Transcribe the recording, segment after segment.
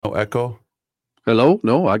No echo? Hello?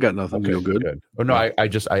 No, I got nothing. Okay, Feel good. Oh no, I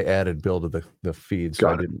added Bill to the feed, so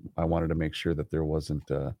Got it. I wanted to make sure that there wasn't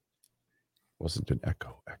an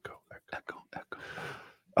echo.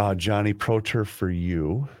 Johnny, Pro Turf for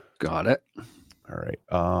you. Got it. All right.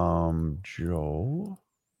 Joe.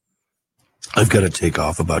 I've got to take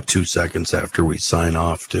off about 2 seconds after we sign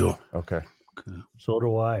off too. Okay. So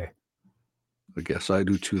do I. I guess I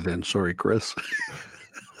do too then. Sorry, Chris.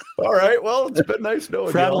 All right. Well, it's been nice knowing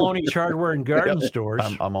you. Fratelloni's Hardware and Garden Stores.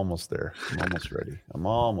 I'm almost there. I'm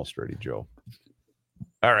almost ready, Joe.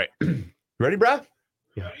 All right. Ready, Brad?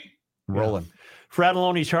 Yeah. I'm rolling.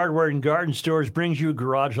 Fratelloni's Hardware and Garden Stores brings you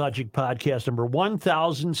Garage Logic podcast number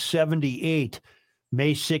 1078,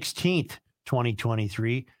 May 16th,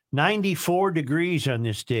 2023. 94 degrees on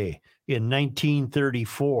this day in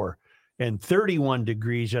 1934 and 31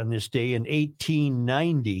 degrees on this day in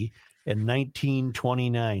 1890 and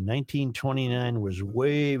 1929. 1929 was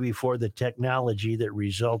way before the technology that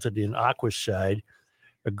resulted in Aquaside,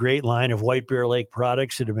 a great line of White Bear Lake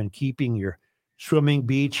products that have been keeping your swimming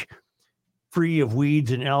beach free of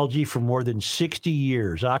weeds and algae for more than 60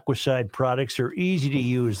 years. Aquaside products are easy to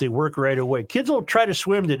use. They work right away. Kids will try to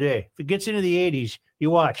swim today. If it gets into the 80s, you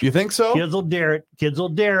watch. You think so? Kids will dare it.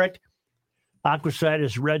 Aquaside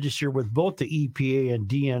is registered with both the EPA and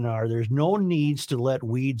DNR. There's no needs to let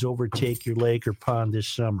weeds overtake your lake or pond this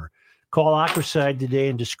summer. Call Aquaside today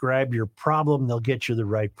and describe your problem. They'll get you the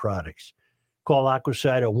right products. Call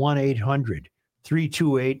Aquaside at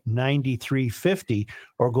 1-800-328-9350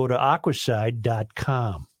 or go to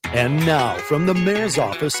aquaside.com. And now, from the mayor's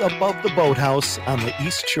office above the boathouse on the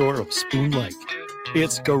east shore of Spoon Lake,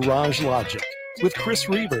 it's Garage Logic with Chris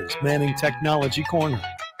Reavers manning Technology Corner,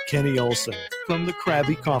 Kenny Olson from the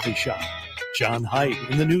Krabby Coffee Shop, John Haidt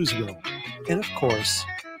in the newsroom, and of course,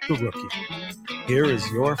 the Rookie. Here is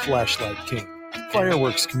your flashlight king,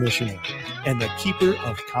 fireworks commissioner, and the keeper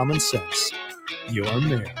of common sense, your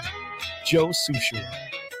mayor, Joe Souchere.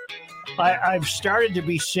 I've started to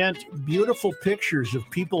be sent beautiful pictures of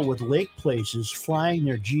people with lake places flying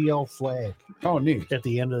their GL flag. Oh, neat. At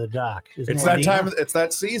the end of the dock. It's that time. It's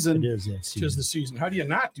that season. It is that season. Tis the season. How do you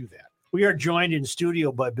not do that? We are joined in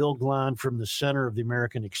studio by Bill Glahn from the Center of the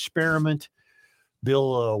American Experiment.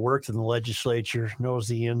 Bill worked in the legislature, knows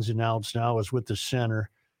the ins and outs now, is with the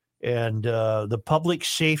center. And the public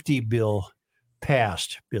safety bill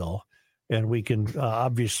passed, Bill. And we can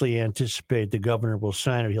obviously anticipate the governor will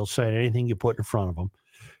sign it. He'll sign anything you put in front of him.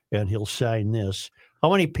 And he'll sign this.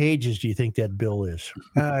 How many pages do you think that bill is?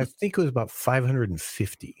 I think it was about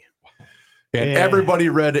 550. And everybody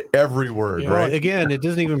read every word, Well, right? again, it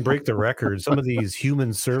doesn't even break the record. Some of these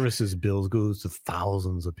human services bills goes to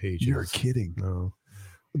thousands of pages. You're kidding. No.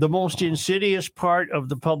 The most insidious part of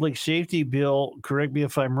the public safety bill, correct me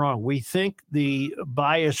if I'm wrong, we think the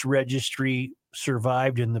bias registry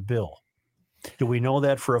survived in the bill. Do we know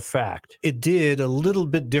that for a fact? It did a little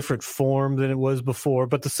bit different form than it was before,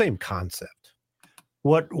 but the same concept.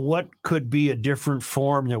 What could be a different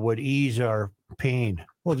form that would ease our pain?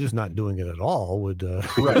 Well, just not doing it at all would be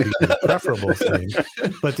the preferable thing.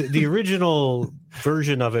 But the original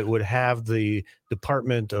version of it would have the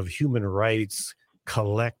Department of Human Rights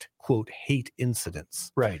collect, quote, hate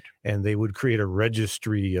incidents. Right. And they would create a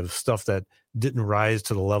registry of stuff that didn't rise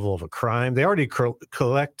to the level of a crime. They already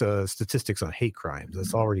collect statistics on hate crimes.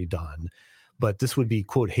 That's already done. But this would be,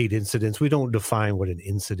 quote, hate incidents. We don't define what an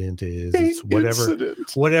incident is. It's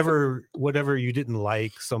whatever you didn't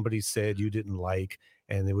like, somebody said you didn't like,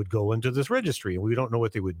 and they would go into this registry, and we don't know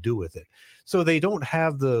what they would do with it. So they don't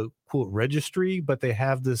have the, quote, registry, but they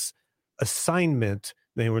have this assignment.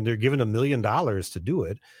 When they're given $1 million to do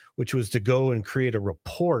it, which was to go and create a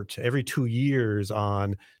report every 2 years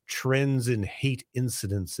on trends in hate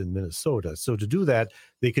incidents in Minnesota. So to do that,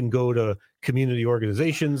 they can go to community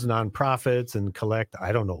organizations, nonprofits, and collect,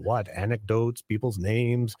 I don't know what, anecdotes, people's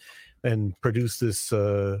names, and produce this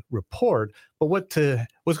report. But what's going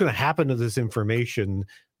to happen to this information,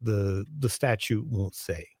 the statute won't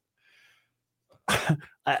say.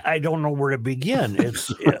 I don't know where to begin.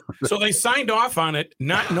 So they signed off on it,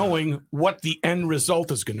 not knowing what the end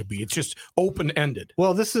result is going to be. It's just open-ended.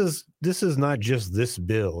 Well, this is not just this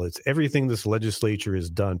bill. It's everything this legislature has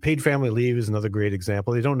done. Paid family leave is another great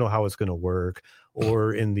example. They don't know how it's going to work.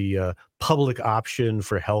 Or in the public option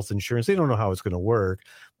for health insurance, they don't know how it's going to work,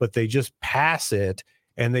 but they just pass it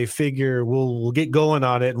and they figure we'll get going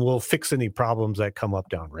on it and we'll fix any problems that come up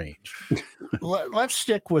downrange. Let's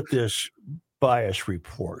stick with this bias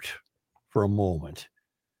report for a moment.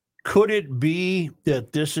 Could it be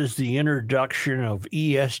that this is the introduction of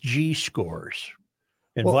ESG scores,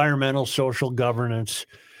 environmental, social governance,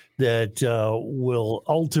 that will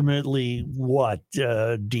ultimately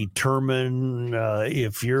determine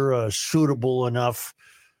if you're a suitable enough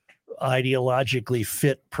ideologically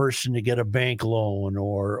fit person to get a bank loan,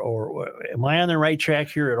 or am I on the right track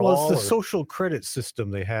here at Well, all? it's the social credit system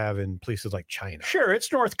they have in places like China. Sure,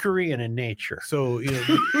 it's North Korean in nature. So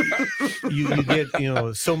you get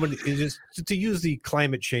so many. Just to use the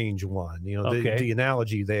climate change one, the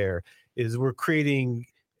analogy there is we're creating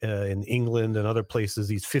in England and other places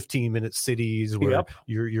these 15-minute cities where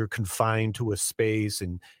you're confined to a space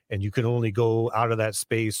and you can only go out of that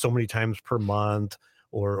space so many times per month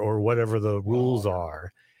or whatever the rules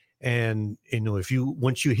are. And if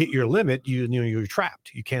once you hit your limit, you're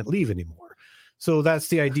trapped. You can't leave anymore. So that's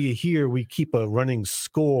the idea here. We keep a running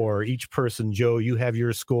score. Each person, Joe, you have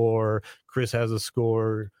your score. Chris has a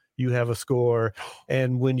score. You have a score.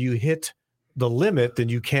 And when you hit the limit, then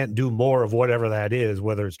you can't do more of whatever that is,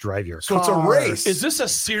 whether it's drive your car. So it's a race. Is this a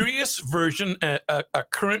serious version, a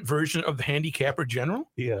current version of the handicapper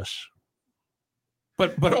general? Yes.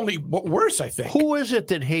 But only worse, I think. Who is it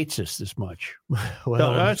that hates us this much?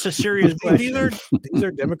 Well, that's a serious question. These are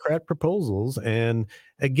Democrat proposals. And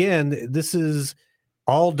again, this is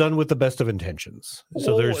all done with the best of intentions.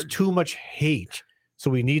 So there's too much hate. So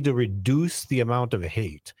we need to reduce the amount of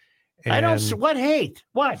hate. And, what hate?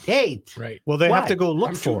 What hate? Right. Well, they have to go look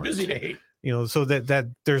I'm for too busy it. to hate. So that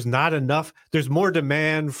there's not enough. There's more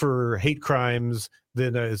demand for hate crimes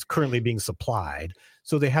than is currently being supplied.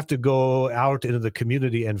 So they have to go out into the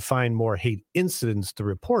community and find more hate incidents to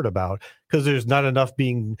report about because there's not enough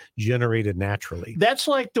being generated naturally. That's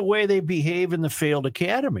like the way they behave in the failed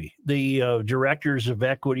academy. The directors of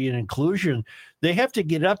equity and inclusion, they have to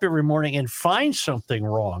get up every morning and find something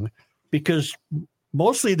wrong because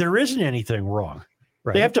mostly there isn't anything wrong.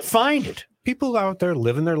 Right. They have to find it. People out there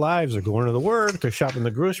living their lives. They're going to the work. They're shopping the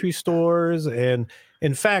grocery stores. And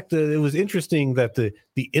in fact, it was interesting that the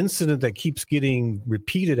incident that keeps getting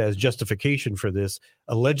repeated as justification for this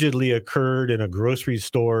allegedly occurred in a grocery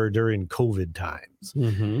store during COVID times.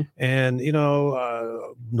 Mm-hmm. And,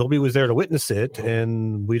 nobody was there to witness it.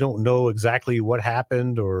 And we don't know exactly what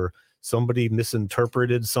happened or somebody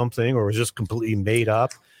misinterpreted something or was just completely made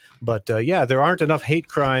up. But there aren't enough hate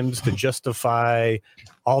crimes to justify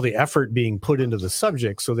all the effort being put into the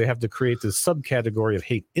subject. So they have to create this subcategory of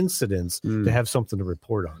hate incidents to have something to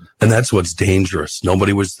report on. And that's what's dangerous.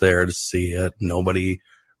 Nobody was there to see it. Nobody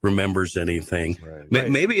remembers anything.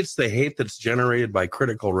 Right. Maybe it's the hate that's generated by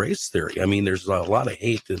critical race theory. I mean, there's a lot of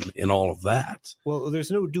hate in all of that. Well,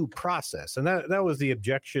 there's no due process. And that was the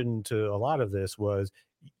objection to a lot of this was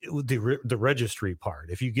the registry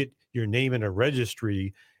part. If you get your name in a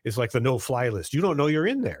registry, it's like the no-fly list. You don't know you're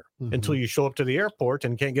in there until you show up to the airport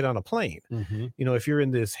and can't get on a plane. Mm-hmm. If you're in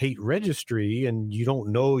this hate registry and you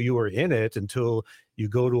don't know you are in it until you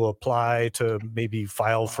go to apply to maybe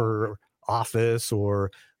file for office or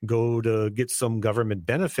go to get some government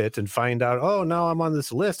benefit and find out, oh, now I'm on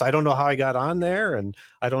this list. I don't know how I got on there and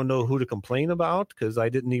I don't know who to complain about because I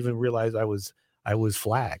didn't even realize I was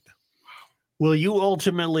flagged. Will you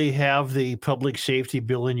ultimately have the public safety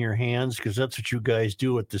bill in your hands? Because that's what you guys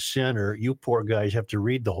do at the center. You poor guys have to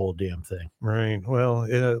read the whole damn thing. Right. Well,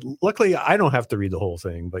 luckily, I don't have to read the whole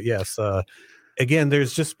thing. But yes, again,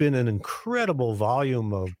 there's just been an incredible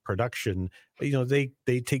volume of production. They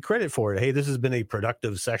take credit for it. Hey, this has been a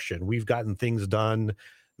productive session. We've gotten things done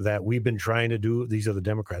that we've been trying to do. These are the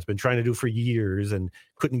Democrats been trying to do for years and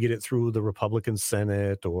couldn't get it through the Republican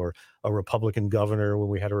Senate or a Republican governor when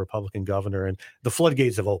we had a Republican governor, and the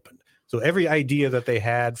floodgates have opened. So every idea that they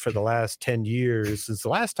had for the last 10 years, since the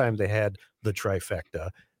last time they had the trifecta,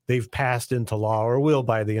 they've passed into law or will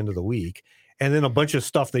by the end of the week. And then a bunch of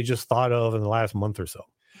stuff they just thought of in the last month or so.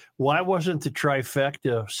 Why wasn't the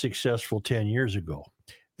trifecta successful 10 years ago?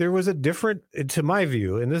 There was a different, to my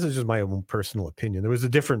view, and this is just my own personal opinion, there was a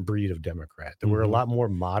different breed of Democrat. There were a lot more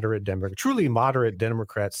moderate Democrats, truly moderate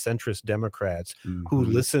Democrats, centrist Democrats who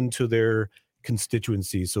listened to their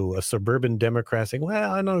constituencies. So a suburban Democrat saying,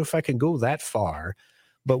 well, I don't know if I can go that far.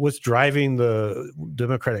 But what's driving the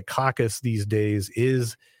Democratic caucus these days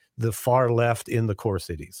is the far left in the core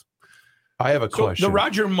cities. I have a question. The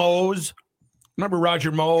Roger Moes, remember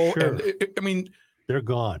Roger Moe? Sure. They're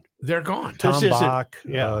gone. They're gone. Tom Bach,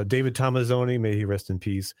 David Tomazzoni, may he rest in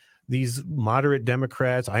peace. These moderate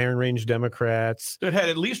Democrats, Iron Range Democrats. That had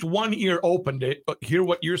at least one ear open to hear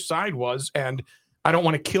what your side was, and I don't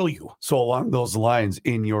want to kill you. So along those lines,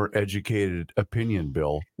 in your educated opinion,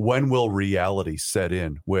 Bill, when will reality set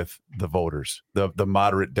in with the voters, the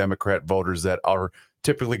moderate Democrat voters that are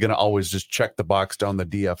typically going to always just check the box down the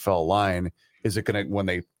DFL line? Is it going to, when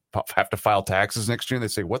they have to file taxes next year and they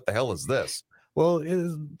say, what the hell is this? Well,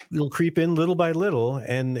 it'll creep in little by little.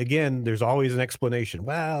 And again, there's always an explanation.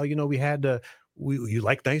 Well, we had to, you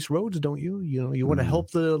like nice roads, don't you? You want to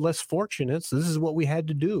help the less fortunate. So this is what we had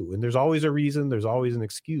to do. And there's always a reason. There's always an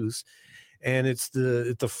excuse. And it's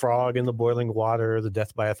the frog in the boiling water, the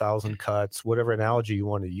death by 1,000 cuts, whatever analogy you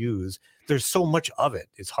want to use. There's so much of it.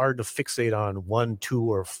 It's hard to fixate on 1, 2,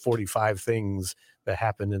 or 45 things that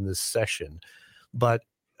happened in this session. But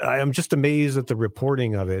I'm just amazed at the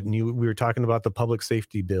reporting of it. And we were talking about the public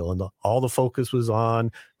safety bill, and all the focus was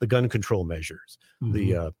on the gun control measures,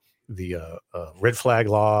 the red flag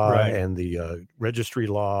law and the registry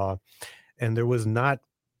law. And there was not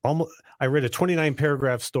I read a 29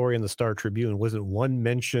 paragraph story in the Star Tribune. Wasn't one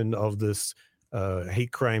mention of this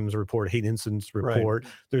hate crimes report, hate incidents report.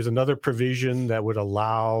 Right. There's another provision that would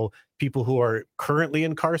allow people who are currently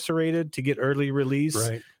incarcerated to get early release.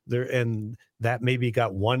 Right. And that maybe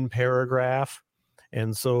got one paragraph.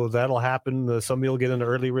 And so that'll happen. Somebody will get an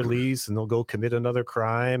early release and they'll go commit another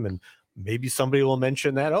crime. And maybe somebody will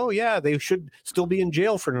mention that, oh, yeah, they should still be in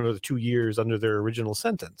jail for another 2 years under their original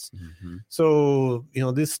sentence. Mm-hmm. So,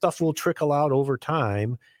 this stuff will trickle out over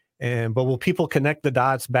time. But will people connect the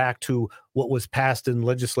dots back to what was passed in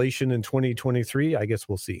legislation in 2023? I guess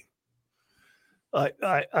we'll see.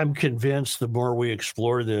 I'm convinced the more we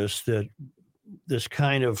explore this, that this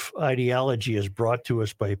kind of ideology is brought to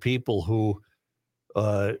us by people who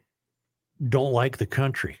don't like the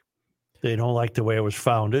country. They don't like the way it was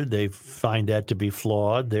founded. They find that to be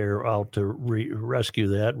flawed. They're out to rescue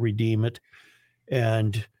that, redeem it.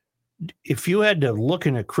 And if you had to look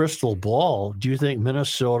in a crystal ball, do you think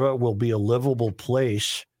Minnesota will be a livable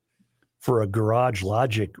place for a Garage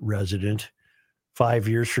Logic resident 5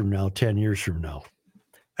 years from now, 10 years from now?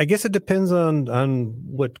 I guess it depends on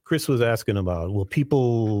what Chris was asking about. Will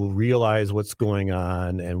people realize what's going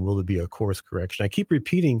on, and will there be a course correction? I keep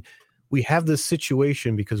repeating, we have this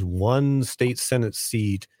situation because one state Senate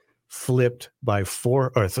seat flipped by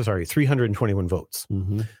 321 votes.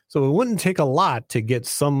 Mm-hmm. So it wouldn't take a lot to get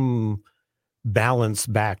some balance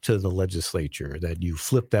back to the legislature, that you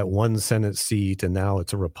flip that one Senate seat and now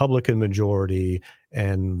it's a Republican majority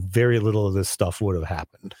and very little of this stuff would have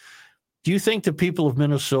happened. Do you think the people of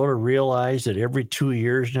Minnesota realize that every 2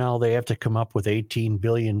 years now they have to come up with $18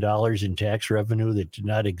 billion in tax revenue that did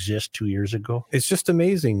not exist 2 years ago? It's just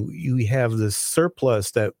amazing. You have this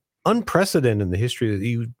surplus that unprecedented in the history. That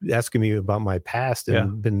you asking me about my past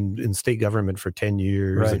and been in state government for 10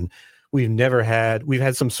 years. Right. And we've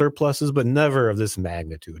had some surpluses, but never of this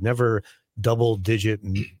magnitude, never double-digit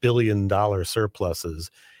billion-dollar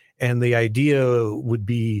surpluses. And the idea would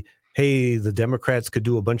be, hey, the Democrats could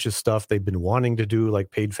do a bunch of stuff they've been wanting to do,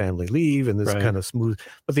 like paid family leave and this kind of smooth.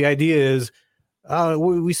 But the idea is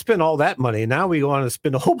we spent all that money. Now we want to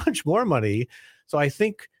spend a whole bunch more money. So I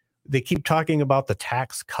think they keep talking about the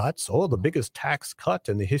tax cuts. Oh, the biggest tax cut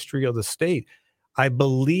in the history of the state. I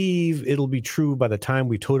believe it'll be true by the time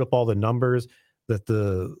we total up all the numbers that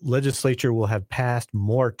the legislature will have passed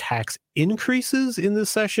more tax increases in this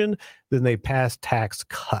session than they passed tax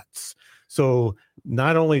cuts. So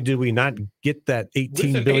not only did we not get that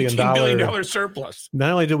 $18 billion surplus,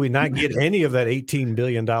 not only did we not get any of that $18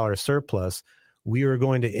 billion surplus, we are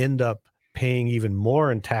going to end up paying even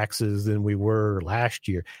more in taxes than we were last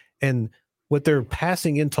year. And what they're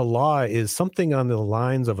passing into law is something on the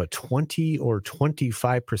lines of a 20 or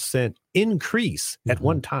 25% increase at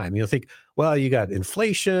one time. Think, well, you got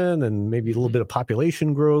inflation and maybe a little bit of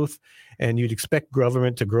population growth, and you'd expect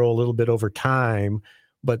government to grow a little bit over time,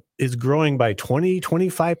 but it's growing by 20,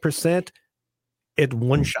 25% at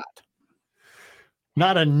one shot.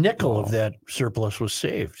 Not a nickel of that surplus was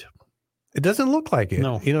saved. It doesn't look like it.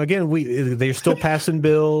 No. Again, they're still passing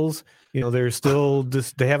bills. They're still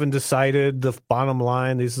they haven't decided the bottom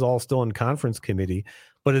line. This is all still in conference committee,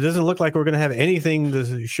 but it doesn't look like we're going to have anything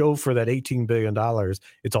to show for that $18 billion.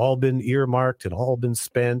 It's all been earmarked and all been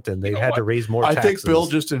spent, and they've had to raise more taxes. I think Bill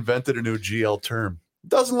just invented a new GL term.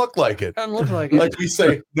 Doesn't look like it. Doesn't look like it. Like we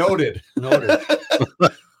say, noted.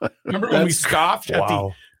 Remember when we scoffed at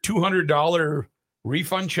the $200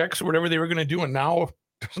 refund checks or whatever they were going to do, and now it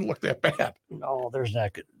doesn't look that bad. No, there's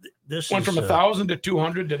not good. This went from 1,000 to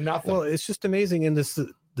 200 to nothing. Well, it's just amazing. And this,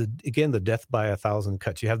 the death by 1,000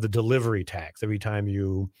 cuts. You have the delivery tax. Every time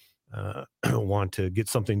you want to get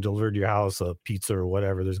something delivered to your house, a pizza or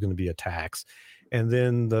whatever, there's going to be a tax. And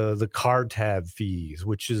then the card tab fees,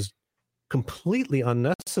 which is completely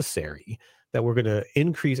unnecessary, that we're going to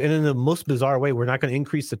increase. And in the most bizarre way, we're not going to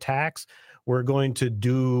increase the tax. We're going to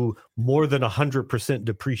do more than 100%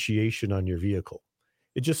 depreciation on your vehicle.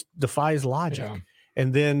 It just defies logic. Yeah.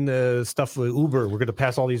 And then stuff with Uber, we're going to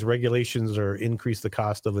pass all these regulations or increase the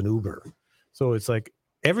cost of an Uber. So it's like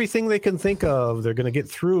everything they can think of, they're going to get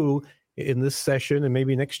through in this session and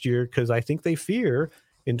maybe next year, because I think they fear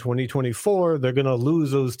in 2024 they're going to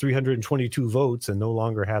lose those 322 votes and no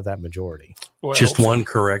longer have that majority. Well, Just one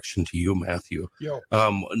correction to you, Matthew. Yo.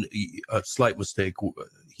 A slight mistake.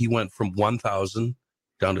 He went from 1,000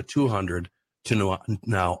 down to 200 to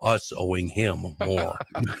now us owing him more.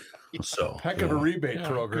 So Heck of a rebate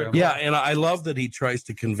program. Yeah, and I love that he tries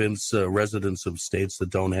to convince residents of states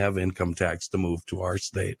that don't have income tax to move to our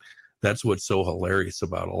state. That's what's so hilarious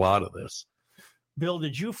about a lot of this. Bill,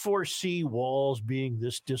 did you foresee Walz being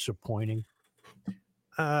this disappointing?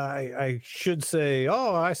 I should say,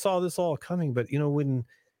 I saw this all coming. But, when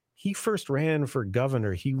he first ran for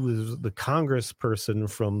governor, he was the congressperson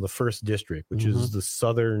from the 1st District, which is the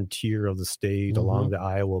southern tier of the state along the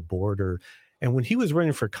Iowa border. And when he was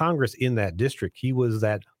running for Congress in that district, he was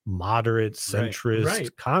that moderate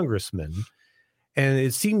centrist congressman. And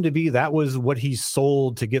it seemed to be that was what he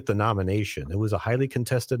sold to get the nomination. It was a highly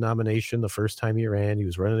contested nomination the first time he ran. He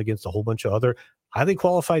was running against a whole bunch of other highly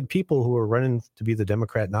qualified people who were running to be the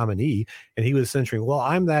Democrat nominee. And he was centering, well,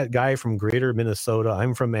 I'm that guy from greater Minnesota.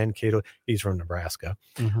 I'm from Mankato. He's from Nebraska.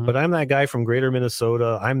 But I'm that guy from greater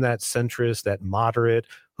Minnesota. I'm that centrist, that moderate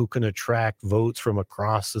who can attract votes from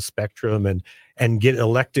across the spectrum and get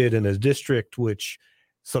elected in a district which,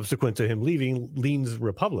 subsequent to him leaving, leans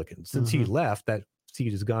Republican. Since he left, that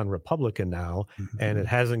seat has gone Republican now, and it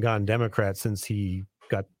hasn't gone Democrat since he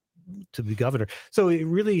got to be governor. So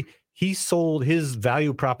he sold his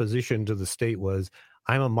value proposition to the state was,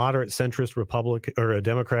 I'm a moderate centrist Republican or a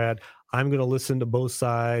Democrat. I'm going to listen to both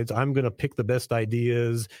sides. I'm going to pick the best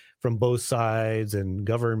ideas from both sides and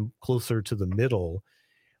govern closer to the middle.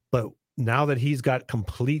 But now that he's got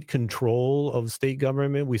complete control of state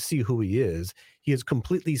government, we see who he is. He has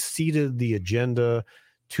completely ceded the agenda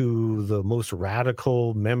to the most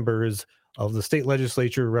radical members of the state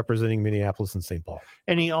legislature representing Minneapolis and St. Paul.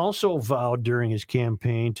 And he also vowed during his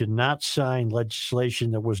campaign to not sign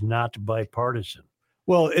legislation that was not bipartisan.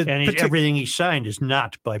 Well, everything he signed is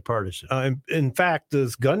not bipartisan. In fact,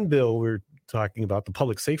 this gun bill we're talking about, the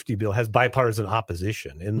public safety bill, has bipartisan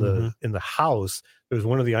opposition. In the House, there's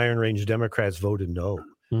one of the Iron Range Democrats voted no.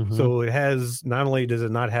 So it has, not only does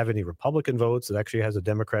it not have any Republican votes, it actually has a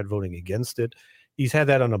Democrat voting against it. He's had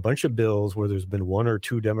that on a bunch of bills where there's been 1 or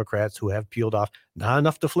 2 Democrats who have peeled off, not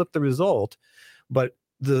enough to flip the result. But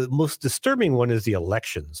the most disturbing one is the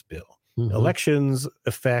elections bill. Elections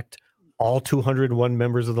affect all 201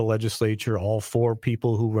 members of the legislature, all 4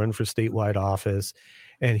 people who run for statewide office.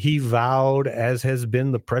 And he vowed, as has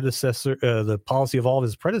been the policy of all of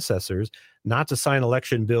his predecessors, not to sign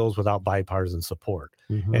election bills without bipartisan support.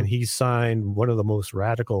 And he signed it was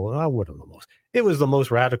the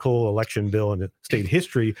most radical election bill in state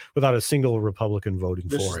history without a single Republican voting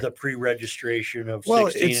for it. This is the pre-registration of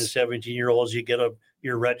 16 and 17-year-olds.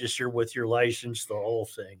 You're registered with your license, the whole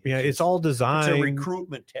thing. It's all designed. It's a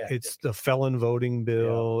recruitment tactic. It's the felon voting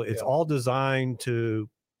bill. It's all designed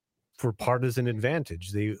for partisan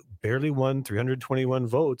advantage. They barely won 321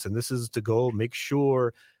 votes, and this is to go make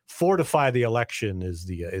sure, fortify the election is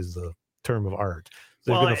the term of art.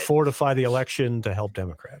 They're going to fortify the election to help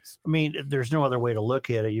Democrats. I mean, there's no other way to look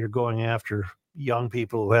at it. You're going after young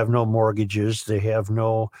people who have no mortgages. They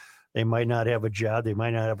might not have a job. They might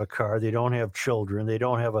not have a car. They don't have children. They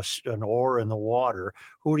don't have an oar in the water.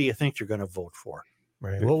 Who do you think you're going to vote for?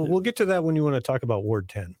 Right. Well, we'll get to that when you want to talk about Ward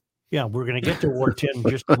 10. Yeah, we're going to get to Ward 10 in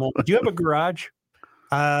just a moment. Do you have a garage?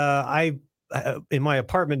 In my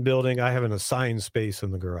apartment building, I have an assigned space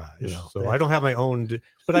in the garage. So I don't have my own,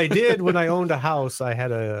 but I did when I owned a house. I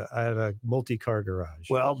had a multi-car garage.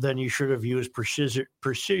 Well, then you should have used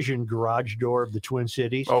Precision Garage Door of the Twin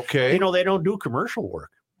Cities. Okay. They don't do commercial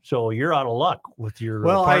work. So you're out of luck with your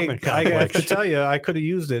apartment complex. I have to tell you, I could have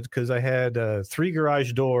used it because I had 3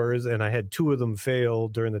 garage doors and I had 2 of them fail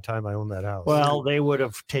during the time I owned that house. Well, they would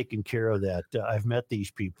have taken care of that. I've met these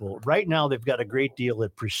people. Right now, they've got a great deal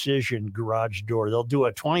at Precision Garage Door. They'll do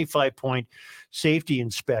a 25-point safety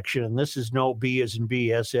inspection, and this is no B as in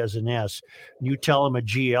B, S as in S. You tell them a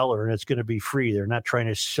GLer, and it's going to be free. They're not trying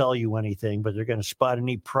to sell you anything, but they're going to spot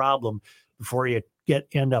any problem before you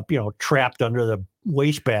end up trapped under the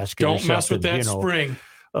wastebasket. Don't mess with that spring.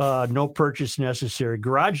 No purchase necessary.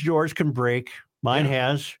 Garage doors can break. Mine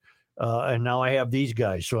has, and now I have these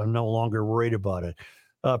guys, so I'm no longer worried about it.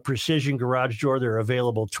 Precision Garage Door, they're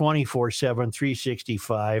available 24/7,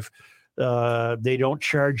 365. They don't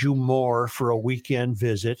charge you more for a weekend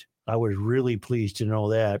visit. I was really pleased to know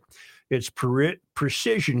that. It's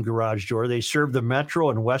Precision Garage Door. They serve the Metro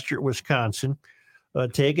and Western Wisconsin.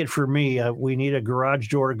 take it from me. We need a garage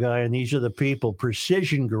door guy, and these are the people.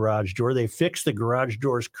 Precision Garage Door. They fix the garage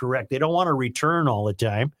doors correct. They don't want to return all the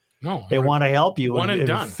time. No, They want to help you and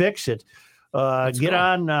done. fix it.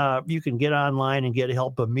 You can get online and get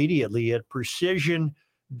help immediately at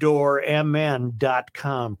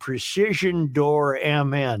precisiondoormn.com.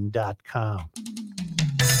 Precisiondoormn.com.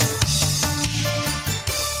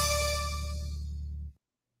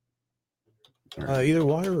 Either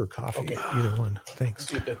water or coffee. Okay. Either one. Thanks.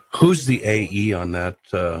 Who's the AE on that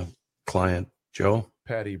client, Joe?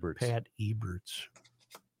 Pat Eberts. Pat Eberts.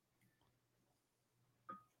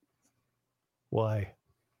 Why?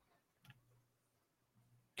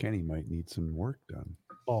 Kenny might need some work done.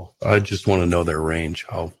 Oh, I just want to know their range,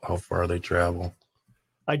 how far they travel.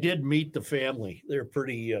 I did meet the family. They're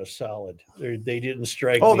pretty solid. They didn't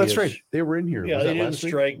strike Oh, me that's as, right. They were in here. Yeah, Was they that didn't last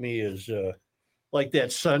week? strike me as like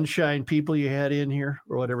that sunshine people you had in here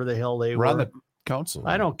or whatever the hell they We're were. on the council.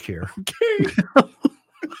 I don't care.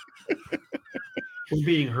 We're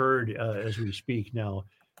being heard as we speak now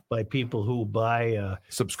by people who buy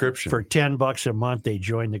Subscription. for $10 a month. They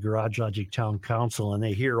join the Garage Logic Town Council and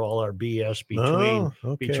they hear all our BS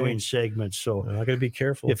between segments. So I got to be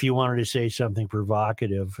careful. if you wanted to say something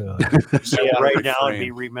provocative, say it right now and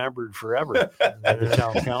be remembered forever by the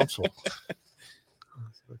town council.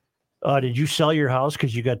 Did you sell your house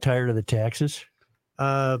because you got tired of the taxes?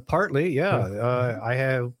 Partly,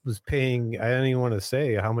 yeah. Was paying. I don't even want to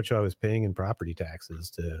say how much I was paying in property taxes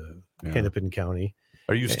to Hennepin County.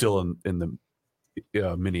 Are you still in the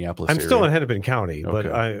Minneapolis I'm area? still in Hennepin County, but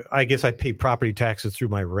Okay. I guess I pay property taxes through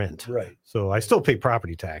my rent. Right. So I still pay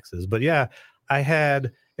property taxes. But yeah, I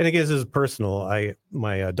had, and I guess this is personal.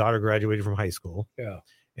 My daughter graduated from high school. Yeah.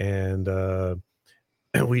 And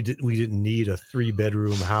we didn't need a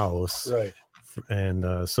 3-bedroom house. Right.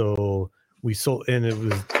 And so we sold,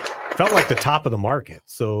 and felt like the top of the market.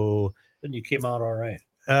 So Then you came out all right.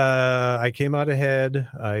 I came out ahead.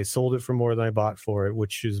 I sold it for more than I bought for it,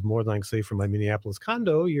 which is more than I can say for my Minneapolis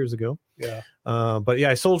condo years ago. Yeah. But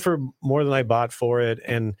yeah, I sold for more than I bought for it.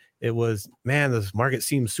 And it was, man, this market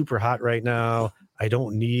seems super hot right now. I don't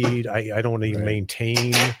want to even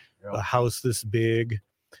maintain a house this big.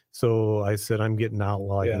 So I said, I'm getting out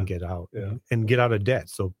while I can get out and get out of debt.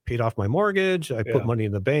 So paid off my mortgage. I put money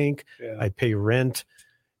in the bank. I pay rent,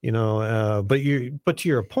 but to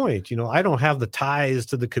your point, I don't have the ties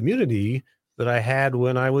to the community that I had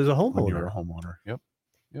when I was a homeowner. When you were a homeowner. Yep.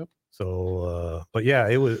 So, but yeah,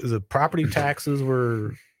 it was, the property taxes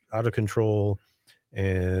were out of control,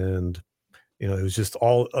 and it was just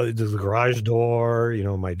all the garage door.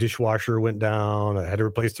 My dishwasher went down. I had to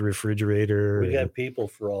replace the refrigerator. We got people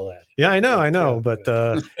for all that. Yeah, I know. But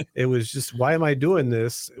it was just, why am I doing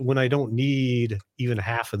this when I don't need even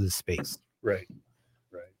half of this space? Right.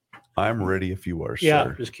 I'm ready if you are, Yeah.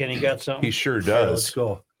 sir. Does Kenny got something? He sure All right, does. let's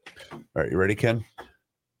go. All right, you ready, Ken?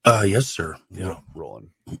 Yes, sir. Yeah. Rolling.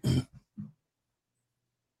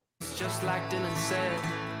 Just like Dylan said.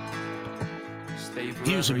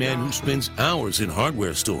 Here's a man who spends hours in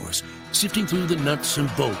hardware stores, sifting through the nuts and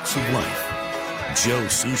bolts of life. Joe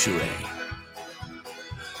Souchere.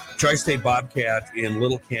 Tri-State Bobcat in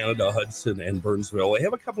Little Canada, Hudson, and Burnsville. They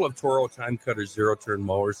have a couple of Toro Time Cutter zero-turn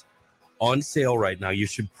mowers on sale right now. You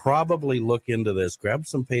should probably look into this. Grab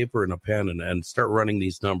some paper and a pen and start running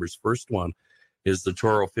these numbers. First one is the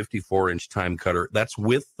Toro 54-inch Time Cutter. That's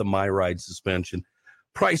with the MyRide suspension.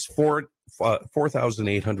 Price for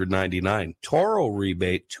 $4,899. Toro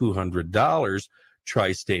rebate $200.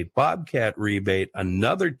 Tri-State Bobcat rebate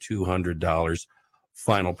another $200.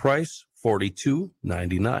 Final price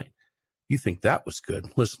 $42.99. You think that was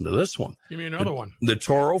good? Listen to this one. Give me another one. The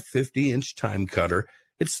Toro 50-inch Time Cutter.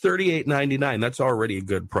 It's $38.99. That's already a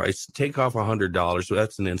good price. Take off $100. So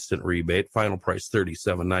that's an instant rebate. Final price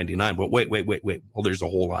 $37.99. But wait. Well, there's a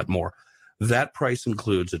whole lot more. That price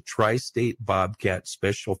includes a Tri-State Bobcat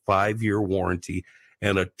special 5-year warranty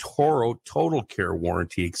and a Toro Total Care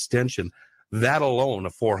warranty extension. That alone, a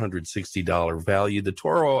 $460 value. The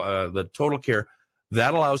Toro, the Total Care,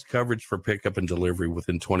 that allows coverage for pickup and delivery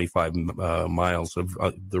within 25 miles of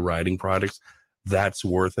the riding products. That's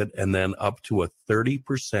worth it. And then up to a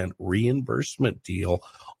 30% reimbursement deal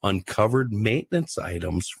on covered maintenance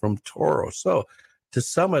items from Toro. So to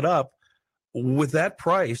sum it up, with that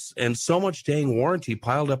price and so much dang warranty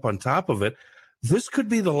piled up on top of it, this could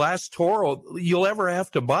be the last Toro you'll ever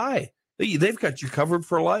have to buy. They've got you covered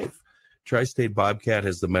for life. Tri-State Bobcat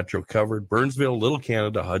has the Metro covered. Burnsville, Little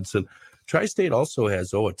Canada, Hudson. Tri-State also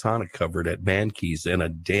has Owatonna covered at Mankeys and a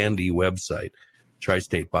dandy website,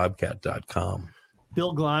 tristatebobcat.com.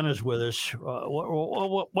 Bill Glahn is with us.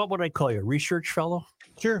 What would I call you? Research fellow?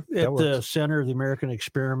 Sure. At the Center of the American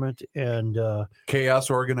Experiment. And chaos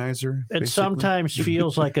organizer. It basically. sometimes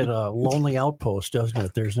feels like a lonely outpost, doesn't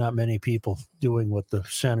it? There's not many people doing what the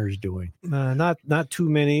center's doing. Not too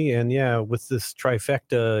many. And yeah, with this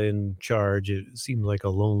trifecta in charge, it seemed like a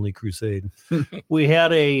lonely crusade. We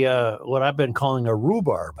had a what I've been calling a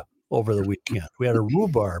rhubarb over the weekend. We had a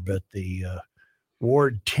rhubarb at the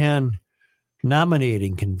Ward 10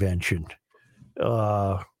 nominating convention.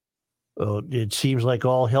 It seems like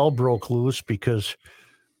all hell broke loose because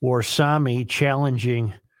Warsami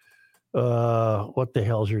challenging what the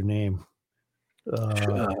hell's her name?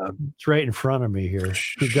 It's right in front of me here.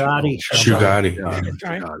 Shugati.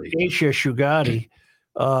 Aisha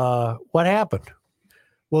Shugati. What happened?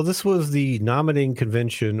 Well, this was the nominating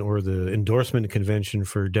convention or the endorsement convention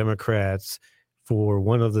for Democrats for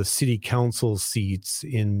one of the city council seats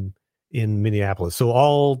in Minneapolis. So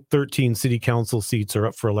all 13 city council seats are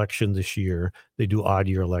up for election this year. They do odd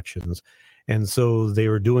year elections. And so they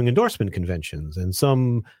were doing endorsement conventions, and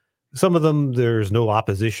some of them there's no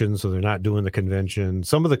opposition, so they're not doing the convention.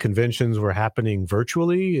 Some of the conventions were happening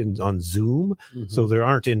virtually and on Zoom, so there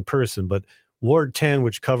aren't in person. But Ward 10,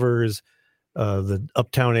 which covers the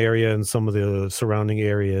uptown area and some of the surrounding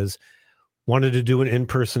areas, wanted to do an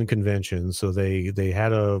in-person convention. So they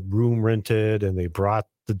had a room rented, and they brought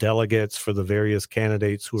the delegates for the various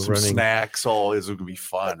candidates who were running. Snacks, always would be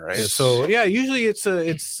fun, right? So yeah, usually it's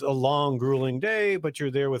a long, grueling day, but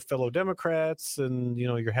you're there with fellow Democrats, and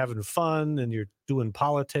you're having fun, and you're doing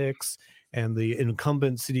politics. And the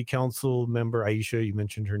incumbent city council member, Aisha, you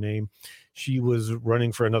mentioned her name, she was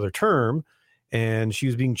running for another term, and she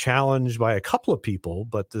was being challenged by a couple of people,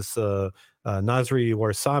 but this Nazri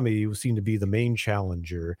Warsami seemed to be the main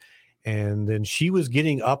challenger. And then she was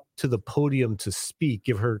getting up to the podium to speak,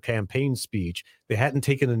 give her campaign speech. They hadn't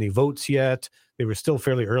taken any votes yet. They were still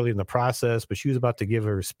fairly early in the process, but she was about to give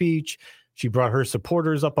her speech. She brought her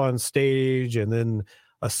supporters up on stage, and then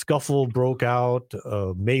a scuffle broke out,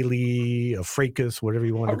 a melee, a fracas, whatever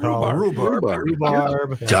you want to call it.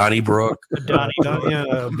 Rhubarb. Donnybrook.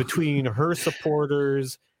 Between her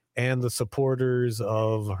supporters and the supporters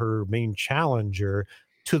of her main challenger,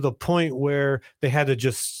 to the point where they had to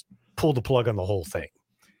just pull the plug on the whole thing.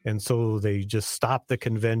 And so they just stopped the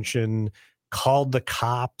convention, called the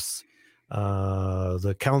cops.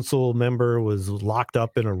 The council member was locked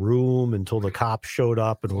up in a room until the cops showed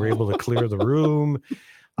up and were able to clear the room.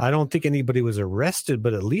 I don't think anybody was arrested,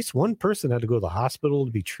 but at least one person had to go to the hospital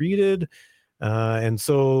to be treated. And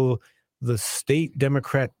so the state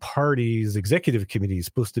Democrat Party's executive committee is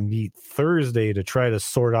supposed to meet Thursday to try to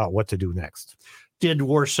sort out what to do next. Did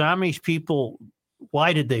Warsami's people,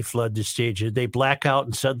 why did they flood the stage? Did they black out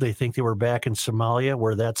and suddenly think they were back in Somalia,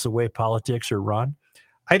 where that's the way politics are run?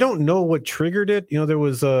 I don't know what triggered it. There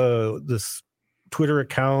was this Twitter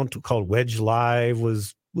account called Wedge Live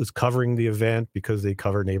was covering the event because they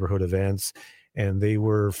cover neighborhood events, and they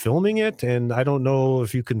were filming it. And I don't know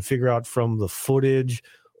if you can figure out from the footage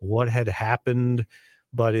what had happened,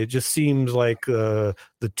 but it just seems like the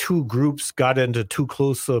two groups got into too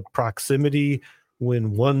close a proximity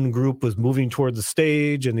when one group was moving toward the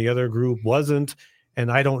stage and the other group wasn't.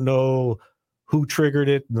 And I don't know who triggered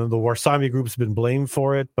it. The Warsami group's been blamed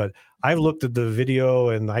for it, but I've looked at the video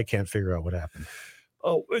and I can't figure out what happened.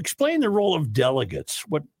 Oh, explain the role of delegates.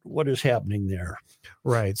 What is happening there?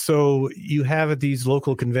 Right. So you have at these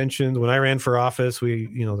local conventions. When I ran for office, the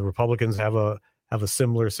Republicans have a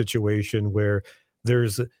similar situation where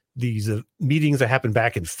there's these meetings that happen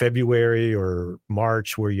back in February or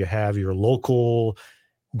March where you have your local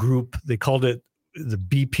group. They called it the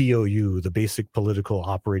BPOU, the Basic Political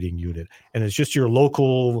Operating Unit. And it's just your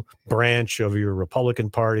local branch of your Republican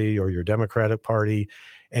Party or your Democratic Party.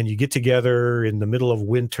 And you get together in the middle of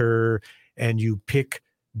winter and you pick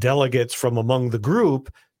delegates from among the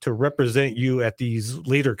group to represent you at these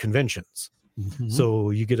later conventions. Mm-hmm. So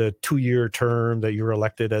you get a 2-year term that you're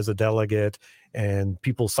elected as a delegate, and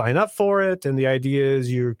people sign up for it. And the idea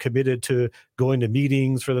is you're committed to going to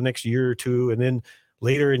meetings for the next year or two. And then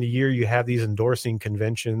later in the year, you have these endorsing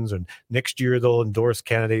conventions, and next year they'll endorse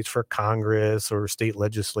candidates for Congress or state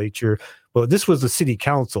legislature. Well, this was the city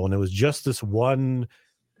council, and it was just this one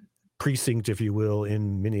precinct, if you will,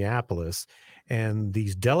 in Minneapolis. And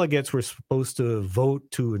these delegates were supposed to vote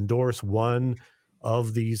to endorse one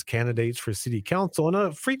of these candidates for city council.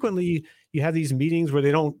 And frequently you have these meetings where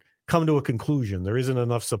they don't come to a conclusion. There isn't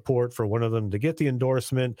enough support for one of them to get the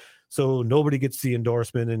endorsement. So nobody gets the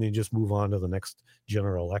endorsement and you just move on to the next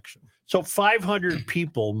general election. So 500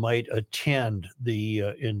 people might attend the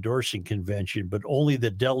endorsing convention, but only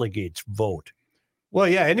the delegates vote. Well,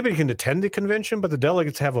 yeah, anybody can attend the convention, but the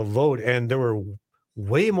delegates have a vote, and there were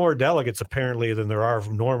way more delegates apparently than there are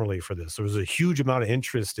normally for this. There was a huge amount of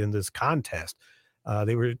interest in this contest.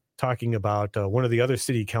 They were talking about one of the other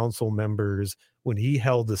city council members when he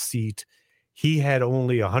held the seat. He had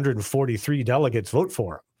only 143 delegates vote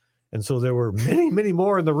for him. And so there were many, many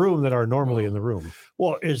more in the room than are normally in the room.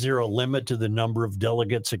 Well, is there a limit to the number of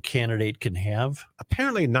delegates a candidate can have?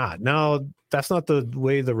 Apparently not. Now, that's not the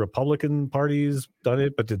way the Republican Party's done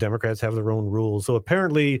it, but the Democrats have their own rules. So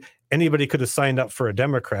apparently anybody could have signed up for a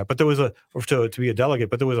Democrat, but there was to be a delegate,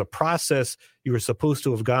 but there was a process you were supposed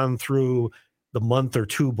to have gone through the month or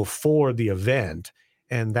two before the event.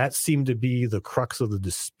 And that seemed to be the crux of the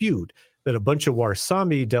dispute, that a bunch of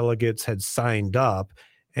Warsami delegates had signed up,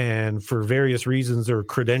 and for various reasons, their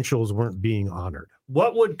credentials weren't being honored.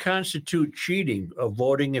 What would constitute cheating? Of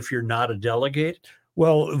voting if you're not a delegate?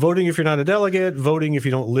 Well, voting if you're not a delegate, voting if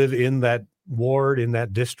you don't live in that ward, in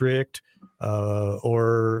that district,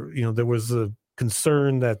 or, there was a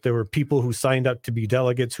concern that there were people who signed up to be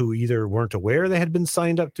delegates who either weren't aware they had been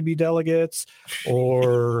signed up to be delegates,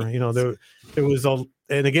 or, there was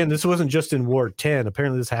and again, this wasn't just in Ward 10.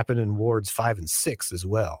 Apparently this happened in Wards 5 and 6 as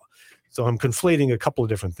well. So I'm conflating a couple of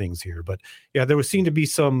different things here, but yeah, there seemed to be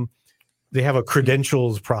they have a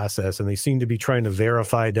credentials process, and they seem to be trying to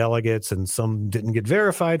verify delegates, and some didn't get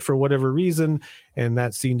verified for whatever reason. And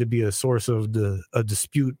that seemed to be a source of a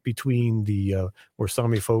dispute between the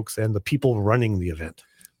Warsami folks and the people running the event.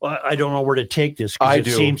 Well, I don't know where to take this because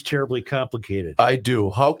it seems terribly complicated. I do.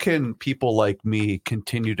 How can people like me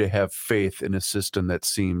continue to have faith in a system that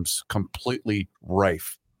seems completely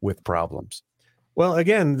rife with problems? Well,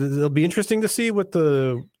 again, it'll be interesting to see what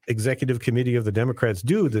the executive committee of the Democrats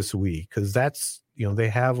do this week, because that's, they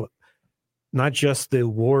have not just the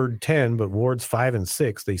Ward 10, but Wards 5 and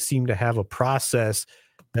 6. They seem to have a process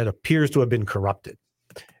that appears to have been corrupted.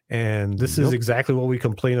 And this is exactly what we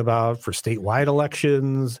complain about for statewide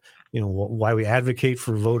elections, why we advocate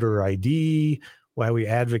for voter ID, why we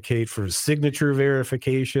advocate for signature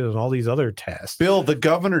verification and all these other tests. Bill, the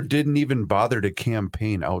governor didn't even bother to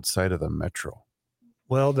campaign outside of the metro.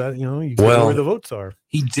 Well, that you know where the votes are.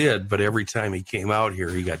 He did, but every time he came out here,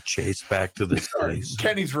 he got chased back to the cities.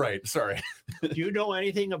 Kenny's right. Sorry. Do you know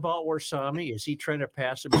anything about Warsami? Is he trying to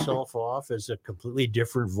pass himself off as a completely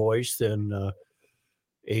different voice than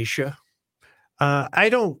Aisha? I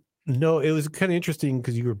don't know. It was kind of interesting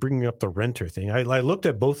because you were bringing up the renter thing. I looked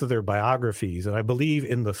at both of their biographies, and I believe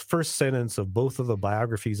in the first sentence of both of the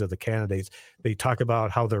biographies of the candidates, they talk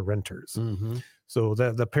about how they're renters. Mm-hmm. So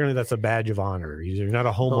that apparently that's a badge of honor. You're not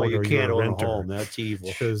a homeowner, you can't you're a own renter. a home. That's evil.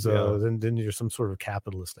 Because then you're some sort of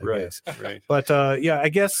capitalist, I guess. Right. But I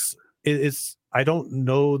guess it's. I don't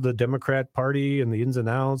know the Democrat Party and the ins and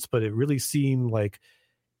outs, but it really seemed like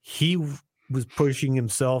he was pushing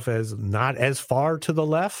himself as not as far to the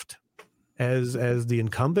left as the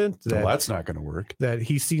incumbent. Well, that's not going to work. That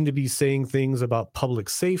he seemed to be saying things about public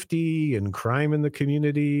safety and crime in the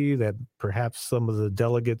community that perhaps some of the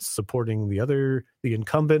delegates supporting the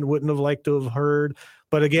incumbent wouldn't have liked to have heard.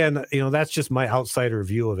 But again, that's just my outsider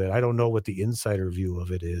view of it. I don't know what the insider view of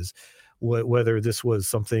it is, whether this was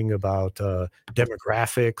something about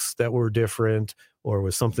demographics that were different, or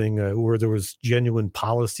was something where there was genuine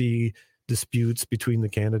policy disputes between the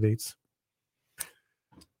candidates.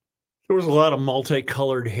 There was a lot of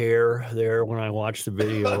multicolored hair there when I watched the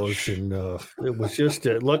videos, and it was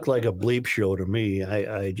it looked like a bleep show to me.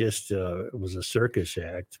 I just, it was a circus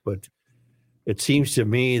act, but it seems to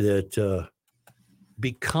me that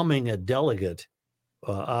becoming a delegate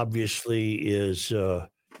obviously is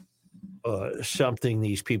something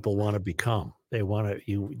these people want to become. They want to,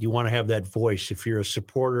 you want to have that voice. If you're a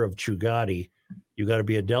supporter of Chugati, you got to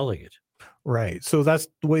be a delegate. Right. So that's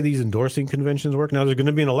the way these endorsing conventions work. Now, there's going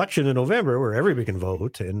to be an election in November where everybody can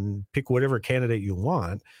vote and pick whatever candidate you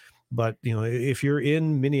want. But, if you're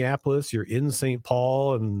in Minneapolis, you're in St.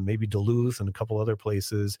 Paul and maybe Duluth and a couple other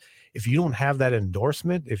places, if you don't have that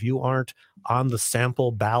endorsement, if you aren't on the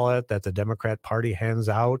sample ballot that the Democrat Party hands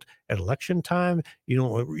out at election time, you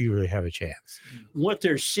don't really have a chance. What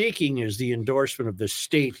they're seeking is the endorsement of the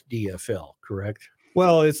state DFL, correct?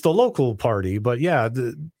 Well, it's the local party, but yeah,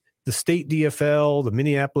 the state DFL, the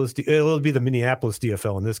Minneapolis, it'll be the Minneapolis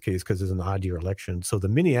DFL in this case because it's an odd year election. So the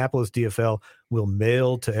Minneapolis DFL will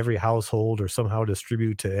mail to every household or somehow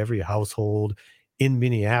distribute to every household in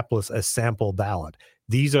Minneapolis a sample ballot.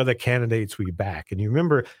 These are the candidates we back. And you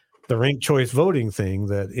remember the ranked choice voting thing,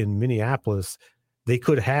 that in Minneapolis, they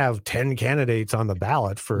could have 10 candidates on the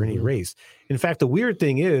ballot for any race. In fact, the weird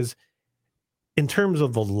thing is, in terms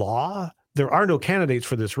of the law, there are no candidates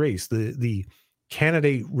for this race. The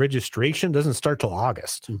candidate registration doesn't start till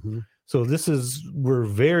August. So we're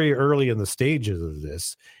very early in the stages of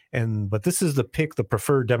this. But this is the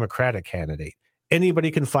preferred Democratic candidate.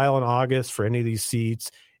 Anybody can file in August for any of these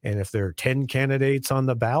seats. And if there are 10 candidates on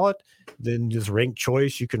the ballot, then just rank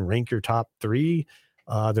choice. You can rank your top 3.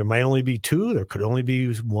 There might only be 2. There could only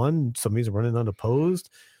be 1. Somebody's running unopposed.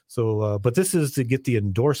 So, but this is to get the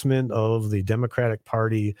endorsement of the Democratic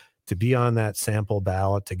Party to be on that sample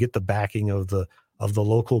ballot, to get the backing of the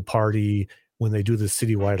local party when they do the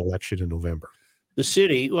citywide election in November. The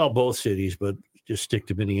city, well, both cities, but just stick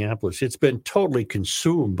to Minneapolis, it's been totally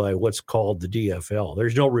consumed by what's called the DFL.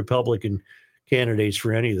 There's no Republican candidates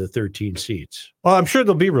for any of the 13 seats. Well, I'm sure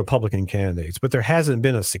there'll be Republican candidates, but there hasn't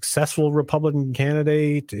been a successful Republican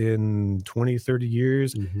candidate in 20, 30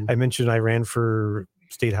 years. I mentioned I ran for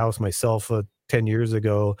state house myself 10 years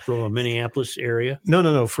ago. From a Minneapolis area?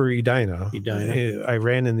 No, for Edina. Edina. I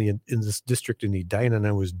ran in this district in Edina, and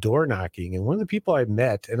I was door knocking. And one of the people I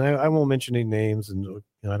met, and I won't mention any names, and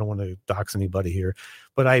I don't want to dox anybody here,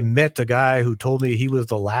 but I met a guy who told me he was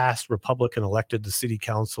the last Republican elected to city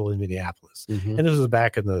council in Minneapolis. And this was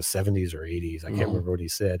back in the 70s or 80s. I can't remember what he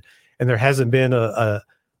said. And there hasn't been a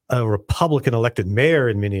Republican elected mayor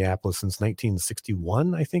in Minneapolis since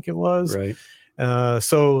 1961, I think it was. Right.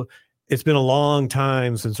 So it's been a long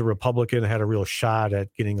time since a Republican had a real shot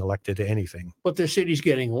at getting elected to anything. But the city's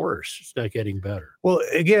getting worse. It's not getting better. Well,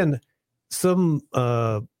 again, some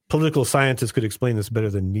political scientists could explain this better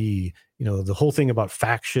than me. The whole thing about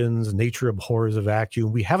factions, nature abhors a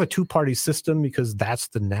vacuum. We have a 2-party system because that's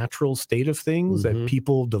the natural state of things, that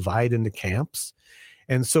people divide into camps.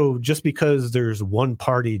 And so just because there's one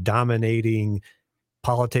party dominating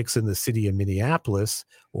politics in the city of Minneapolis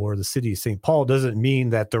or the city of St. Paul doesn't mean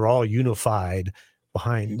that they're all unified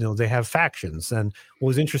behind, they have factions. And what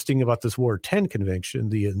was interesting about this Ward 10 convention,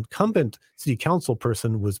 the incumbent city council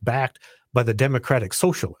person was backed by the Democratic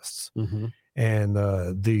Socialists. And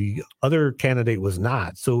the other candidate was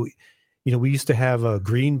not. So, we used to have a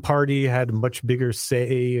Green Party had a much bigger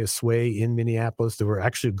sway in Minneapolis. There were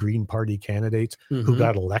actually Green Party candidates who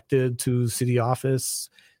got elected to city office,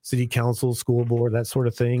 city council, school board, that sort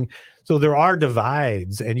of thing. So there are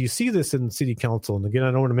divides, and you see this in city council. And again,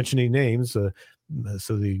 I don't want to mention any names, so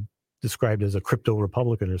they described as a crypto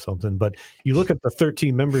Republican or something. But you look at the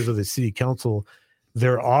 13 members of the city council,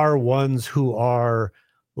 there are ones who are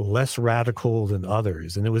less radical than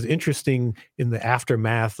others. And it was interesting in the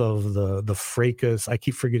aftermath of the fracas. I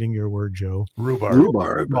keep forgetting your word, Joe.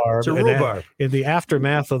 Rhubarb. It's a rhubarb. In the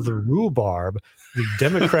aftermath of the rhubarb, the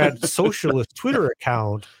Democrat Socialist Twitter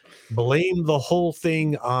account blamed the whole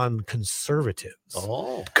thing on conservatives.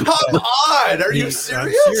 Oh, come on! Are you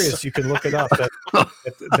serious? I'm serious. You can look it up.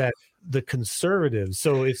 That the conservatives.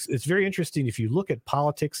 So it's very interesting if you look at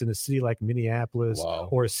politics in a city like Minneapolis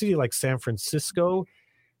or a city like San Francisco.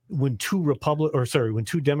 When two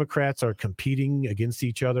Democrats are competing against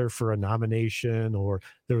each other for a nomination, or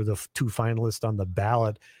they're the 2 finalists on the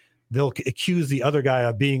ballot, they'll accuse the other guy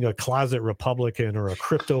of being a closet Republican or a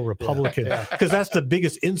crypto Republican, because that's the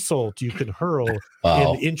biggest insult you can hurl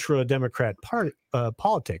in intra-Democrat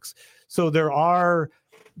politics. So there are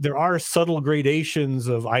subtle gradations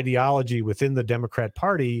of ideology within the Democrat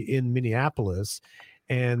Party in Minneapolis,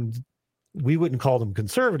 and we wouldn't call them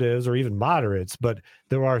conservatives or even moderates, but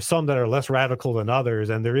there are some that are less radical than others,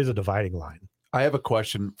 and there is a dividing line. I have a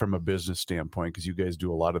question from a business standpoint, because you guys do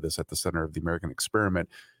a lot of this at the Center of the American Experiment.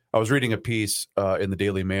 I was reading a piece in the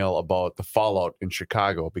Daily Mail about the fallout in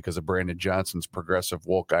Chicago because of Brandon Johnson's progressive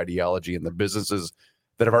woke ideology and the businesses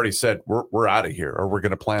that have already said, we're out of here, or we're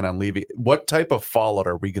going to plan on leaving. What type of fallout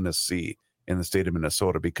are we going to see in the state of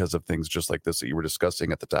Minnesota because of things just like this that you were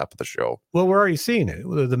discussing at the top of the show? Well, we're already seeing it.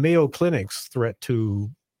 The Mayo Clinic's threat to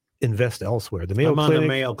invest elsewhere. I'm on the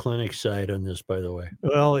Mayo Clinic side on this, by the way.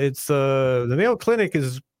 Well, it's the Mayo Clinic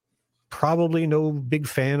is probably no big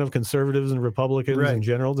fan of conservatives and Republicans in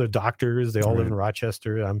general. They're doctors. They all live in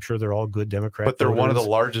Rochester. I'm sure they're all good Democrats. But they're one of the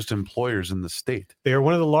largest employers in the state. They are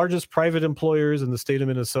one of the largest private employers in the state of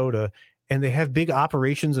Minnesota. And they have big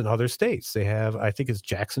operations in other states. They have, I think it's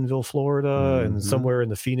Jacksonville, Florida, and somewhere in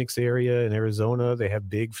the Phoenix area in Arizona. They have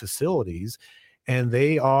big facilities, and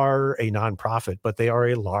they are a nonprofit, but they are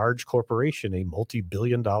a large corporation, a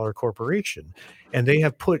multi-billion-dollar corporation. And they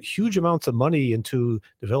have put huge amounts of money into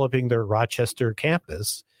developing their Rochester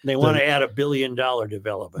campus. They want to add $1 billion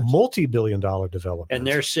development. Multi-billion-dollar development. And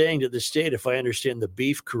they're saying to the state, if I understand the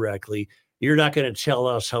beef correctly, you're not going to tell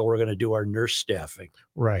us how we're going to do our nurse staffing.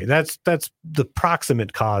 Right. That's the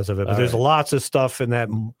proximate cause of it. But there's lots of stuff in that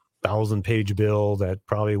 1,000-page bill that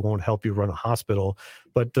probably won't help you run a hospital.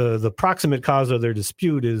 But the proximate cause of their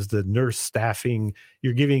dispute is the nurse staffing.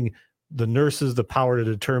 You're giving the nurses the power to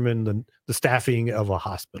determine the staffing of a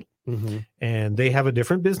hospital. Mm-hmm. And they have a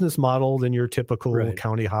different business model than your typical Right.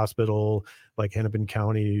 county hospital, like Hennepin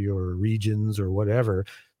County or Regions or whatever.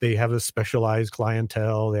 They have a specialized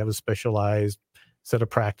clientele. They have a specialized set of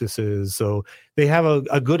practices. So they have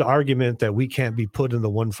a good argument that we can't be put in the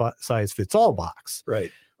one-size-fits-all box.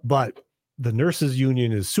 Right. But the nurses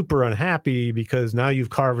union is super unhappy because now you've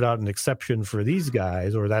carved out an exception for these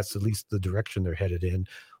guys, or that's at least the direction they're headed in.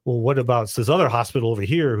 Well, what about this other hospital over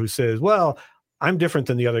here who says, well, I'm different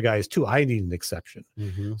than the other guys too. I need an exception.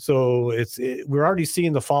 Mm-hmm. So we're already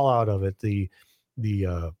seeing the fallout of it. The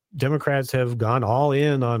Democrats have gone all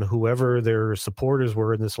in on whoever their supporters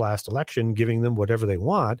were in this last election, giving them whatever they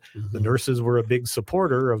want. Mm-hmm. The nurses were a big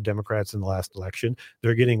supporter of Democrats in the last election.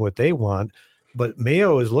 They're getting what they want. But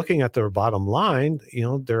Mayo is looking at their bottom line. You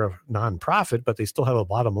know, they're a nonprofit, but they still have a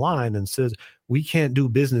bottom line, and says, we can't do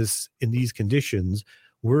business in these conditions.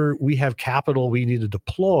 We have capital we need to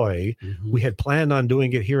deploy. Mm-hmm. We had planned on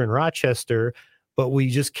doing it here in Rochester, but we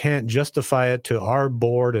just can't justify it to our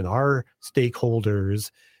board and our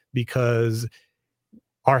stakeholders because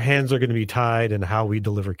our hands are going to be tied in how we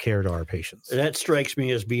deliver care to our patients. That strikes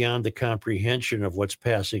me as beyond the comprehension of what's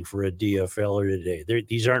passing for a DFLer today.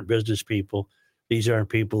 These aren't business people. These aren't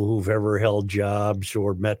people who've ever held jobs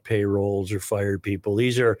or met payrolls or fired people.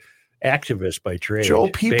 These are activists by trade. Joe,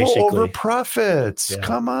 people basically. over profits. Yeah.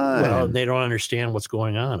 Come on. Well, they don't understand what's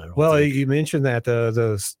going on. I don't Well, think. you mentioned that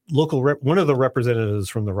the local one of the representatives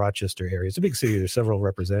from the Rochester area, it's a big city, there's several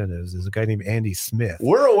representatives, is a guy named Andy Smith.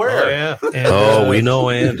 We're aware. Oh, yeah. And, we know,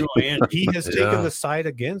 and he has Yeah. taken the side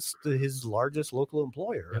against his largest local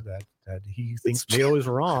employer that he thinks Mayo is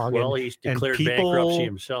wrong. Well, and he's declared people- bankruptcy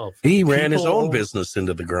himself. he ran his People- own business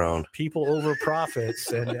into the ground. people over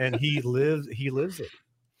profits, and he lives it.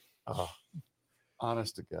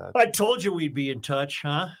 Honest to God. I told you we'd be in touch,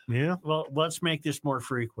 huh? Yeah. Well, let's make this more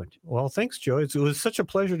frequent. Well, thanks, Joe. It was such a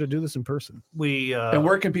pleasure to do this in person. We And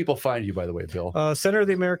where can people find you, by the way, Bill? Center of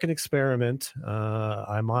the American Experiment.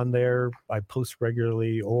 I'm on there. I post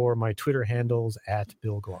regularly, or my Twitter handles at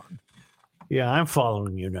Bill Glahn. yeah, I'm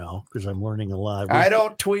following you now because I'm learning a lot. I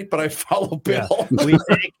don't tweet, but I follow Yeah. Bill.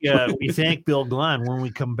 We thank Bill Glahn. When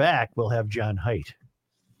we come back, we'll have John Haidt.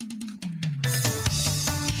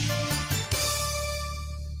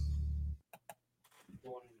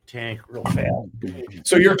 Tank real fast.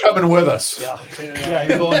 So you're coming with us. Yeah,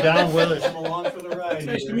 you're going down with us. Along for the ride.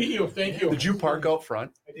 Nice to meet you. Thank you. Did you park out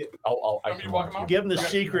front? I did. I Want me to can walk walk him out? Give him the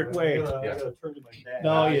secret way. No,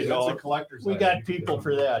 No, you That's a don't. collector's We item. got people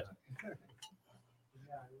for that.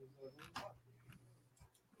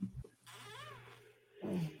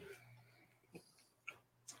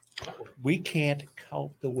 We can't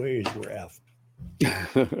count the ways we're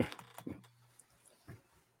effed.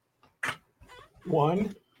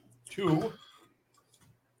 1, 2.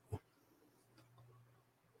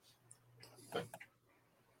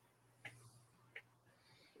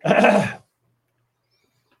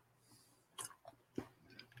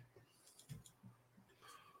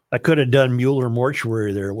 I could have done Mueller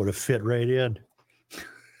Mortuary there. It would have fit right in.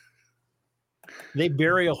 They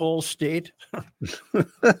bury a whole state.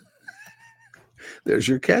 There's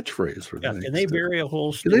your catchphrase for the Yeah, next can they step. bury a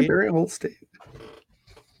whole Can they state? bury a whole state?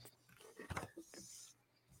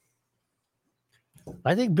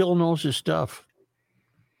 I think Bill knows his stuff.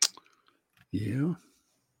 Yeah.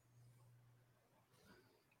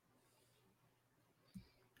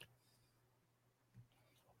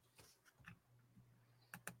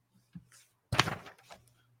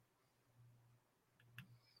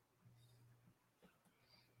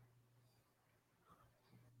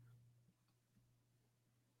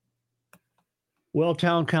 Well,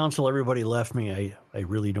 town council, everybody left me. I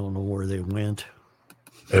really don't know where they went.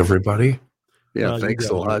 Everybody. Yeah. Well, you Thanks a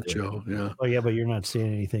gotta lot, do Joe. Yeah. Oh, yeah, but you're not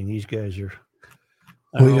saying anything. These guys are,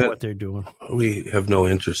 I don't We know got- what they're doing. We have no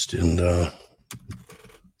interest in,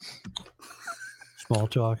 Small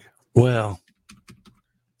talk. well,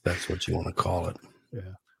 that's what you want to call it. Yeah.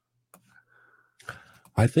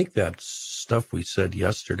 I think that stuff we said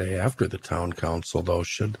yesterday after the town council, though,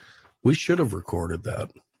 we should have recorded that.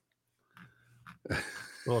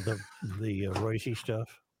 Well, the Royce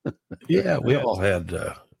stuff. Yeah, we all had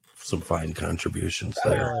some fine contributions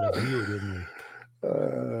We there. all had a view, didn't we?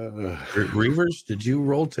 Reavers, did you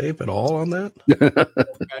roll tape at all on that?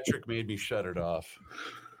 Patrick made me shut it off.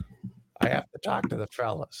 I have to talk to the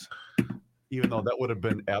fellas, even though that would have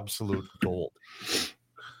been absolute gold.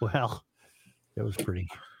 Well, it was pretty.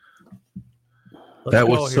 Let's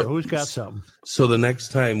go here. Who's got something? So the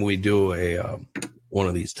next time we do a one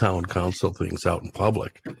of these town council things out in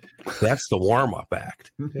public, that's the warm-up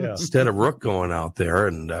act. Yeah. Instead of Rook going out there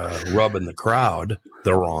and rubbing the crowd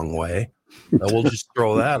the wrong way, we'll just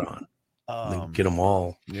throw that on. And get them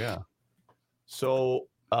all. Yeah. So,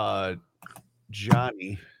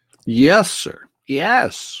 Johnny. Yes, sir.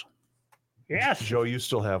 Yes. Yes. Joe, you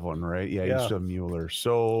still have one, right? Yeah, you Yeah. still have Mueller.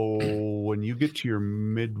 So when you get to your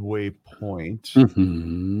midway point,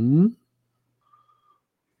 Mm-hmm.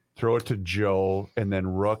 throw it to Joe, and then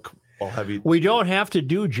Rook. I'll have you. We don't have to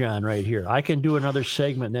do John right here. I can do another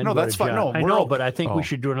segment, then No, go that's to fine. John. No, I we're know, all- but I think Oh. we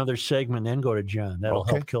should do another segment, then go to John. That'll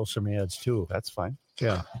Okay. help kill some ads too. That's fine.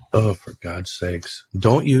 Yeah. Oh, for God's sakes.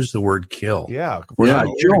 Don't use the word kill. Yeah. Yeah,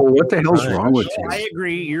 Joe, what the hell's wrong with I you?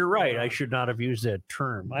 agree. You're right. I should not have used that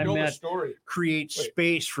term. I You know the meant story. create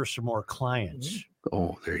space for some more clients.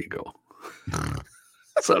 Oh, there you go.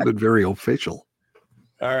 Sounded very official.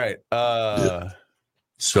 All right.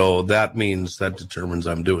 So that means that determines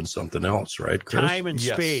I'm doing something else, right, Chris? Time and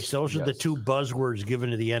Yes. space. Those are the Yes. two buzzwords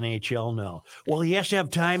given to the NHL now. Well, he has to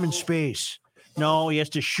have time and space. No, he has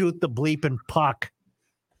to shoot the bleeping puck.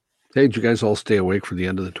 Hey, did you guys all stay awake for the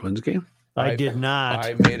end of the Twins game? I did not.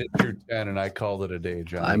 I made it through 10, and I called it a day,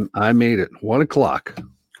 John. I made it 1:00.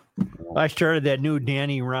 I started that new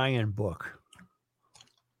Danny Ryan book.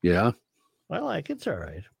 Yeah, I like it. It's all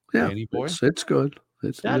right. yeah. Danny boy? It's good.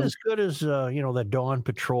 It's Not new. as good as the Dawn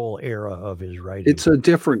Patrol era of his writing. It's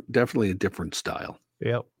definitely a different style.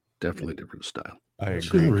 Yep. Definitely a different style. I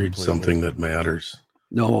Should agree. read completely. something that matters.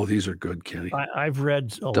 No, these are good, Kenny. I've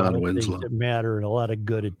read a lot Don of Winslow. things that matter and a lot of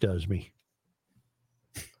good it does me.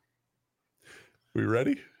 We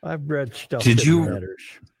ready? I've read stuff Did that you- matters.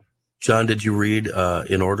 John, did you read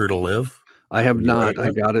In Order to Live? I have You not. read I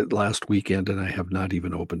it? got it last weekend, and I have not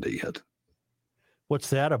even opened it yet. What's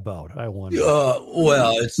that about? I wonder.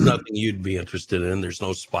 Well, it's nothing you'd be interested in. There's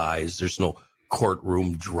no spies. There's no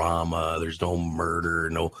courtroom drama. There's no murder.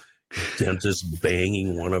 No dentist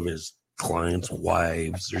banging one of his clients'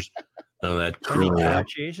 wives. There's none of that Any crap. car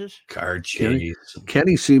chases? Car Kenny? chase.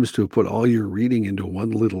 Kenny seems to have put all your reading into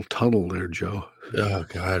one little tunnel there, Joe. Oh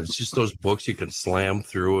God, it's just those books you can slam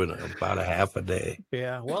through in about a half a day.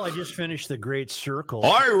 Yeah. Well, I just finished The Great Circle.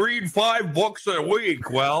 I read 5 books a week.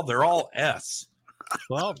 Well, they're all S.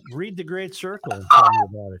 Well, read The Great Circle and tell me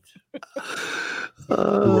about it.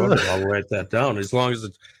 Who wrote it? I'll write that down. As long as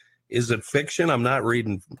is it fiction? I'm not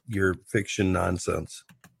reading your fiction nonsense.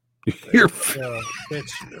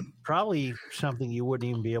 It's probably something you wouldn't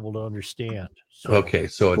even be able to understand. So, Okay,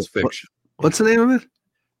 so it's fiction. What's the name of it?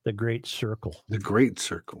 The Great Circle. The Great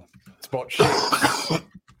Circle. It's about shit.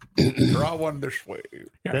 Draw one this way.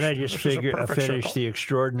 Then I just This is a figured I perfect finished circle. The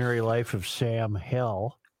Extraordinary Life of Sam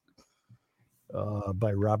Hell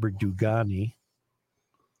by Robert Dugani.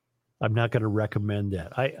 I'm not going to recommend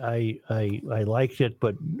that. I liked it,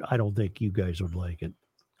 but I don't think you guys would like it.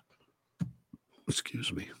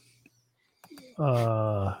 Excuse me.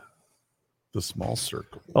 The Small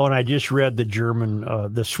Circle. Oh, and I just read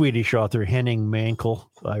the Swedish author Henning Mankell.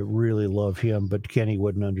 I really love him, but Kenny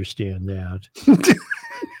wouldn't understand that.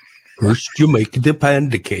 First, you make the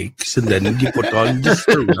pancakes, and then you put on the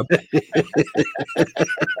syrup.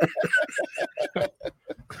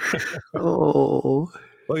 Oh,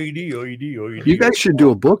 OED. you guys should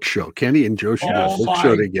do a book show. Kenny and Joe should do a Oh book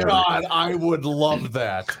show my together. God, I would love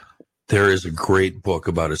that. There is a great book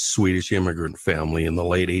about a Swedish immigrant family in the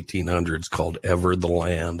late 1800s called Ever the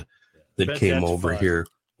Land that Bet came that's over fun. here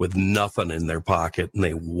with nothing in their pocket, and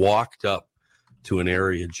they walked up to an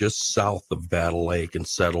area just south of Battle Lake and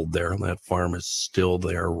settled there. And that farm is still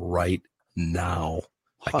there right now.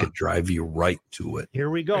 I could drive you right to it. Here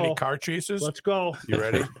we Any go. car chases? Let's go. You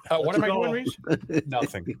ready? What am I go. doing, Reese?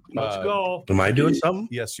 Nothing. Let's go. Am I doing something?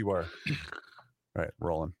 Yes, you are. All right,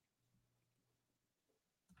 rolling.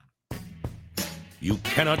 You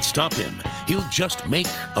cannot stop him. He'll just make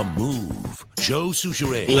a move. Joe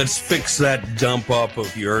Souchere. Let's fix that dump up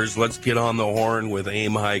of yours. Let's get on the horn with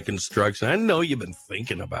Aim High Construction. I know you've been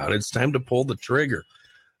thinking about it. It's time to pull the trigger.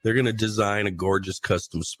 They're going to design a gorgeous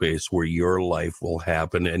custom space where your life will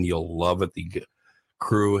happen and you'll love it. The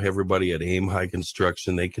crew, everybody at Aim High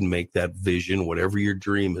Construction, they can make that vision, whatever your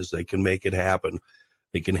dream is, they can make it happen.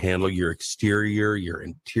 They can handle your exterior, your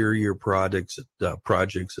interior projects. It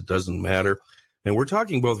doesn't matter. And we're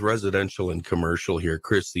talking both residential and commercial here.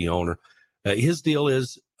 Chris, the owner, his deal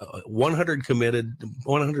is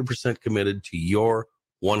 100% committed to your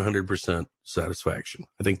 100% satisfaction.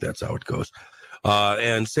 I think that's how it goes.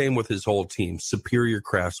 And same with his whole team, superior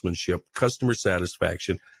craftsmanship, customer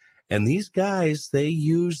satisfaction, And these guys, they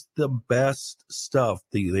use the best stuff.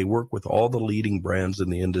 They work with all the leading brands in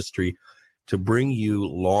the industry to bring you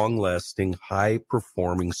long-lasting,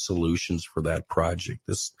 high-performing solutions for that project.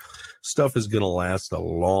 This stuff is going to last a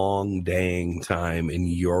long dang time, and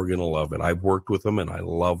you're going to love it. I've worked with them, and I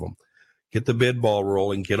love them. Get the bid ball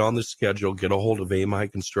rolling. Get on the schedule. Get a hold of Aim High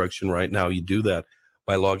Construction right now. You do that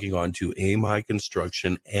by logging on to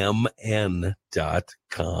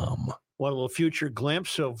aimhighconstructionmn.com. What, a little future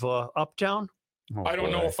glimpse of Uptown? Oh, I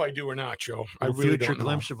don't know boy. if I do or not, Joe. I A really future don't know.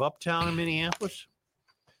 glimpse of Uptown in Minneapolis?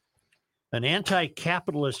 An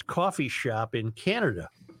anti-capitalist coffee shop in Canada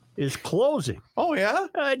is closing. Oh, yeah?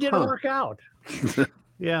 It didn't work out.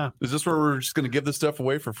 Yeah. Is this where we're just going to give this stuff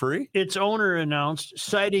away for free? Its owner announced,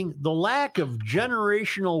 citing the lack of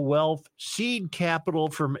generational wealth, seed capital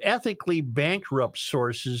from ethically bankrupt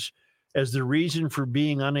sources as the reason for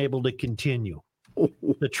being unable to continue.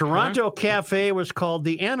 The Toronto cafe was called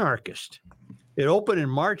The Anarchist. It opened in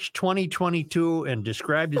March 2022 and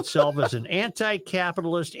described itself as an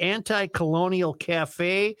anti-capitalist, anti-colonial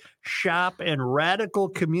cafe, shop, and radical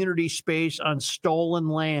community space on stolen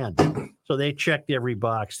land. So they checked every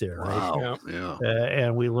box there, right? Wow. Yeah.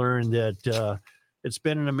 And we learned that it's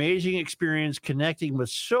been an amazing experience connecting with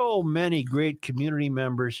so many great community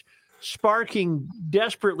members, sparking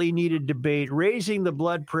desperately needed debate, raising the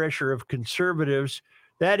blood pressure of conservatives.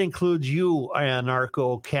 That includes you,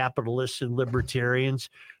 anarcho-capitalists and libertarians,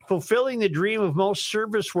 fulfilling the dream of most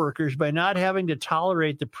service workers by not having to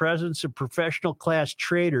tolerate the presence of professional class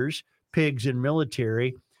traders, pigs, and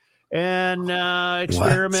military, and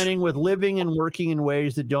experimenting with living and working in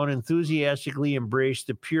ways that don't enthusiastically embrace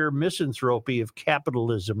the pure misanthropy of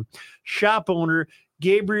capitalism. Shop owner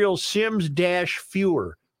Gabriel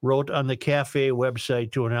Sims-Fewer wrote on the cafe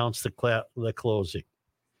website to announce the closing.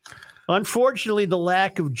 Unfortunately, the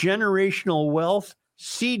lack of generational wealth,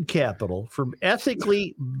 seed capital from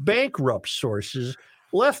ethically bankrupt sources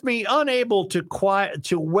left me unable to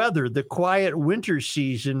weather the quiet winter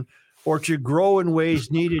season or to grow in ways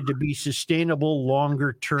needed to be sustainable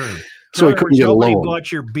longer term. So he couldn't get a nobody loan.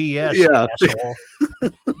 bought your BS, Yeah. asshole.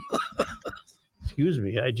 Excuse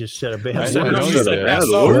me, I just said a bad I word. know No, you you said said bad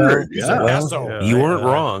SO. word. You said Yeah. SO. You weren't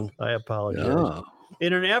wrong. I apologize. Yeah.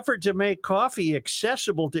 In an effort to make coffee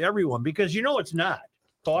accessible to everyone, because it's not.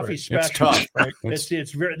 Coffee's Right. It's special. tough. Right?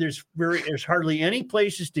 It's very there's hardly any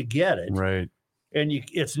places to get it, Right. and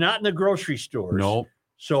it's not in the grocery stores. Nope.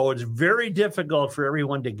 So it's very difficult for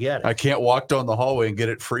everyone to get it. I can't walk down the hallway and get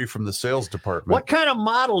it free from the sales department. What kind of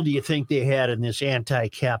model do you think they had in this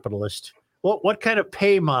anti-capitalist? What kind of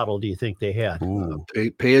pay model do you think they had? Ooh.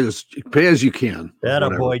 Pay as you can. That a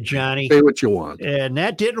Whatever. boy, Johnny. Pay what you want. And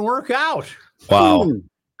that didn't work out. Wow.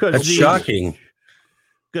 Because That's shocking.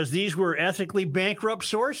 Because these were ethically bankrupt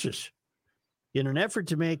sources. In an effort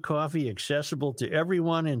to make coffee accessible to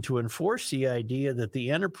everyone and to enforce the idea that the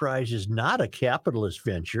enterprise is not a capitalist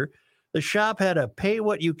venture, the shop had a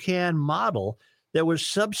pay-what-you-can model that was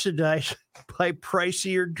subsidized by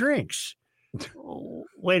pricier drinks. Oh,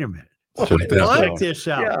 wait a minute. Check this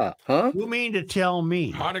out. Yeah. Huh? You mean to tell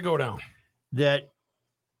me How'd it go down? that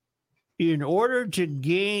in order to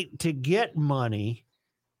get money,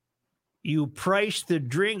 you price the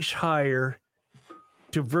drinks higher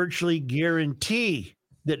to virtually guarantee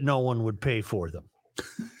that no one would pay for them?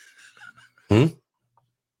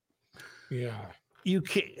 Yeah. You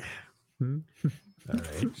can't. All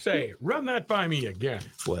right. Say, run that by me again.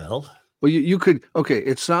 Well, You could. Okay.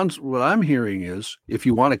 It sounds. What I'm hearing is, if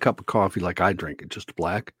you want a cup of coffee like I drink it, just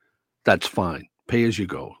black, that's fine. Pay as you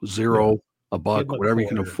go. $0, $1, Give 'em a whatever you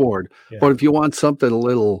can quarter. afford. Yeah. But if you want something a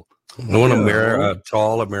little, I want a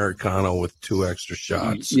tall Americano with 2 extra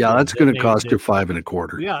shots. yeah, that's going to They- cost they- you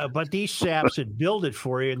 $5.25. yeah, but these saps would build it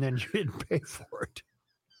for you and then you didn't pay for it.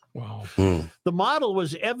 Wow. The model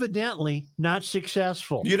was evidently not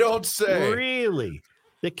successful. You don't say. Really?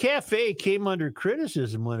 The cafe came under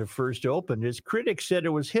criticism when it first opened, as critics said it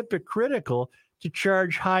was hypocritical to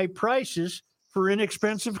charge high prices for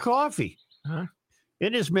inexpensive coffee. Huh?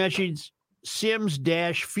 In his message,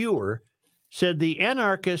 Sims-Fewer said the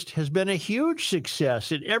Anarchist has been a huge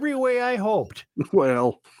success in every way I hoped.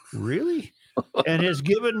 Well, Really? And has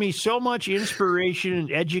given me so much inspiration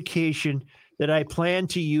and education that I plan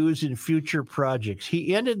to use in future projects.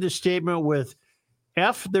 He ended the statement with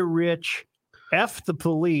F the rich, F the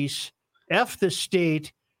police, F the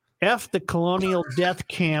state, F the colonial death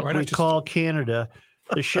camp Why not we just- call Canada.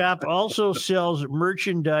 The shop also sells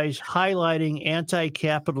merchandise highlighting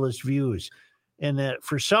anti-capitalist views. And that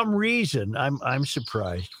for some reason, I'm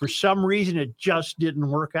surprised. For some reason, it just didn't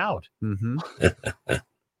work out. Mm-hmm.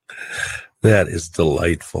 That is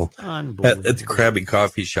delightful. Unbelievable. At the Krabby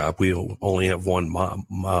Coffee Shop, we only have one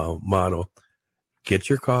motto: get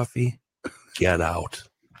your coffee, get out.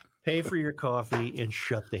 Pay for your coffee and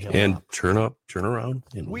shut the hell And up. turn around.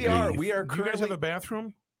 And We are Do you guys currently have a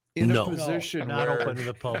bathroom? in No. a position Not where open to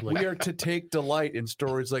the public. we are to take delight in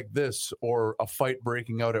stories like this or a fight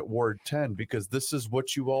breaking out at Ward 10 because this is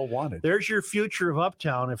what you all wanted. There's your future of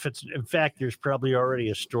Uptown. If it's, in fact, there's probably already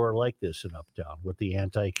a store like this in Uptown with the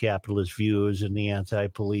anti-capitalist views and the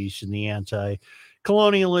anti-police and the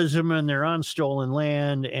anti-colonialism, and they're on stolen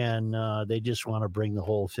land, and they just want to bring the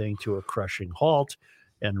whole thing to a crushing halt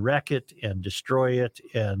and wreck it and destroy it.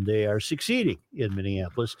 And they are succeeding in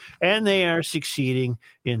Minneapolis, and they are succeeding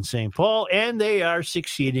in St. Paul, and they are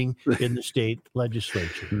succeeding in the state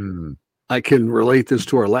legislature. I can relate this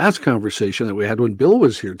to our last conversation that we had when Bill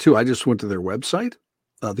was here too. I just went to their website,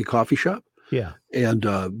 the coffee shop, Yeah. and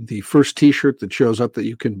the first T-shirt that shows up that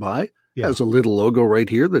you can buy has a little logo right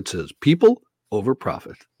here that says "People over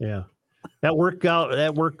Profit." Yeah. That worked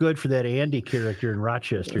good for that Andy character in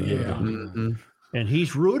Rochester, didn't it? Mhm. And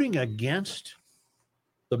he's rooting against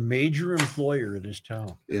the major employer in his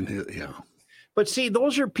town. But see,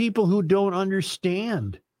 those are people who don't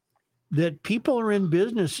understand that people are in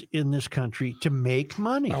business in this country to make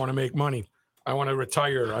money. I want to make money. I want to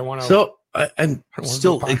retire. I want to. So, and I wanna do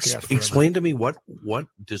still a podcast forever. explain to me what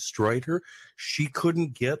destroyed her. She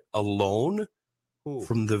couldn't get a loan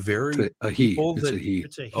from the very people It's that a he.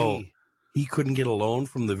 It's a he. Oh, he couldn't get a loan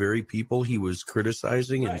from the very people he was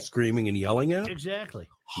criticizing and screaming and yelling at. Exactly.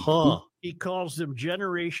 Huh. He calls them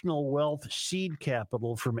generational wealth seed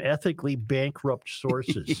capital from ethically bankrupt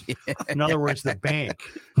sources. In other words, the bank.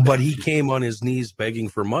 But he came on his knees begging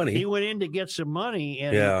for money. He went in to get some money,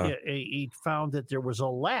 and he found that there was a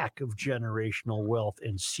lack of generational wealth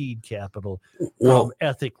and seed capital from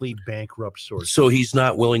ethically bankrupt sources. So he's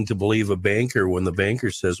not willing to believe a banker when the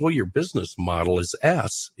banker says, "Well, your business model is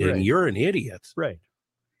S, and you're an idiot." Right.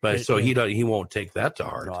 But he won't take that to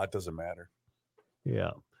heart. No, it doesn't matter.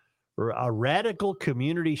 Yeah. A radical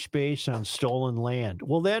community space on stolen land.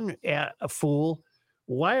 Well, then, a fool,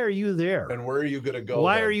 why are you there? And where are you going to go?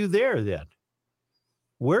 Why are you there then?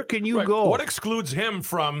 Where can you go? What excludes him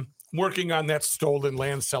from working on that stolen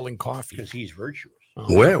land selling coffee? Because he's virtuous.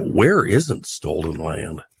 Where isn't stolen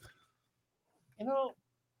land? You know,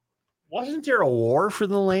 wasn't there a war for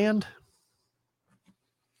the land?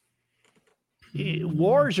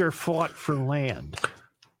 Wars are fought for land.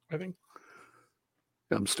 I think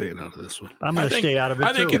I'm staying out of this one. I'm going to stay out of it.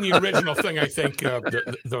 I think too. in the original thing, I think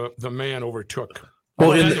the man overtook.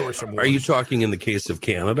 Well, There were some are you wars. talking in the case of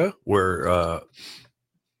Canada, where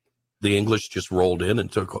the English just rolled in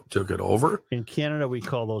and took it over? In Canada, we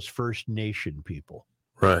call those First Nation people.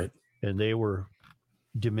 Right. And they were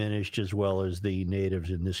diminished as well as the natives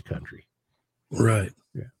in this country. Right.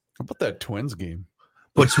 Yeah. How about that Twins game?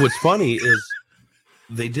 But what's funny is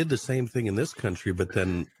they did the same thing in this country, but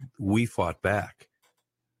then we fought back.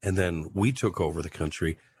 And then we took over the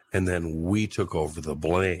country, and then we took over the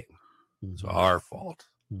blame. It's our fault.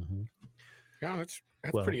 Mm-hmm. Yeah, that's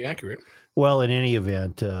pretty accurate. Well, in any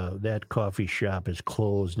event, that coffee shop is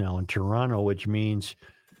closed now in Toronto, which means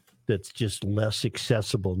that's just less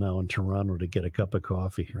accessible now in Toronto to get a cup of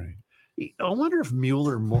coffee. Right. I wonder if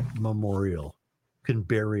Mueller Memorial can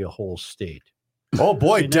bury a whole state. Oh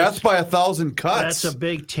boy, I mean, death by 1,000 cuts. That's a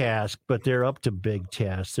big task, but they're up to big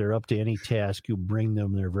tasks. They're up to any task you bring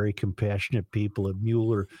them. They're very compassionate people at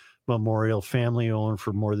Mueller Memorial, family owned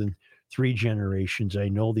for more than 3 generations. I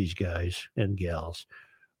know these guys and gals.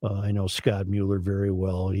 I know Scott Mueller very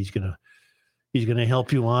well. He's gonna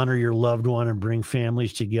help you honor your loved one and bring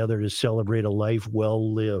families together to celebrate a life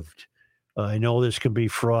well lived. I know this can be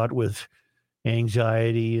fraught with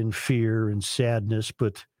anxiety and fear and sadness,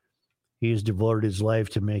 but he has devoted his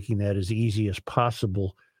life to making that as easy as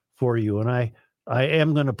possible for you. And I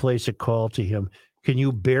am going to place a call to him. Can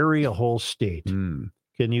you bury a whole state? Can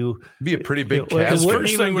you be a pretty big His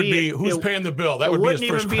first thing would be who's paying the bill. That would be his first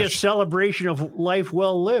question. It wouldn't even be a celebration of life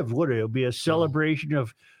well lived, would it? It would be a celebration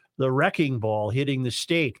of the wrecking ball hitting the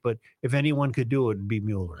state. But if anyone could do it, it'd be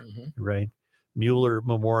Mueller, right? Mueller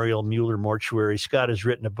Memorial, Mueller Mortuary. Scott has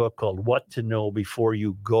written a book called What to Know Before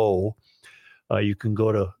You Go. You can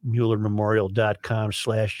go to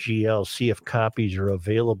muellermemorial.com/GL, see if copies are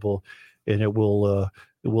available, and it will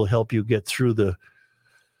help you get through the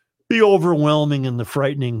overwhelming and the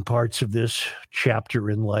frightening parts of this chapter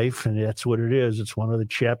in life. And that's what it is. It's one of the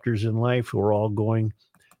chapters in life we're all going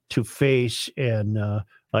to face. And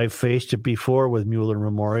I've faced it before with Mueller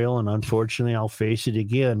Memorial, and unfortunately I'll face it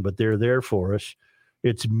again, but they're there for us.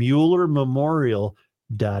 It's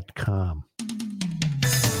muellermemorial.com.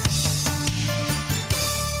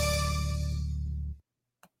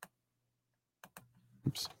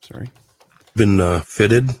 Oops, sorry. Been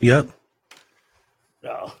fitted yet?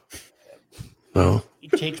 No. No. He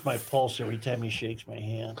takes my pulse every time he shakes my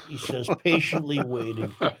hand. He says, patiently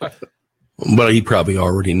waiting. But he probably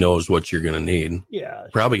already knows what you're going to need. Yeah.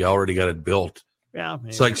 Probably already got it built. Yeah. Maybe.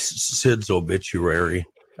 It's like Sid's obituary.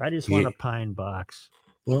 I just want a pine box.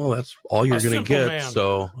 Well, that's all you're going to get. Man.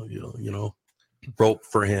 So, rope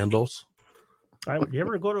for handles. You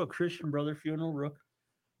ever go to a Christian Brother funeral, Rook?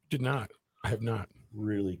 Did not. I have not.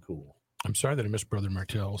 Really cool. I'm sorry that I missed Brother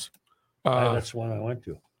Martell's. That's one I went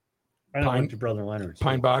to. I went to Brother Leonard's.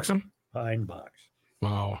 Pine Boxing? Pine box.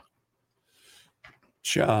 Wow.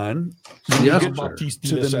 John, Yes,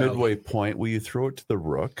 to the midway point, will you throw it to the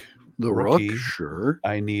Rook? The Rookie, Rook, sure.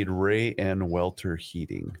 I need Ray and Welter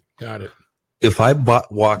heating. Got it. If I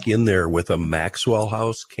walk in there with a Maxwell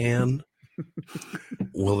House can,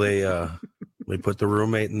 will they put the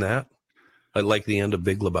roommate in that? Like the end of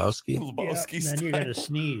Big Lebowski? Yeah, then you're going to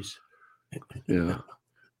sneeze. Yeah.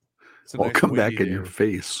 I'll come back in your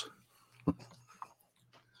face.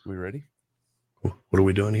 We ready? What are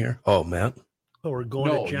we doing here? Oh, Matt? Oh, we're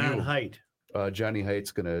going to John Height. Johnny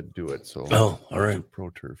Height's going to do it. So all right. Pro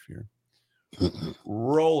Turf here.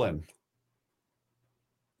 Rolling.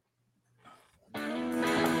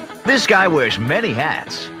 This guy wears many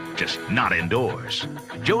hats, just not indoors.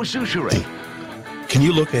 Joe Souchere. Can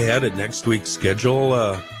you look ahead at next week's schedule,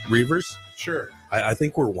 Reavers? Sure. I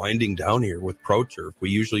think we're winding down here with Pro Turf. We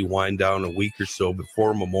usually wind down a week or so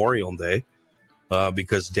before Memorial Day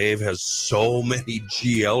because Dave has so many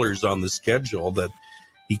GLers on the schedule that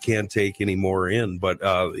he can't take any more in. But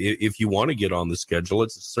if you want to get on the schedule,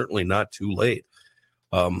 it's certainly not too late.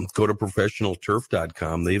 Go to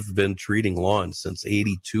professionalturf.com. They've been treating lawns since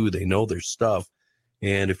 82. They know their stuff.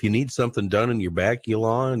 And if you need something done in your back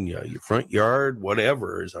lawn, your front yard,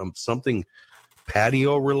 whatever, something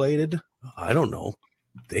patio related, I don't know,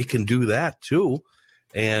 they can do that too.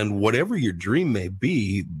 And whatever your dream may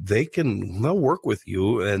be, they'll work with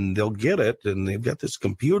you and they'll get it. And they've got this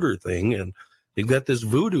computer thing and they've got this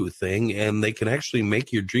voodoo thing, and they can actually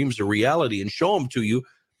make your dreams a reality and show them to you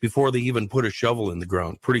before they even put a shovel in the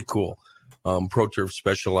ground. Pretty cool. Pro Turf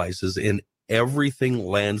specializes in everything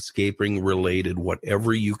landscaping related,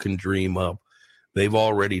 whatever you can dream up. They've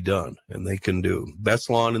already done, and they can do. Best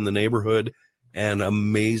lawn in the neighborhood and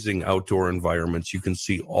amazing outdoor environments. You can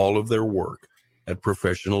see all of their work at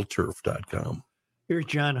professionalturf.com. Here's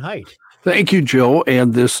John Height. Thank you, Joe.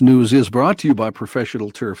 And this news is brought to you by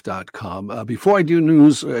professionalturf.com. Before I do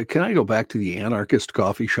news, can I go back to the Anarchist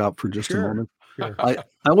Coffee Shop for just a moment? Sure.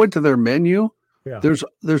 I went to their menu. Yeah.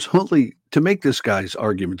 There's only, to make this guy's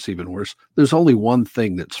arguments even worse, there's only one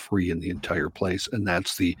thing that's free in the entire place, and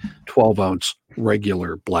that's the 12-ounce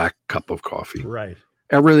regular black cup of coffee. Right.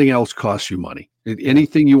 Everything else costs you money.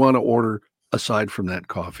 Anything you want to order aside from that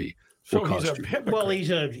coffee will cost you. Well, he's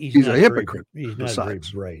a hypocrite. He's not very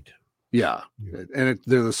bright. Yeah. And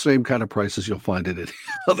they're the same kind of prices you'll find it at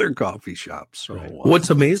other coffee shops. So what's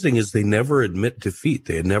amazing is they never admit defeat.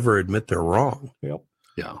 They never admit they're wrong. Yep.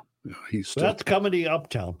 Yeah. That's coming to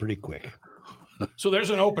Uptown pretty quick. So there's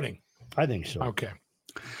an opening. I think so. Okay.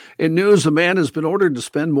 In news, a man has been ordered to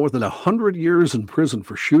spend more than 100 years in prison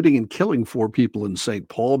for shooting and killing 4 people in St.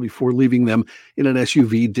 Paul before leaving them in an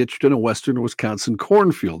SUV ditched in a western Wisconsin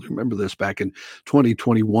cornfield. Remember this back in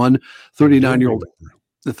 2021.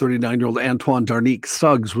 The 39-year-old Antoine Darnique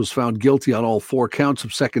Suggs was found guilty on all 4 counts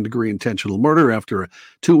of second-degree intentional murder after a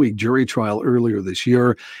 2-week jury trial earlier this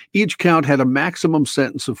year. Each count had a maximum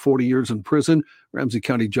sentence of 40 years in prison. Ramsey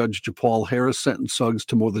County Judge Paul Harris sentenced Suggs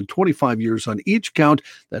to more than 25 years on each count.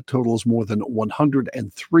 That totals more than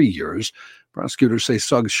 103 years. Prosecutors say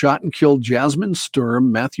Suggs shot and killed Jasmine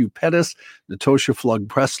Sturm, Matthew Pettis, Natosha Flug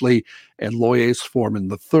Presley, and Loyce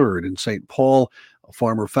Foreman III in St. Paul. A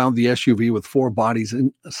farmer found the SUV with 4 bodies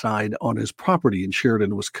inside on his property in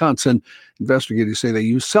Sheridan, Wisconsin. Investigators say they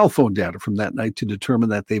used cell phone data from that night to determine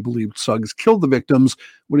that they believed Suggs killed the victims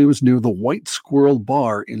when he was near the White Squirrel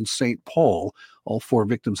Bar in St. Paul. All 4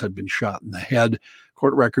 victims had been shot in the head.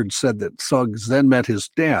 Court records said that Suggs then met his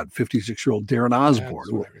dad, 56-year-old Darren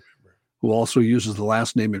Osborne, who also uses the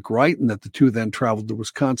last name McWright, and that the two then traveled to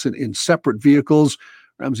Wisconsin in separate vehicles.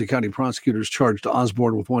 Ramsey County prosecutors charged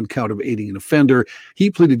Osborne with 1 count of aiding an offender.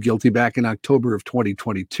 He pleaded guilty back in October of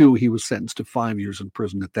 2022. He was sentenced to 5 years in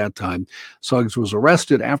prison at that time. Suggs was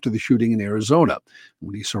arrested after the shooting in Arizona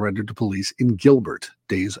when he surrendered to police in Gilbert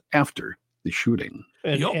days after the shooting.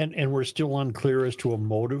 And we're still unclear as to a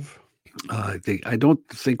motive? I don't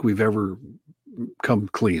think we've ever come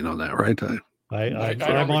clean on that, right?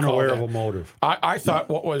 I'm unaware of a motive. I thought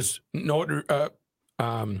what was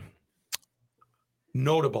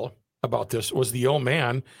notable about this was the old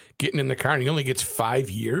man getting in the car, and he only gets 5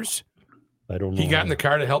 years. I don't know. He got in the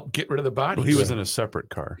car to help get rid of the body. Well, he was in a separate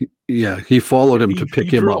car. He followed him to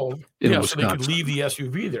pick him up in so Wisconsin. they could leave the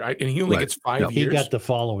SUV there. And he only gets 5 He years. got the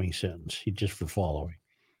following sentence. He just for following.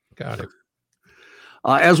 Got it.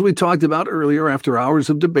 As we talked about earlier, after hours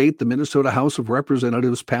of debate, the Minnesota House of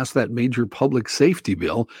Representatives passed that major public safety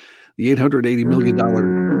bill. The $880 million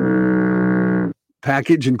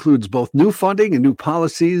package includes both new funding and new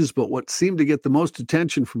policies, but what seemed to get the most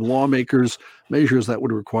attention from lawmakers, measures that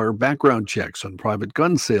would require background checks on private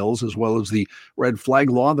gun sales, as well as the red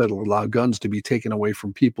flag law that will allow guns to be taken away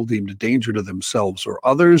from people deemed a danger to themselves or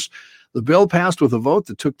others. The bill passed with a vote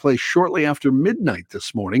that took place shortly after midnight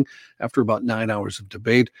this morning, after about 9 hours of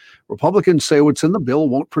debate. Republicans say what's in the bill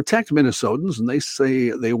won't protect Minnesotans, and they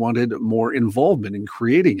say they wanted more involvement in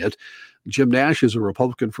creating it. Jim Nash is a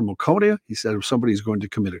Republican from Waconia. He said if somebody's going to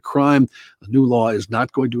commit a crime, a new law is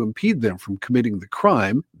not going to impede them from committing the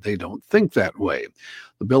crime. They don't think that way.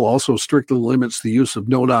 The bill also strictly limits the use of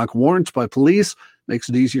no-knock warrants by police, makes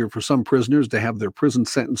it easier for some prisoners to have their prison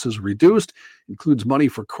sentences reduced, includes money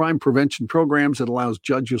for crime prevention programs that allows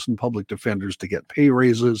judges and public defenders to get pay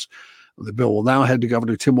raises. The bill will now head to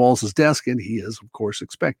Governor Tim Walz's desk, and he is, of course,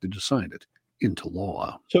 expected to sign it into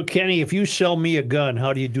law. So, Kenny, if you sell me a gun,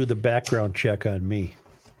 how do you do the background check on me?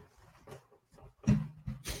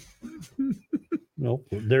 Nope.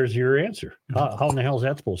 There's your answer. How in the hell is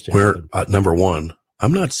that supposed to happen? Number one,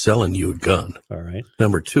 I'm not selling you a gun. All right.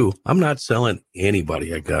 Number two, I'm not selling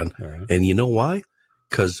anybody a gun. All right. And you know why?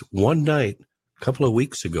 Because one night, a couple of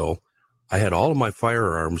weeks ago, I had all of my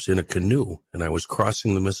firearms in a canoe, and I was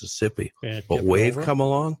crossing the Mississippi. But wave come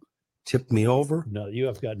along, tipped me over. No, you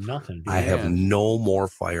have got nothing. I have no more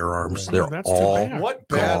firearms. They're That's too all bad. What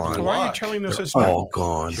bad gone. So why are you luck. telling us this They're now? all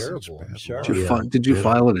gone. Terrible. I'm sorry. Did you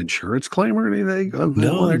file an insurance claim or anything?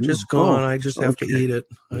 No, they're just gone. I just have to okay. eat it.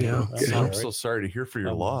 Yeah. I'm so sorry to hear for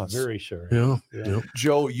your I'm loss. Very sorry. Yeah.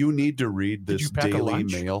 Joe, you need to read Did this you pack a Daily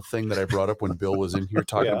lunch? Mail thing that I brought up when Bill was in here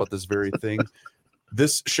talking Yeah. about this very thing.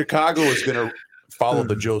 This Chicago is going to follow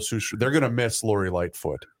the Joe Sush. They're going to miss Lori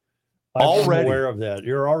Lightfoot. I'm Already. aware of that.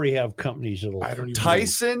 You already have companies that'll I don't even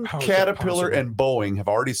Tyson, know. How is that Caterpillar, possible? and Boeing have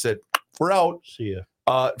already said, we're out. see you.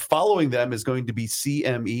 Following them is going to be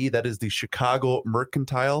CME. That is the Chicago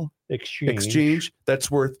Mercantile Exchange. That's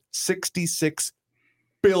worth $66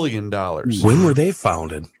 billion. When were they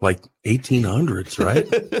founded? Like 1800s,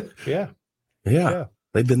 right? Yeah. Yeah.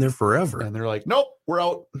 They've been there forever. And they're like, nope, we're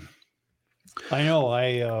out. I know.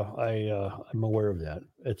 I'm aware of that.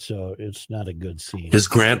 It's not a good scene. Is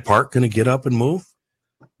Grant Park going to get up and move?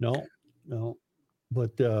 No.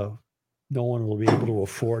 But no one will be able to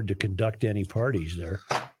afford to conduct any parties there.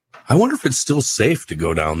 I wonder if it's still safe to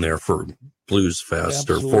go down there for Blues Fest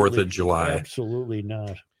or 4th of July. Absolutely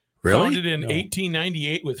not. Really? Founded in No.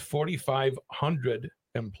 1898 with 4,500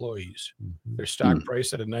 employees. Their stock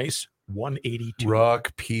price at a nice 182.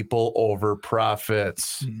 Ruck people over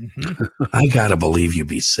profits. I got to believe you'd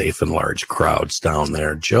be safe in large crowds down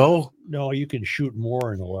there, Joe. No, you can shoot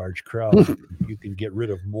more in a large crowd. You can get rid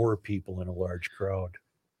of more people in a large crowd.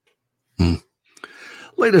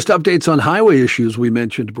 Latest updates on highway issues we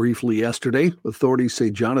mentioned briefly yesterday. Authorities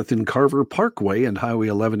say Jonathan Carver Parkway and Highway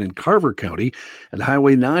 11 in Carver County and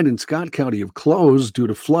Highway 9 in Scott County have closed due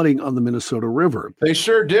to flooding on the Minnesota River. They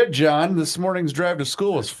sure did, John. This morning's drive to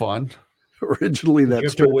school was fun. Originally, Do you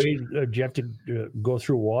that's have to wait? Do you have to go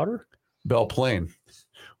through water? Belle Plaine.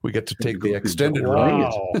 We get to take the go through extended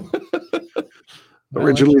route. Wow.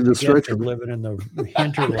 Originally, the stretch of of living in the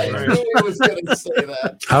hinterland. I really was going to say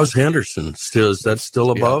that. How's Henderson? Is that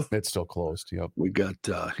still above? Yeah, it's still closed. Yep. We got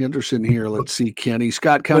Henderson here. Let's see, Kenny.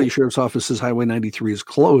 Scott County Sheriff's Office says Highway 93 is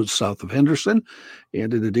closed south of Henderson.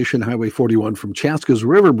 And in addition, Highway 41 from Chaska's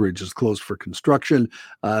River Bridge is closed for construction.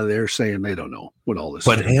 They're saying they don't know what all this is.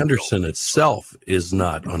 But Henderson itself is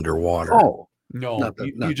not underwater. Oh, No,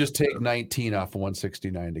 you just take 19 off of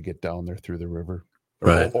 169 to get down there through the river.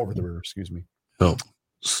 Right. Over the river, excuse me. Oh.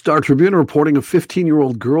 Star Tribune reporting a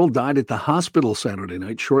 15-year-old girl died at the hospital Saturday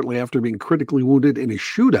night shortly after being critically wounded in a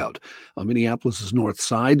shootout on Minneapolis' north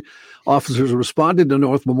side. Officers responded to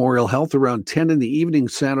North Memorial Health around 10 in the evening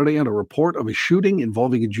Saturday on a report of a shooting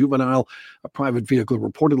involving a juvenile. A private vehicle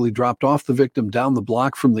reportedly dropped off the victim down the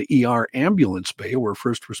block from the ER ambulance bay where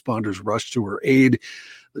first responders rushed to her aid.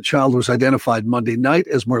 The child was identified Monday night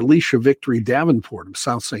as Marlisha Victory Davenport of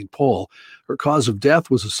South St. Paul. Her cause of death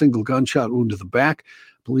was a single gunshot wound to the back.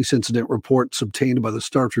 Police incident reports obtained by the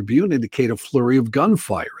Star Tribune indicate a flurry of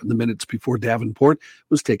gunfire in the minutes before Davenport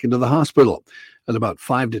was taken to the hospital. At about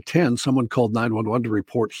 5 to 10, someone called 911 to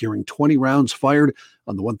report hearing 20 rounds fired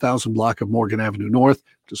on the 1000 block of Morgan Avenue North.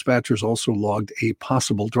 Dispatchers also logged a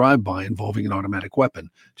possible drive-by involving an automatic weapon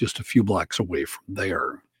just a few blocks away from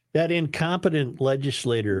there. That incompetent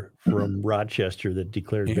legislator from Rochester that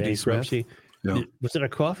declared Andy bankruptcy, Yeah. was it a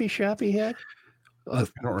coffee shop he had?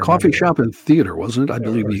 Coffee shop and theater, wasn't it? I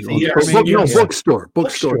believe he owned bookstore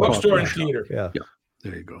and theater. Yeah.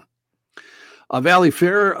 There you go. Valley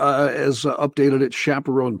Fair has updated its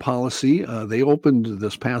chaperone policy. They opened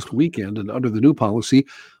this past weekend, and under the new policy,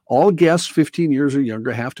 all guests 15 years or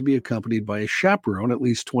younger have to be accompanied by a chaperone, at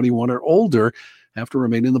least 21 or older, have to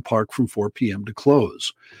remain in the park from 4 p.m. to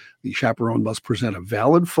close. The chaperone must present a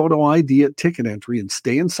valid photo ID at ticket entry and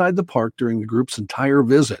stay inside the park during the group's entire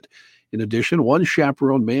visit. In addition, one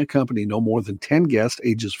chaperone may accompany no more than 10 guests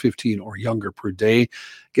ages 15 or younger per day.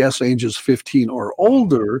 Guests ages 15 or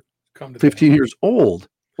older, 15 years old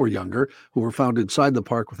or younger, who are found inside the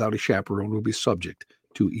park without a chaperone will be subject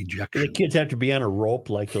to ejection. The kids have to be on a rope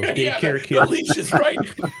like those daycare kids. The leash is right.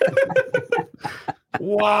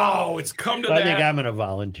 Wow, it's come to that. I think I'm going to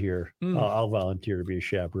volunteer. I'll volunteer to be a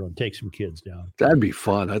chaperone. Take some kids down. That'd be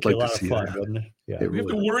fun. I'd like to see that. Wouldn't it? Yeah. We have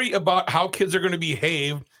to worry about how kids are going to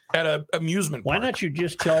behave at an amusement park. Why not you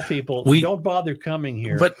just tell people, don't bother coming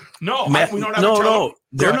here? But no, Matt, we don't have to tell them.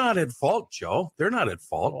 They're not at fault, Joe. They're not at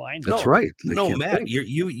fault. Oh, I know. That's right. No, Matt,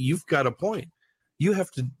 you've got a point. You have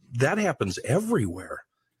to. That happens everywhere.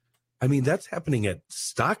 I mean, that's happening at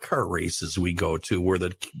stock car races we go to where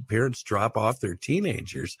the parents drop off their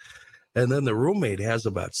teenagers. And then the roommate has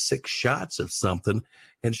about 6 shots of something.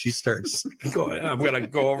 And she starts going, I'm going to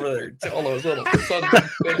go over there and tell those little sons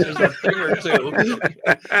of bitches a thing or two.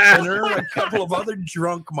 And her and a couple of other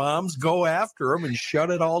drunk moms go after them and shut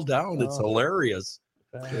it all down. It's hilarious.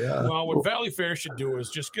 Yeah. Well, what Valley Fair should do is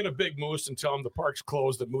just get a big moose and tell them the park's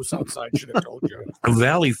closed. The moose outside should have told you.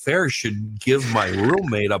 Valley Fair should give my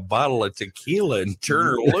roommate a bottle of tequila and turn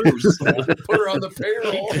her loose. Put her on the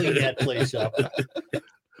payroll. Clean that place up.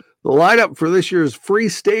 The lineup for this year's free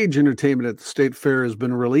stage entertainment at the State Fair has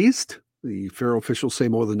been released. The fair officials say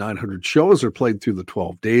more than 900 shows are played through the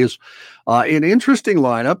 12 days. An interesting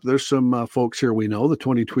lineup. There's some folks here we know. The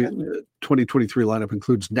 2023 lineup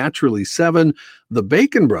includes Naturally 7, the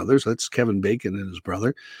Bacon Brothers, that's Kevin Bacon and his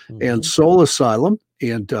brother, and Soul Asylum,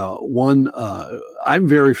 and one I'm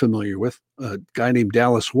very familiar with, a guy named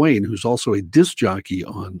Dallas Wayne, who's also a disc jockey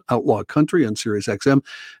on Outlaw Country on Sirius XM,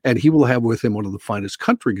 and he will have with him one of the finest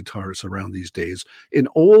country guitarists around these days, an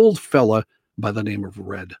old fella by the name of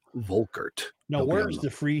Red Volkert. Now, where's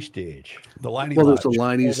the free stage? The Liney there's a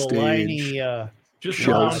Lodge. Liney stage. Just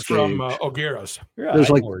Shell down from stage. O'Gara's. Yeah, There's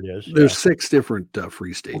I like know where it is. there's 6 different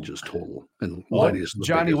free stages total, and Liney's the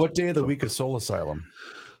Johnny, biggest. what day of the week is Soul Asylum?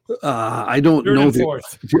 I don't Third know. and The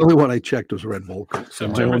fourth. only one I checked was Red Volkert. So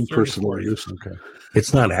my September own 3rd and personal 4th. use. Okay.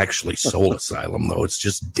 It's not actually Soul Asylum, though. It's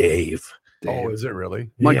just Dave. Oh, is it really?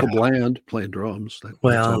 Michael Bland playing drums. That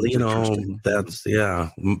Well, sounds you know, interesting.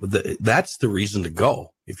 that's the reason to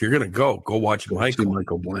go. If you're going to go watch See Michael.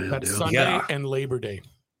 Michael Bland. That's Yeah. Sunday Yeah. and Labor Day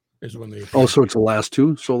is when they. Oh, so it's the last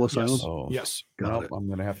 2 Soul Asylum. Oh, Yes. Got nope, it. I'm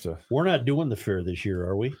gonna have to. We're not doing the fair this year,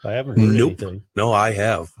 are we? I haven't heard Nope. anything. No, I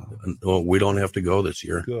have. No, we don't have to go this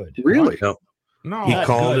year. Good. Really? No. No. He Not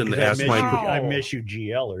called good, and 'cause asked my- I miss you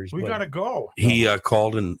GLers. We but got to go. He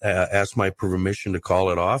called and asked my permission to call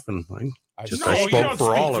it off, and I No, spoke you don't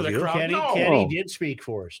for speak all for of the you. crowd. Kenny, No. Kenny did speak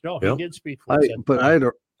for us. No, Yep. he did speak for us.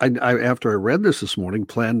 I after I read this morning,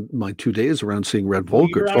 planned my 2 days around seeing Red You're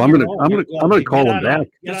Volkert. on So I'm your gonna own. I'm gonna call Get him on back.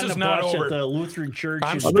 Get This on is the not bus over. at the Lutheran Church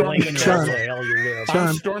I'm in storming Lincoln, the wherever castle. the hell you live.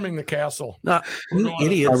 I'm storming the castle. No, We're you going on a-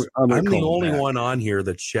 idiots. I'm gonna I'm the call him only back. one on here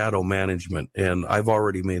that's shadow management, and I've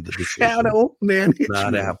already made the decision. Shadow management.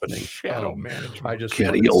 Not happening. Shadow management. I just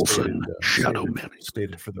Kenny wanted to Olson, shadow stated- management.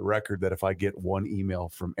 stated for the record that if I get one email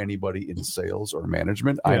from anybody in sales or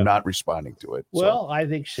management, Yeah. I'm not responding to it. So Well, I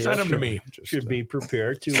think Send them to me. should be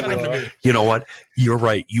prepared to. Send them to me. You know what? You're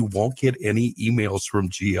right. You won't get any emails from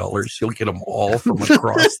GLers. You'll get them all from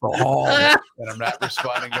across the hall. and I'm not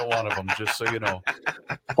responding to one of them, just so you know.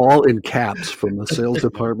 All in caps from the sales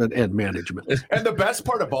department and management. And the best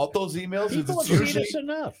part about those emails is People it's have seen usually us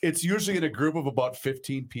enough. it's usually in a group of about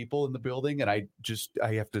 15 people in the building, and I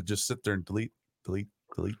have to just sit there and delete.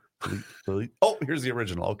 Oh, here's the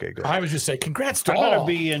original. Okay, good. I would just say congrats to I'm going all. to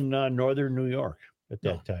be in northern New York at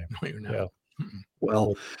that time. No, you're not. Yeah.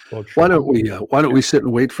 Well, Well, why don't we sit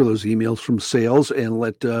and wait for those emails from sales and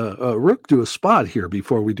let Rook do a spot here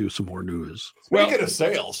before we do some more news. Speaking of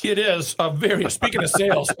sales, It is a very, speaking of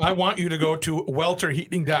sales, I want you to go to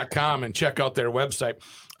welterheating.com and check out their website.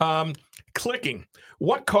 Clicking.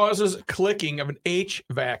 What causes clicking of an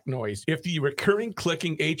HVAC noise? If the recurring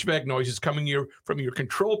clicking HVAC noise is coming from your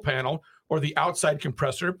control panel or the outside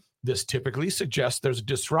compressor, this typically suggests there's a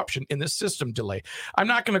disruption in the system delay. I'm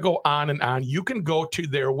not going to go on and on. You can go to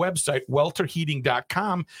their website,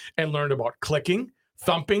 welterheating.com, and learn about clicking,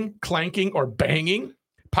 thumping, clanking, or banging,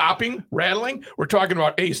 popping, rattling. We're talking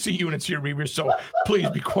about AC units here, Reavers, so please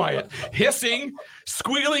be quiet. Hissing,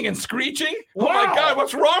 squealing, and screeching. Wow. Oh, my God,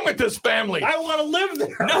 what's wrong with this family? I want to live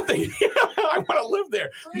there. Nothing. I want to live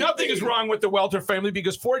there. Nothing is wrong with the Welter family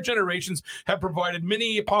because 4 generations have provided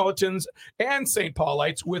Minneapolitans and St.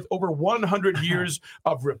 Paulites with over 100 years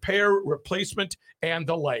of repair, replacement, and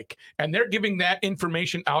the like. And they're giving that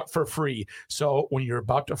information out for free. So when you're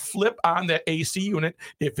about to flip on that AC unit,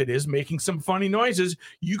 if it is making some funny noises,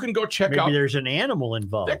 you can go check out. Maybe there's an animal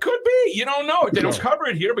involved. That could be. You don't know. They don't cover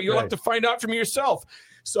it here, but you'll have to find out from yourself.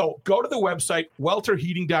 So go to the website,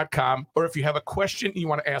 welterheating.com, or if you have a question you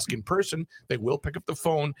want to ask in person, they will pick up the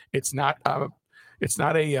phone. It's not a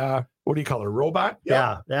what do you call it, a robot?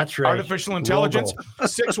 Yeah, that's right. Artificial intelligence.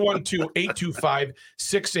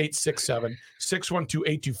 612-825-6867.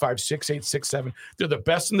 612-825-6867. They're the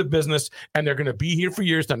best in the business, and they're going to be here for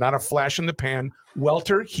years. They're not a flash in the pan.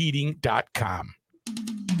 welterheating.com.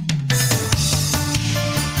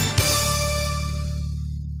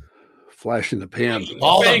 Flash in the pan.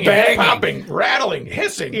 All the banging, popping, rattling,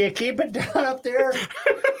 hissing. You keep it down up there.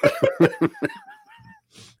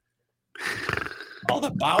 All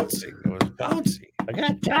the bouncing. It was bouncy. I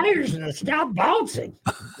got tires and it stopped bouncing.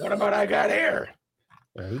 What about I got air?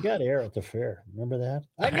 Well, you got air at the fair. Remember that?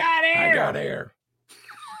 I got air.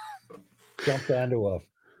 Jumped onto a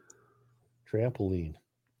trampoline.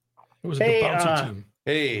 It was a bouncy team.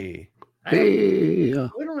 Hey. We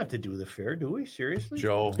don't have to do the fair, do we? Seriously?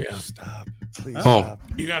 Joe, yeah. Stop. Please Oh, stop.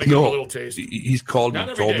 You got to give a little taste. He's called Not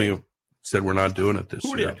me, every told day. me, said we're not doing it this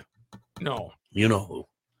Who year. did? No. You know who?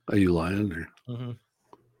 Are you lying? Or?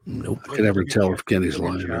 Nope. I can never tell if Kenny's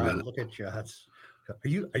lying or not. Look at Jots. Are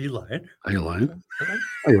you lying? Are you lying?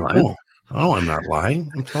 Are you lying? Oh, I'm not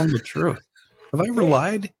lying. I'm telling the truth. Have I ever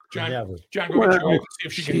lied? John, Never. go get your wife and see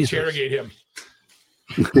if she can interrogate him.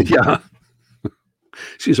 Yeah.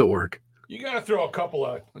 She's at work. You got to throw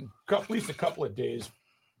at least a couple of days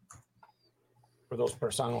for those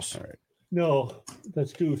personals. All right. No,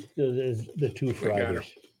 that's the 2 Fridays.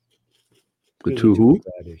 The 2 who?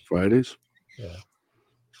 Fridays. Fridays? Yeah.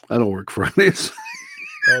 I don't work Fridays.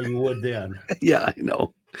 Oh, you would then. Yeah, I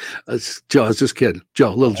know. Joe, I was just kidding.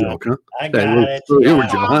 Joe, little joke, huh? I got it. Humor,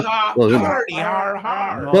 Joe, huh?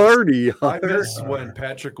 Party. I miss when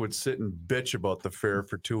Patrick would sit and bitch about the fair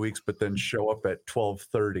for 2 weeks, but then show up at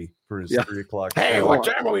 12:30 for his 3 o'clock. Hey, what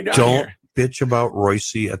time are we done Don't here? bitch about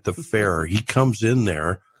Royce at the fair. He comes in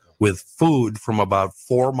there with food from about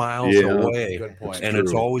 4 miles away. Good point. And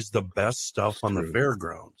it's always the best stuff on the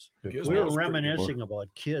fairgrounds. We were reminiscing about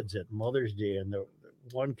kids at Mother's Day, and the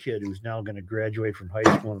one kid who's now going to graduate from high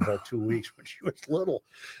school in about 2 weeks. When she was little,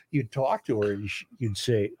 you'd talk to her and you'd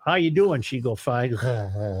say, "How you doing?" She'd go, "Fine."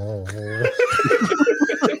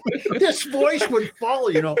 This voice would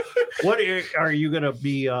follow. What are you going to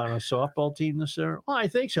be on a softball team this year? Oh, I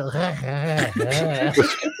think so.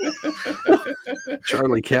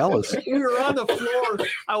 Charlie Callis. We were on the floor.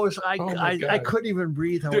 I couldn't even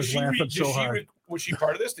breathe. I was laughing so hard. Was she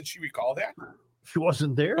part of this? Did she recall that? She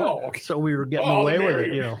wasn't there. Oh, okay. So we were getting away with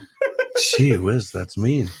it, Gee whiz, that's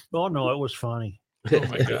mean. Oh no, it was funny. Oh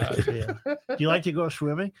my God. Yeah. Do you like to go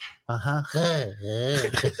swimming? That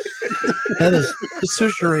is the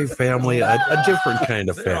Souchere family, a different kind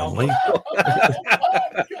of family. Oh, God.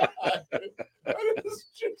 That is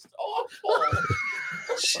just awful.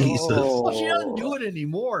 Jesus. Well, she doesn't do it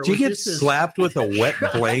anymore. Do you get slapped with a wet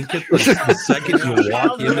blanket the second you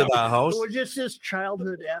walk into the house? It was just this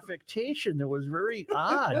childhood affectation that was very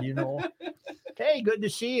odd, Hey, good to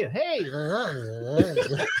see you. Hey.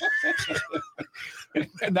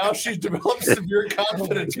 And now she's developed severe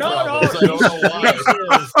confidence No. problems. I don't know why.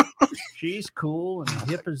 She's cool and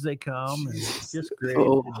hip as they come. And just great.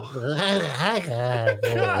 Oh. God,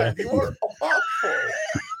 you are awful.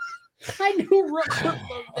 I knew Russ would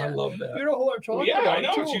love that. I love that. You know who I'm talking Yeah, about? I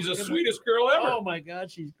know. too. She's the sweetest girl ever. Oh my God,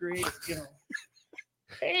 she's great.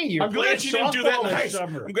 Hey, you're I'm playing glad she didn't do that in softball high this school.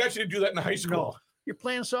 summer. I'm glad she didn't do that in high school. No, you're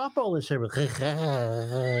playing softball this summer.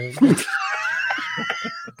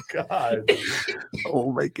 God.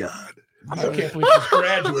 Oh my God. I can't believe she's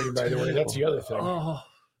graduating, by the way. That's the other thing. Oh,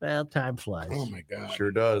 well, time flies. Oh my God. Sure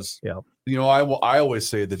does. Yep. I always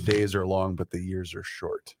say the days are long, but the years are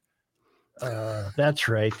short. That's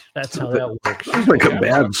right. That's how that works. Sounds like a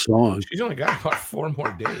bad song. She's only got about 4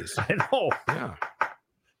 more days. I know. Yeah.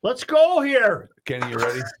 Let's go here. Kenny, you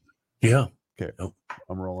ready? Yeah. Okay.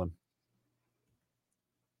 I'm rolling.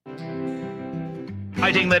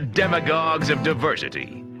 Fighting the demagogues of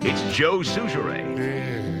diversity, it's Joe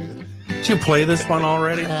Souchere. Did you play this one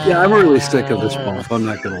already? Yeah, I'm really sick of this bump. I'm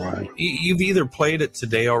not going to lie. You've either played it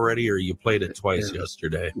today already or you played it twice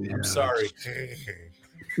yesterday. Yeah. I'm sorry.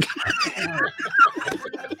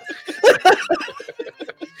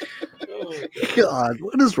 God,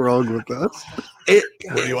 what is wrong with us? Where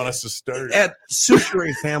do you want us to start? At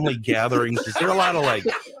Souchere family gatherings, is there a lot of like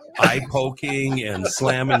eye poking and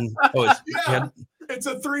slamming? It's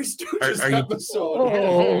a Three Stooges Are you-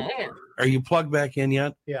 episode. Are you plugged back in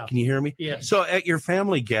yet? Yeah. Can you hear me? Yeah. So at your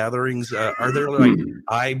family gatherings, are there like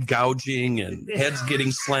eye gouging and heads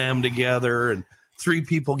getting slammed together and 3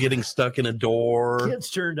 people getting stuck in a door?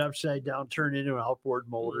 Kids turned upside down, turned into an outboard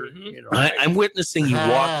motor. You know. I'm witnessing you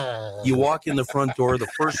walk in the front door. The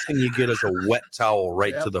first thing you get is a wet towel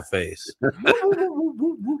right to the face.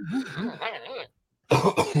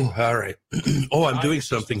 All right. Oh, I'm doing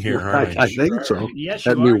something here, aren't I? I think so. Yes,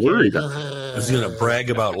 Had you me are, worried. Kenny. I was going to brag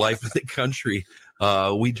about life in the country.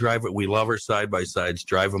 We drive it. We love our side-by-sides,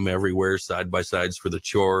 drive them everywhere, side-by-sides for the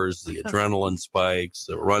chores, the adrenaline spikes,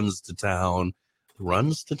 the runs to town.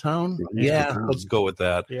 Runs to town? Yeah, let's go with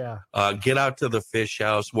that. Yeah. Get out to the fish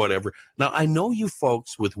house, whatever. Now, I know you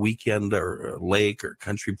folks with weekend or lake or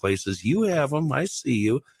country places, you have them. I see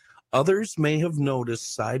you. Others may have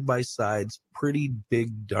noticed side-by-sides, pretty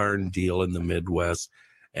big darn deal in the Midwest,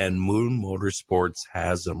 and Moon Motorsports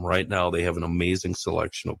has them. Right now, they have an amazing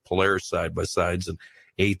selection of Polaris side-by-sides and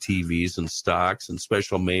ATVs and stocks and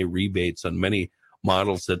special May rebates on many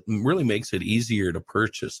models that really makes it easier to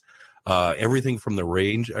purchase. Everything from the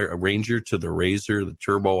Ranger to the Razor, the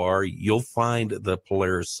Turbo R, you'll find the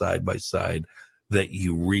Polaris side-by-side that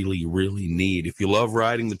you really, really need. If you love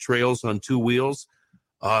riding the trails on 2 wheels,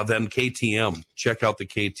 then KTM. Check out the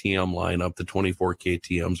KTM lineup. The 24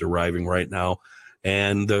 KTMs arriving right now.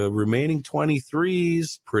 And the remaining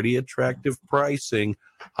 23s, pretty attractive pricing.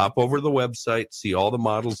 Hop over to the website, see all the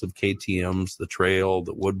models of KTMs, the trail,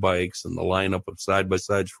 the wood bikes, and the lineup of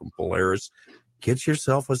side-by-sides from Polaris. Get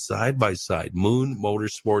yourself a side-by-side,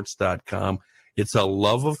 moonmotorsports.com. It's a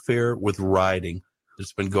love affair with riding.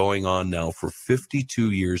 It's been going on now for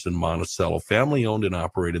 52 years in Monticello, family owned and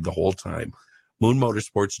operated the whole time. Moon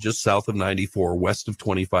Motorsports, just south of 94, west of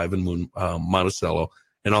 25 in Monticello,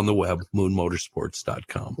 and on the web,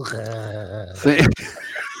 moonmotorsports.com.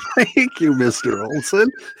 Thank you, Mr. Olson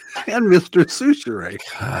and Mr. Souchere.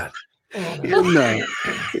 God.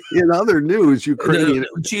 In other news, Ukrainian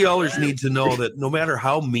GLers need to know that no matter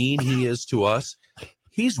how mean he is to us,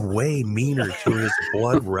 he's way meaner to his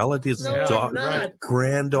blood relatives,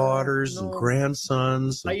 granddaughters, and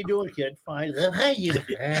grandsons. How you doing, kid? Fine. How you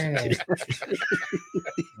doing?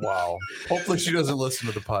 Wow. Hopefully she doesn't listen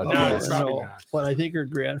to the podcast. No, but I think her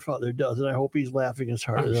grandfather does, and I hope he's laughing as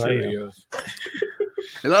hard as I am.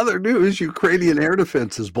 In other news, Ukrainian air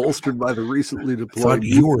defense is bolstered by the recently I deployed. thought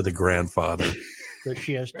you were the grandfather. But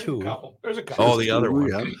she has 2. There's a couple. Oh, the other one.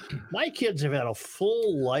 Yeah. My kids have had a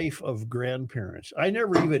full life of grandparents. I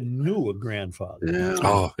never even knew a grandfather. Yeah.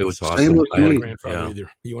 Oh, it was Same awesome. with I had, me. a, Grandfather yeah,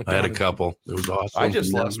 either. You went I had a down couple. It was awesome. I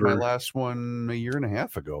just lost my Never. last one a year and a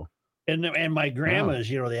half ago. And my grandmas,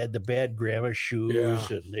 you know, they had the bad grandma shoes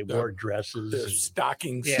Yeah. and they wore dresses. the and-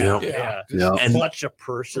 stockings. yeah, Yeah. yeah. And Clutch a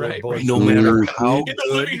purse. in a Right, both. right. no matter how In the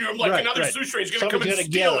good, living room, like Right, another right. Souchere is going to come Someone's and gonna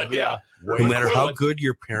steal get it. them, yeah. no matter how good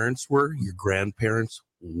your parents were, your grandparents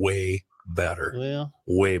way better. Well,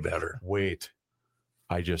 Way better. Wait,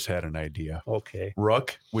 I just had an idea. okay.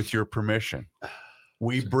 Rook, with your permission,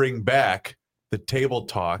 we bring back the Table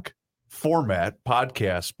Talk format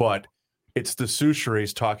podcast, but it's the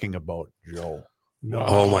Soucheres talking about Joe. No.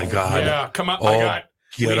 Oh my God. Yeah, come on. Oh,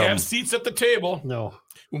 We Get 'em. have seats at the table. No.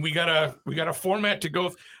 When we got a format to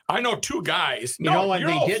go. I know 2 guys. You know what?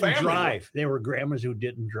 you're They all didn't family. drive. They were grandmas who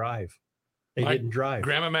didn't drive. They My didn't drive.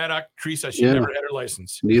 Grandma Maddox, Teresa, she Yeah. never had her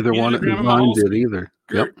license. Neither one did of Grandma mine Olsen. did either.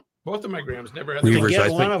 Yep. Both of my grams never had To their Reavers, get I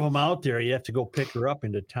license. one think- of them out there, you have to go pick her up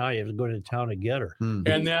into town. You have to go into town to get her. Hmm.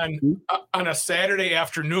 And then on a Saturday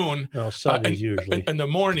afternoon, No, Sundays usually. in the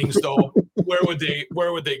mornings though, where would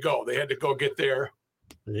they go? They had to go get their.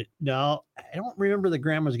 No, I don't remember the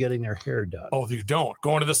grandmas getting their hair done. Oh, you don't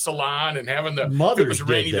going to the salon and having the Mothers if it was did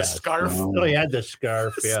rainy, the that. scarf, Oh, you had the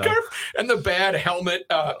scarf, yeah. scarf, and the bad helmet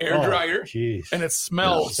air Oh, dryer, Jeez. and it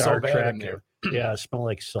smells so Star bad Trek. in there. Yeah, it smelled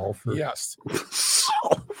like sulfur. Yes.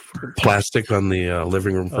 Plastic on the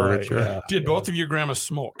living room Oh, furniture. yeah. Did both of your grandmas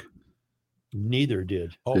smoke? Neither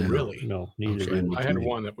did. Oh, Yeah. really? No, neither Okay. did. I had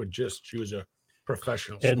one that would just choose a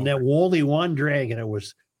professional. And smoker. then only one drank, and it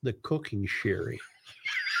was the cooking sherry.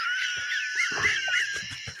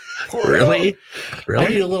 Really? I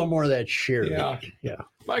need a little more of that sherry. Yeah. Yeah.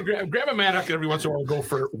 My Grandma Maddock every once in a while will go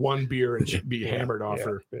for one beer and she'd be hammered off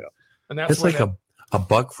her. Yeah. And that's It's when like a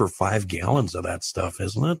buck for 5 gallons of that stuff,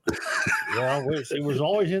 isn't it? Well, it was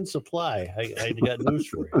always in supply. I got news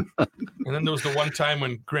for you. And then there was the one time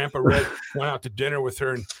when Grandpa Red went out to dinner with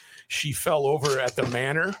her and she fell over at the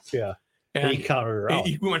manor. Yeah. And he counted her out.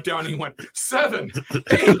 He went down and he went 7,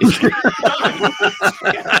 8, 9.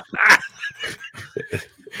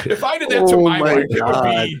 If I did that to my wife, it would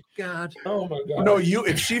be God. Oh my God. No,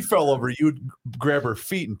 if she fell over, you'd grab her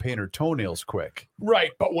feet and paint her toenails quick.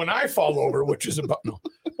 Right. But when I fall over, which is about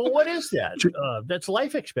Well, what is that? That's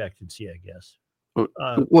life expectancy, I guess.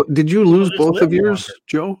 What did you lose just both live of yours, longer.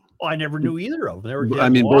 Joe? Oh, I never knew either of them. They were dead I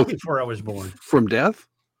mean, long both before I was born. From death?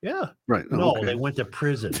 Yeah. Right. No, okay. they went to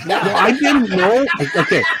prison. No, I didn't know.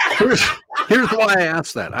 Okay, here's why I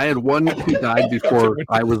asked that. I had one who died before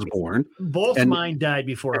I was born. Both mine died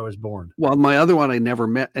before I was born. Well, my other one I never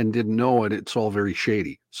met and didn't know, and it's all very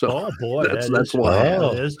shady. So, oh boy, that's why.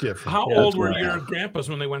 That is different. How old were your grandpas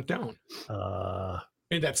when they went down?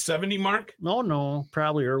 In that 70 mark? No,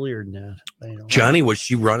 probably earlier than that. Johnny, was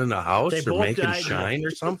she running a house They or both making died shine or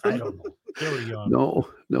something? I don't know. They were young.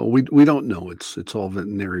 No, we don't know. It's all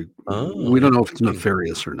veterinary. We don't know if it's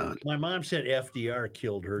nefarious or not. My mom said FDR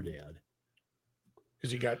killed her dad.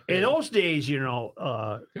 Because he got in those days, it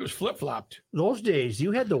was flip-flopped. Those days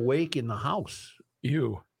you had to wake in the house.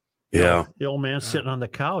 Yeah. The old man sitting on the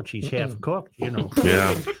couch, he's half cooked,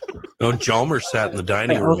 Yeah. No, Jalmer sat in the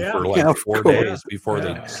dining room for like 4 days before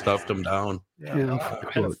they stuffed him down. Had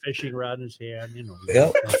a fishing rod in his hand,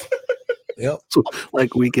 Yep. So,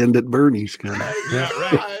 like Weekend at Bernie's kind of. Yeah,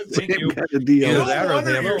 right. Thank you. Kind of deal. Either that or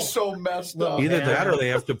they have, You're so messed up. either that or they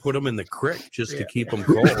have to put them in the creek just to keep them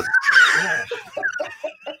cold.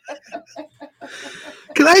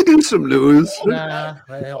 Can I do some news? Nah,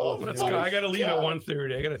 let's go. I got to leave at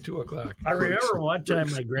 1:30. I got a 2:00. I remember one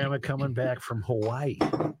time my grandma coming back from Hawaii.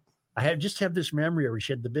 I just have this memory of her.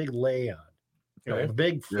 She had the big lay on, the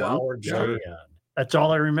big flowered lay on. That's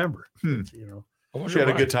all I remember. She had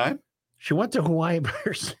a good time. She went to Hawaii by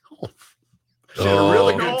herself. She had a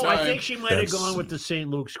really good No, time. I think she might have gone with the St.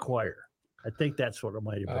 Luke's choir. I think that's what it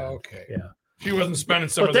might have been. Okay. Yeah. She wasn't spending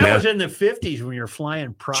some But of that was in the 50s when you're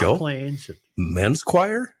flying prop Joe? planes. Men's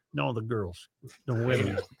choir? No, the girls, the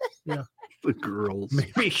women. Yeah. The girls.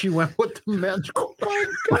 Maybe she went with the men's choir. Oh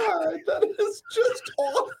my God, that is just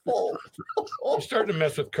awful. We're starting to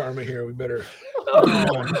mess with karma here. We better.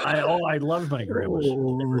 I love my grandmas. They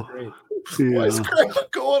were great. Why is Grandma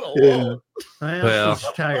going alone? Well,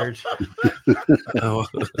 she's tired. Oh.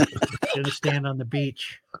 Gonna stand on the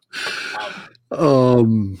beach.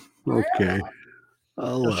 Okay.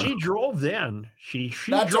 So she drove then. She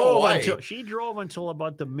Not to drove until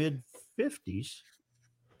about the mid 50s.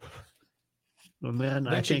 And then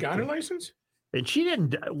I She think got her license? And she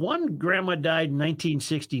didn't. One grandma died in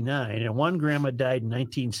 1969, and one grandma died in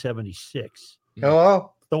 1976.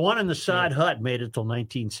 Hello? The one in the sod hut made it till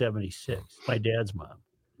 1976. My dad's mom.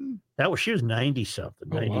 She was 90 something,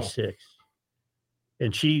 96.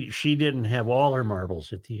 And she didn't have all her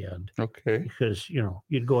marbles at the end. Okay. Because,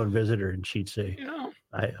 you'd go and visit her and she'd say,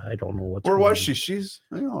 I don't know what's Where going was on. she? She's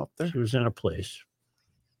up there. She was in a place.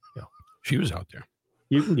 Yeah. She was out there.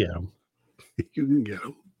 You can get them. You can get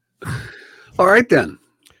them. All right, then.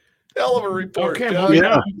 Hell of a report. Okay, Doug.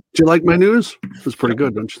 Yeah. Do you like my news? It was pretty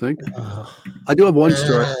good, don't you think? I do have one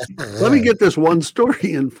story. Let me get this one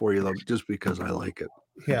story in for you, though, just because I like it.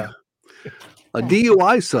 Yeah. A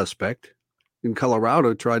DUI suspect in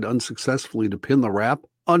Colorado tried unsuccessfully to pin the rap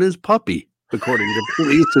on his puppy, according to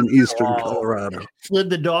police in eastern Colorado.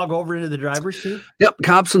 Slid the dog over into the driver's seat? Yep,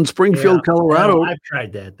 cops in Springfield, Colorado. I've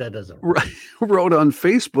tried that. That doesn't work. Wrote on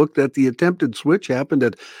Facebook that the attempted switch happened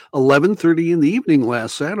at 11:30 in the evening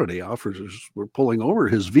last Saturday. Officers were pulling over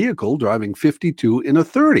his vehicle, driving 52 in a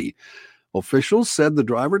 30. Officials said the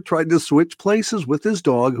driver tried to switch places with his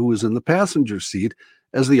dog, who was in the passenger seat.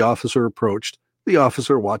 As the officer approached, the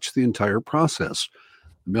officer watched the entire process.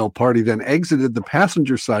 The male party then exited the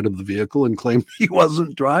passenger side of the vehicle and claimed he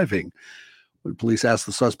wasn't driving. When police asked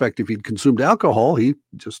the suspect if he'd consumed alcohol, he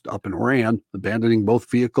just up and ran, abandoning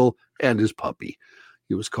both vehicle and his puppy.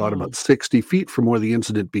 He was caught about 60 feet from where the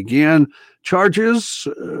incident began. Charges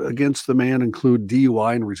against the man include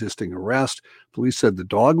DUI and resisting arrest. Police said the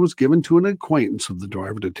dog was given to an acquaintance of the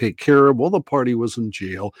driver to take care of while the party was in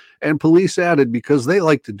jail. And police added, because they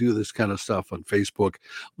like to do this kind of stuff on Facebook,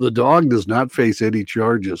 the dog does not face any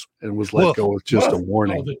charges and was let go with just a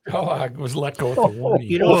warning. The dog was let go with a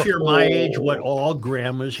warning. If you're my age, what all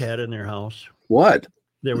grandmas had in their house? What?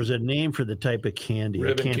 There was a name for the type of candy.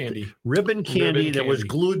 Ribbon candy. Ribbon candy Ribbon that was candy.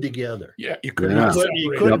 glued together. Yeah, you couldn't. Yeah.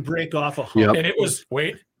 You couldn't break off a hump. Yep. And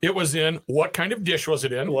it was in what kind of dish was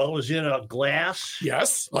it in? Well, it was in a glass.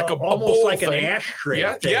 Yes, like a almost bowl like thing. an ashtray.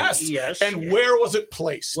 Yeah, thing. yes. And where was it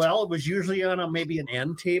placed? Well, it was usually on maybe an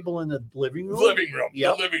end table in the living room. The living room.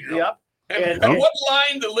 Yep. And what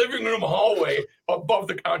lined the living room hallway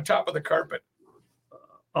on top of the carpet?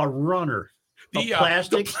 A runner.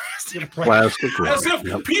 Plastic. As if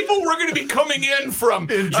people were going to be coming in from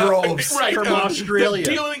droves from Australia.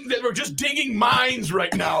 That were just digging mines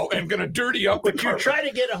right now and going to dirty up the But you're carpet. trying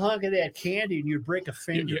to get a hunk of that candy and you'd break a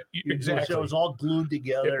finger. Exactly. So it was all glued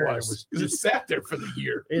together. It was. It sat there for the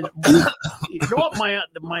year. You know what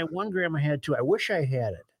my one grandma had too? I wish I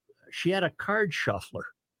had it. She had a card shuffler.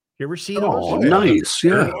 You ever see those? Oh, nice.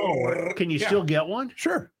 Yeah. Can you still get one?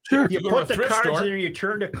 Sure. Sure. You go to put a the thrift cards store. in and you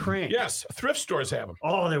turn the crank. Yes, thrift stores have them.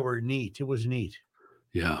 Oh, they were neat. It was neat.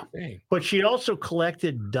 Yeah. Dang. But she also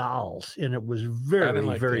collected dolls, and it was I very, didn't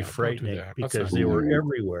like very that. Don't do frightening that. That's because not they were cool.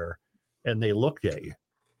 everywhere, and they looked at you.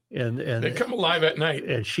 And They come alive at night.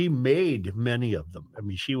 and she made many of them. I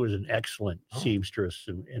mean, she was an excellent seamstress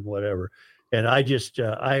and whatever. And I just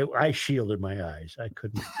I shielded my eyes. I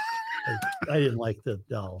couldn't. I didn't like the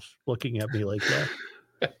dolls looking at me like that.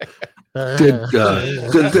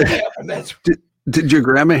 Did your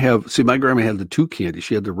grandma have? See, my grandma had the two candy.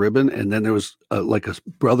 She had the ribbon, and then there was like a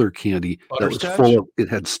brother candy that was full of. It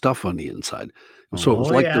had stuff on the inside, so it was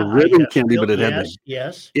like the ribbon candy, but it had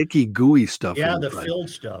the icky, gooey stuff. Yeah, the inside. filled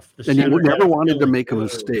stuff. And you never wanted to make a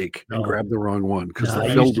mistake and grab the wrong one because the I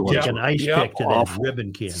used filled to one. take an ice pick to that awful.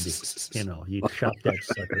 ribbon candy. You know, you chop that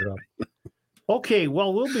sucker up. Okay,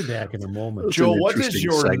 well, we'll be back in a moment. That's Joe, an what is interesting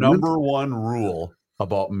your segment. number one rule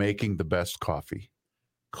about making the best coffee?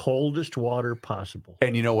 Coldest water possible.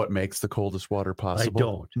 And you know what makes the coldest water possible?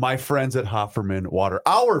 don't. My friends at Hofferman Water,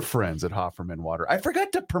 our friends at Hofferman Water. I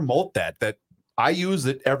forgot to promote that I use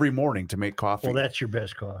it every morning to make coffee. Well, that's your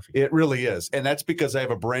best coffee. It really is. And that's because I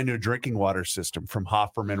have a brand new drinking water system from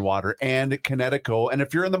Hofferman Water and Connecticut. And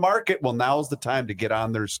if you're in the market, well, now's the time to get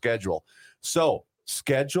on their schedule. So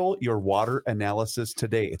schedule your water analysis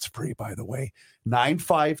today. It's free, by the way.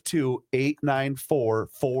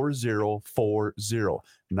 952-894-4040.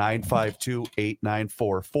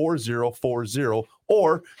 952-894-4040,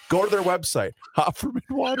 or go to their website,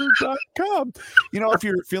 HoffermanWater.com. You know, if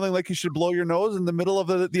you're feeling like you should blow your nose in the middle of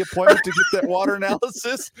the appointment to get that water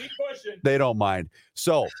analysis, they don't mind.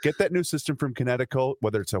 So get that new system from Connecticut,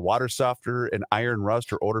 whether it's a water softener, an iron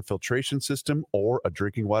rust or odor filtration system, or a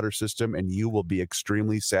drinking water system, and you will be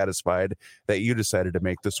extremely satisfied that you decided to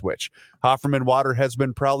make the switch. Hofferman Water has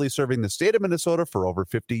been proudly serving the state of Minnesota for over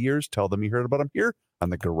 50 years. Tell them you heard about them here on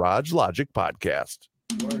the Garage Logic Podcast.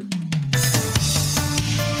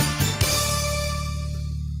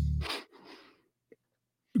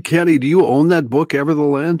 Kenny, do you own that book, Ever the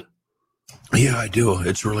Land? Yeah, I do.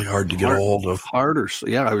 It's really hard to get a hold of.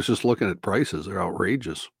 Yeah, I was just looking at prices. They're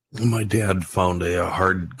outrageous. My dad found a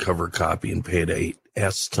hardcover copy and paid a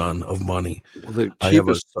S-ton of money. Well, the I have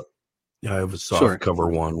a cheapest, soft cover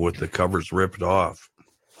one with the covers ripped off.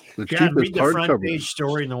 the John, read cheapest the front hardcover. page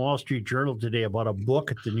story in the Wall Street Journal today about a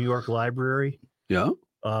book at the New York Library. Yeah.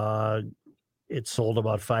 It sold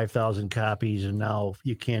about 5,000 copies, and now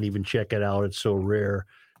you can't even check it out. It's so rare.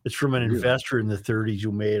 It's from an investor in the 30s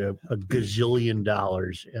who made a gazillion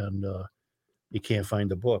dollars, and you can't find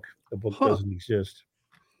the book. The book doesn't exist.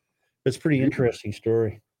 It's a pretty interesting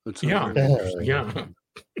story. It's Yeah. outrageous. Yeah.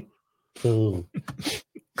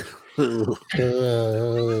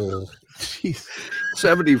 Jeez.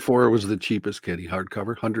 74 was the cheapest, Kenny,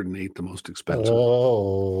 hardcover. 108 the most expensive.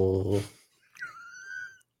 Oh.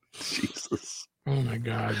 Jesus. Oh my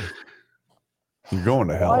God. You're going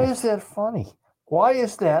to hell. Why is that funny? Why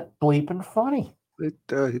is that bleeping funny?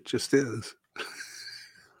 It just is.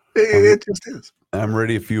 It just is. I'm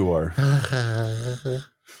ready if you are.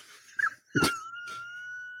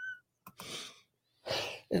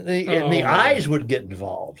 And the eyes would get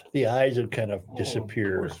involved. The eyes would kind of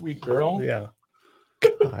disappear. Poor sweet girl. Yeah.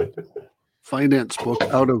 Finance book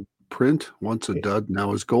out of print, once a dud,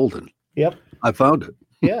 now is golden. Yep. I found it.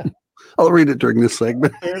 Yeah. I'll read it during this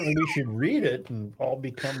segment. Apparently, we should read it and all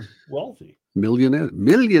become wealthy.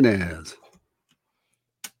 Millionaires.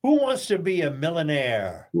 Who wants to be a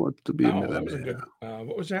millionaire? Who wants to be a Oh, that was a millionaire? good.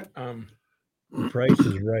 What was that? Price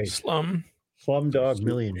is right. Slumdog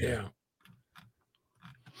Millionaire. Yeah.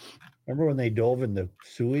 Remember when they dove in the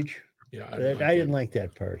sewage? Yeah. I didn't like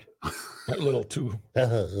that part. That little too.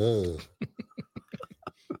 Aren't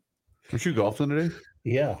you golfing today?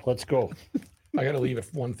 Yeah, let's go. I got to leave at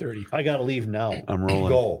 1:30. I got to leave now. I'm rolling.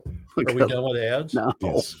 Go. Are we done with ads? No.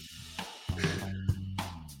 Yes.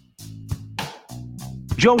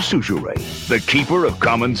 Joe Souchere, the keeper of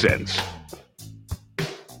common sense.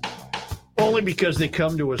 Only because they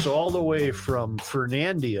come to us all the way from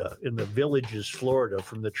Fernandina in the Villages, Florida,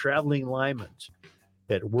 from the Traveling Lymans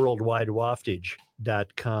at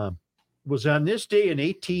worldwidewaftage.com. Was on this day in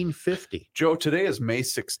 1850. Joe, today is May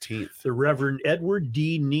 16th. The Reverend Edward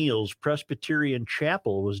D. Neal's Presbyterian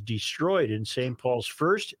Chapel was destroyed in St. Paul's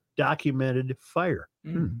first documented fire.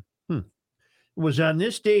 It was on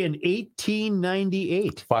this day in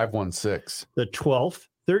 1898. 516. The 12th,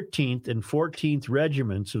 13th, and 14th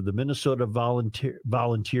regiments of the Minnesota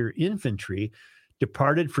Volunteer Infantry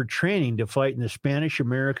departed for training to fight in the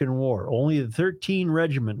Spanish-American War. Only the 13th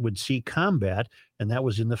Regiment would see combat, and that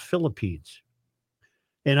was in the Philippines.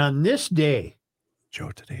 And on this day,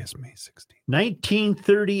 Joe, today is May 16th.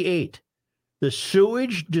 1938, the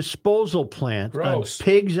sewage disposal plant Gross. on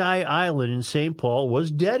Pig's Eye Island in St. Paul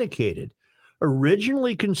was dedicated.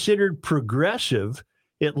 Originally considered progressive,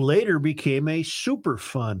 it later became a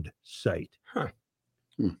Superfund site. Huh.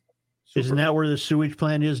 Isn't that where the sewage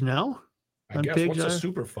plant is now? I on guess Pig's what's a Eye?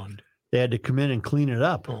 super fund? They had to come in and clean it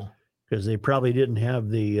up Oh, because they probably didn't have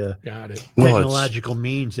the got it. Well, technological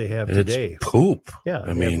means they have it's today. poop. Yeah, I they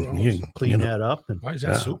have mean, to you clean know, that up and Why is that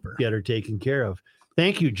Yeah. super? get her taken care of.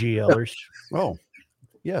 Thank you, GLers. Oh,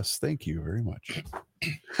 yes. Thank you very much.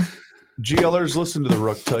 GLers, listen to the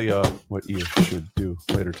Rook tell you what you should do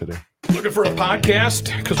later today. Looking for a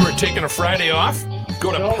podcast because we're taking a Friday off?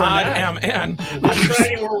 Go to PodMN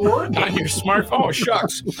on your smartphone. Oh,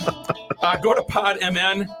 shucks. Go to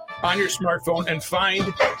PodMN on your smartphone and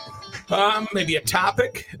find maybe a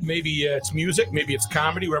topic. Maybe it's music. Maybe it's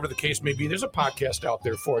comedy, wherever the case may be. There's a podcast out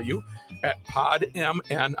there for you at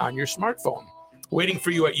PodMN on your smartphone. Waiting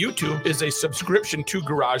for you at YouTube is a subscription to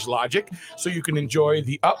Garage Logic so you can enjoy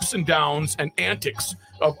the ups and downs and antics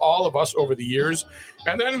of all of us over the years.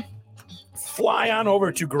 And then fly on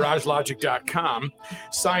over to garagelogic.com,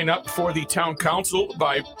 sign up for the town council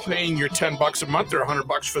by paying your $10 a month or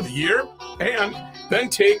 $100 for the year, and then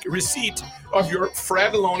take receipt of your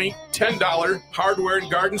Fratelloni $10 hardware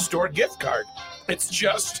and garden store gift card. It's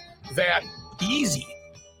just that easy.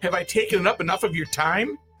 Have I taken up enough of your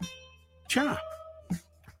time? Cha.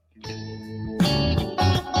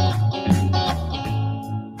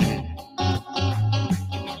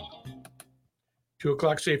 2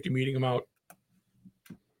 o'clock safety meeting. I'm out.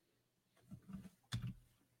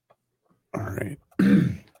 All right.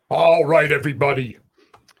 All right, everybody.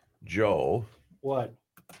 Joe, What?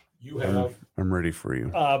 You have. I'm ready for you.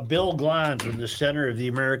 Bill Glahn from the Center of the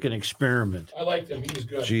American Experiment. I like him. He's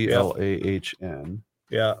good. GLAHN.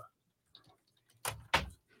 Yeah.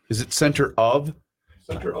 Is it center of?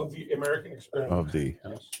 Center of the American Experiment. Of the.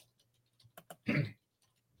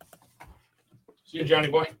 See you, Johnny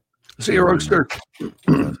boy. See you, Roadster.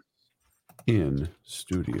 In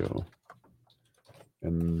studio.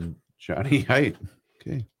 And Johnny Height.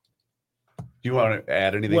 Okay. Do you want to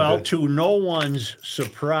add anything? Well, to no one's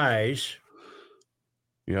surprise,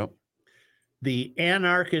 Yep. the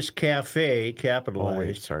Anarchist Cafe, Oh, wait.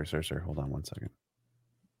 capitalized. Sorry. Hold on one second.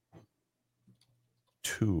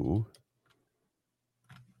 To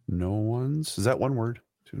no one's. Is that one word?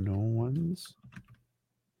 To no one's.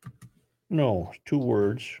 No, 2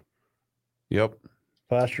 words. Yep.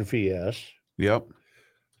 Apostrophe S. Yep.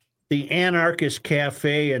 The Anarchist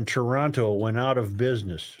Cafe in Toronto went out of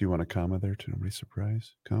business. Do you want a comma there to nobody's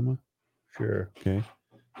surprise? Comma. Sure. Okay.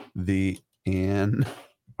 The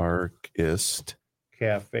Anarchist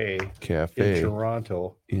Cafe in Cafe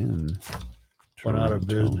Toronto in went out of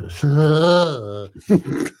Toronto.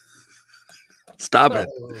 business. Stop it.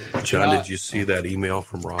 John, did you see that email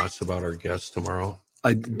from Ross about our guest tomorrow?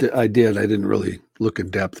 I did. I didn't really look in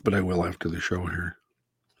depth, but I will after the show here.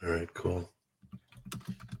 All right, cool.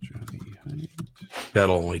 Johnny Height.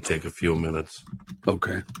 That'll only take a few minutes.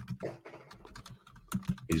 Okay.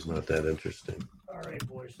 He's not that interesting. All right,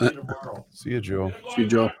 boys. See you tomorrow. See you, Joe. See you,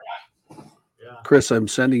 Joe. Chris, I'm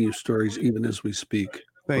sending you stories even as we speak.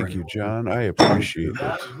 Thank you, John. I appreciate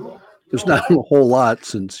it. There's not a whole lot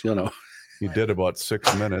since, You did about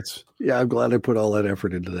 6 minutes. yeah, I'm glad I put all that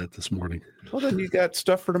effort into that this morning. Well, then you got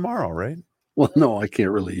stuff for tomorrow, right? Well, no, I can't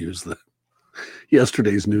really use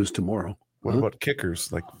yesterday's news tomorrow. What Huh? about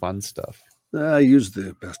kickers, like fun stuff? I use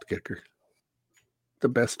the best kicker. The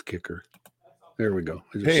best kicker. There we go.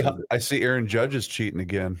 I just Hey, said it. I see Aaron Judge is cheating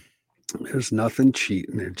again. There's nothing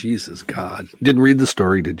cheating there. Jesus God. Didn't read the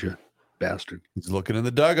story, did you? Bastard. He's looking in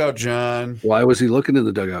the dugout, John. Why was he looking in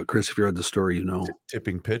the dugout, Chris? If you read the story, you know.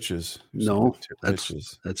 Tipping pitches. No,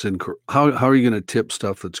 pitches. That's incorrect. How are you going to tip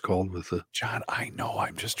stuff that's called with a John? I know.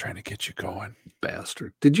 I'm just trying to get you going.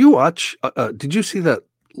 Bastard. Did you watch? Did you see that?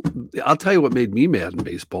 I'll tell you what made me mad in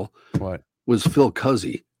baseball. What? Was Phil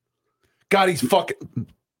Cuzzy. God, he's fucking.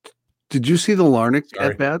 Did you see the Larnach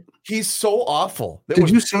at bat? He's so awful. Did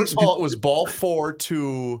you see? First of all, it was ball 4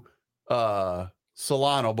 to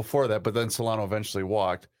Solano before that, but then Solano eventually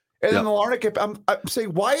walked. And then the Larnach, I'm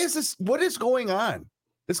saying, why is this? What is going on?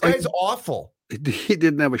 This guy's awful. He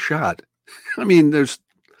didn't have a shot. I mean,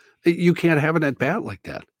 you can't have an at bat like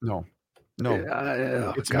that. No.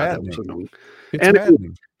 It's maddening.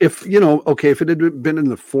 If if it had been in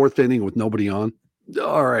the 4th inning with nobody on,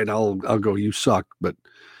 all right, I'll go. You suck, but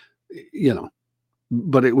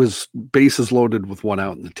but it was bases loaded with 1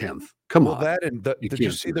 out in the 10th. Come on. That and did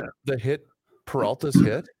you see the hit? Peralta's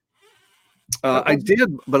hit. I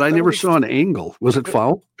did, but I never saw an angle. Was it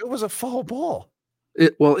foul? It was a foul ball.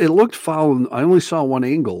 It looked foul, and I only saw one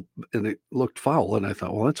angle, and it looked foul, and I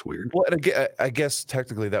thought, well, that's weird. Well, and I guess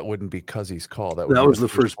technically that wouldn't be Cuzzy's call. That was the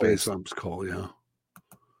first base ump's call. Yeah,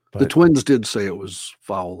 but the Twins did say it was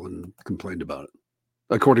foul and complained about it,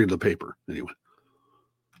 according to the paper, anyway.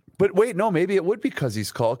 But wait, no, maybe it would be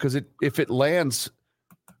Cuzzy's call because if it lands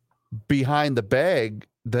behind the bag,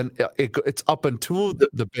 then it's up into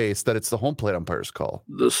the base that it's the home plate umpire's call.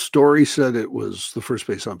 The story said it was the first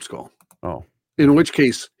base ump's call. Oh. In which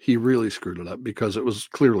case, he really screwed it up because it was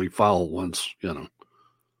clearly foul once,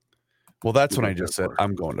 Well, that's when I just said,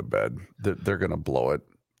 I'm going to bed. They're going to blow it.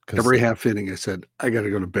 Every half inning, I said, I got to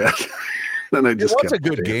go to bed. Then I just kept a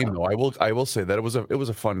good game, though. I will say that it was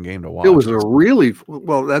a fun game to watch. It was a really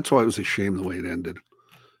well. That's why it was a shame the way it ended,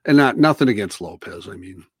 and nothing against Lopez. I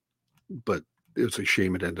mean, but it was a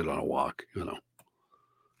shame it ended on a walk.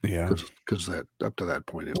 Yeah, because that up to that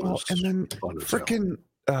point it was. And then freaking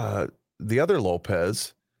the other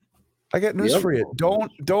Lopez. I got news for you.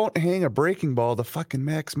 Don't hang a breaking ball to fucking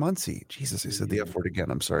Max Muncy. Jesus, I said the F word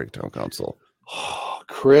again. I'm sorry, town council. Oh,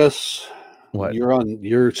 Chris. What?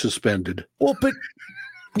 You're suspended. Well, but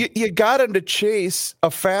you got him to chase a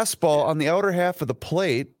fastball on the outer half of the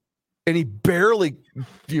plate, and he barely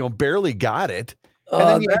got it. And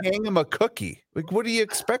then you hang him a cookie. Like, what do you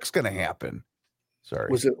expect's going to happen?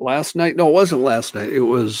 Sorry. Was it last night? No, it wasn't last night. It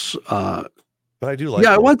was. But I do like.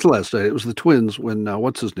 Yeah, it was last night. It was the Twins when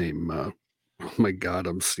what's his name? Oh my God,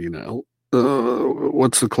 I'm senile.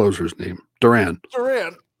 What's the closer's name? Duran.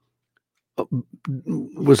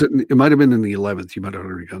 Was it? It might have been in the 11th. You might have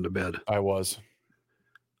already gone to bed. I was.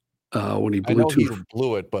 When he blew he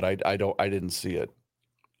blew it, but I didn't see it.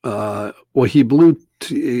 Well, he blew.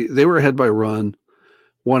 They were ahead by a run,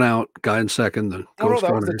 1 out, guy in second. The ghost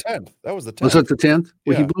runner. Was the 10th. That was the 10th. Was it the 10th?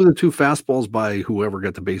 Well, yeah. He blew the 2 fastballs by whoever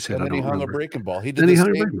got the base hit. And then he hung a breaking ball. He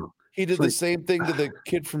did the same thing to the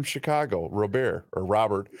kid from Chicago, Robert, or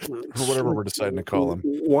whatever we're deciding to call him.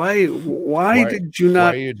 Why did you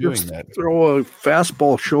not throw a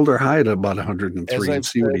fastball shoulder high at about 103 and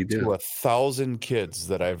see what he did? To 1,000 kids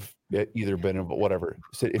that I've either been in, but whatever.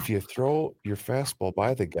 Said if you throw your fastball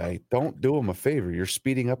by the guy, don't do him a favor. You're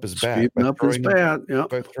speeding up his bat. By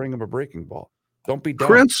throwing him a breaking ball. Don't be dumb.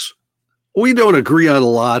 Chris, we don't agree on a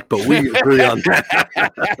lot, but we agree on that.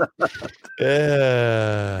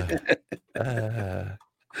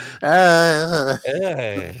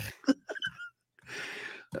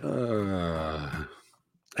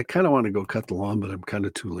 I kind of want to go cut the lawn, but I'm kind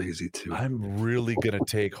of too lazy to. I'm really going to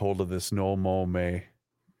take hold of this no mow May.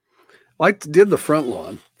 I did the front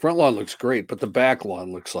lawn. Front lawn looks great, but the back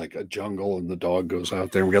lawn looks like a jungle, and the dog goes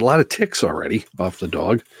out there. We got a lot of ticks already off the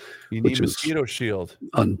dog. You need mosquito shield.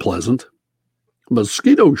 Unpleasant.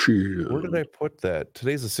 Mosquito shield. Where did I put that?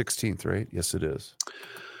 Today's the 16th, right? Yes, it is.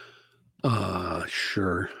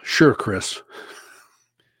 Sure, Chris.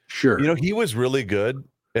 Sure. He was really good,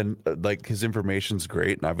 and like his information's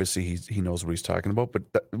great, and obviously he knows what he's talking about. But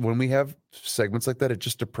when we have segments like that, it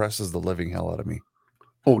just depresses the living hell out of me.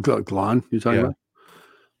 Oh, Glahn, you talking about?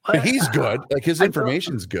 And he's good. Like his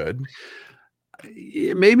information's good.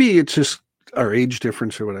 Maybe it's just our age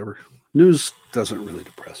difference or whatever. News doesn't really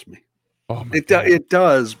depress me. Oh, it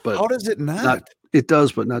does, but how does it not? It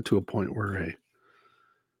does, but not to a point where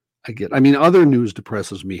I mean, other news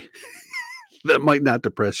depresses me. That might not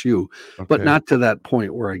depress you, but not to that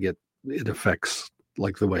point where it affects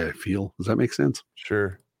like the way I feel. Does that make sense?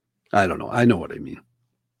 Sure. I don't know. I know what I mean.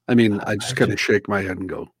 I just kind of shake my head and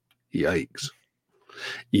go, yikes.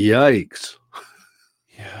 Yikes.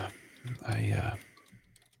 Yeah.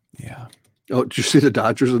 Yeah. Oh, did you see the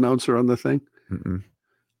Dodgers announcer on the thing? Mm-mm.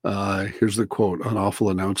 Here's the quote on awful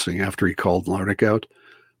announcing after he called Larnach out.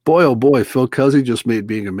 Boy, oh boy, Phil Cuzzy just made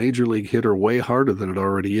being a major league hitter way harder than it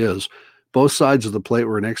already is. Both sides of the plate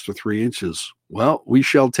were an extra 3 inches. Well, we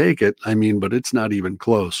shall take it. I mean, but it's not even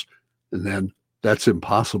close. And then that's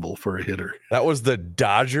impossible for a hitter. That was the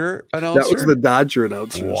Dodger announcer? That was the Dodger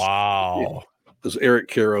announcer. Wow. Yeah. It was Eric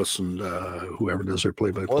Karros and whoever does their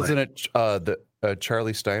play-by-play. Wasn't it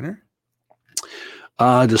Charlie Steiner?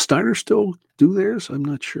 Does Steiner still do theirs? I'm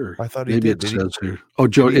not sure. I thought he Maybe did. it says here. Oh,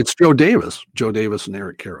 it's Joe Davis. Joe Davis and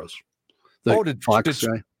Eric Karros. Did Fox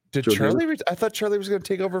guy? Did Joe Charlie? I thought Charlie was going to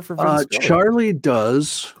take over for Vince. Charlie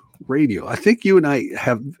does radio. I think you and I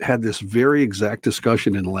have had this very exact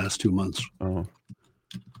discussion in the last 2 months. Oh.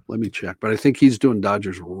 Let me check. But I think he's doing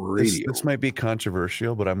Dodgers radio. This might be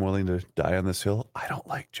controversial, but I'm willing to die on this hill. I don't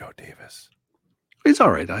like Joe Davis. He's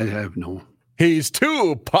all right. I have no. He's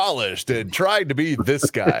too polished and tried to be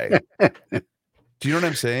this guy. Do you know what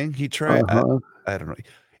I'm saying? He tried. I don't know.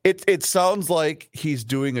 It sounds like he's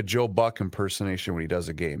doing a Joe Buck impersonation when he does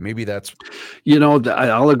a game. Maybe that's.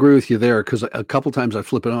 I'll agree with you there because a couple times I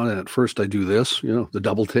flip it on and at first I do this, the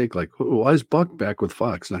double take, like, why is Buck back with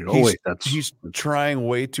Fox? And I go, he's trying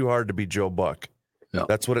way too hard to be Joe Buck. Yeah.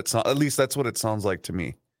 That's what it sounds. At least that's what it sounds like to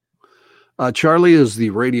me. Charlie is the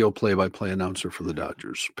radio play-by-play announcer for the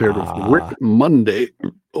Dodgers, paired with Rick Monday.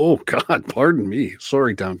 Oh, God, pardon me.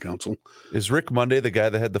 Sorry, Town Council. Is Rick Monday the guy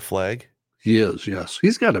that had the flag? He is, yes.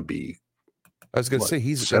 He's got to be. I was going to say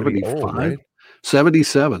he's 75, old, right?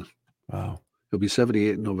 77. Wow. He'll be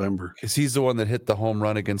 78 in November. Because he's the one that hit the home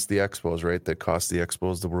run against the Expos, right? That cost the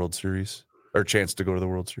Expos the World Series or chance to go to the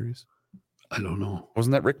World Series. I don't know.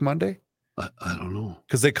 Wasn't that Rick Monday? I don't know.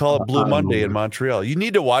 Because they call it Blue Monday in Montreal. You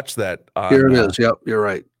need to watch that. Here it is. Yep, you're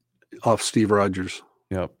right. Off Steve Rogers.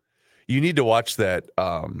 Yep. You need to watch that.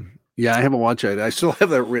 Yeah, I haven't watched it. I still have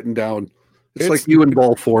that written down. It's like you and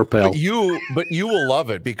Ball 4, pal. But you will love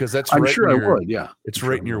it because that's. I'm sure I would. Yeah, it's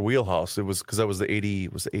right in your wheelhouse. It was because that was the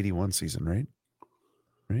 81 season, right?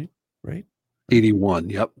 Right. 81.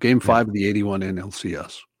 Yep. Game 5 of the 81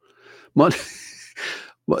 NLCS.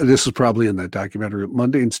 This is probably in that documentary.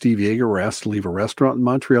 Monday and Steve Yeager were asked to leave a restaurant in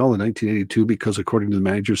Montreal in 1982 because, according to the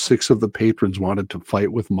manager, 6 of the patrons wanted to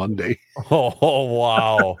fight with Monday. Oh,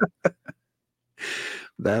 wow.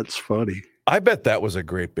 That's funny. I bet that was a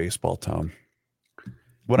great baseball town.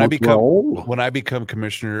 When I become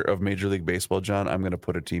commissioner of Major League Baseball, John, I'm going to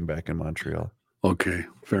put a team back in Montreal. Okay,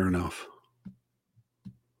 fair enough.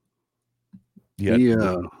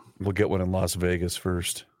 Yeah. We'll get one in Las Vegas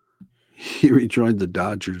first. He rejoined the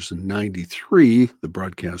Dodgers in 93, the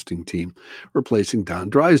broadcasting team, replacing Don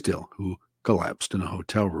Drysdale, who collapsed in a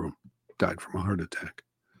hotel room, died from a heart attack.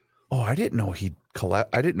 Oh, I didn't know he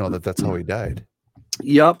collapsed. I didn't know that that's how he died.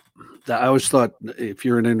 Yep. I always thought if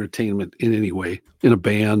you're in entertainment in any way, in a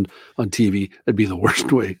band, on TV, that'd be the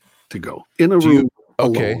worst way to go. In a room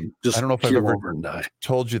alone, just I don't know if I've ever over and die.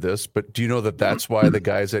 Told you this, but do you know that that's why the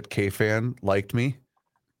guys at K-Fan liked me?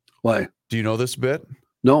 Why? Do you know this bit?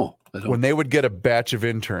 No. I don't. When they would get a batch of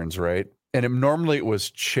interns, right? And normally it was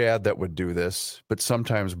Chad that would do this, but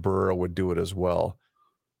sometimes Burrow would do it as well.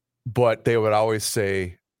 But they would always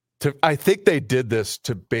say, I think they did this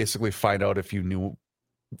to basically find out if you knew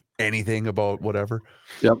anything about whatever.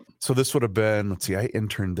 Yep. So this would have been, let's see, I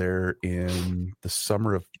interned there in the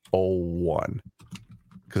summer of 01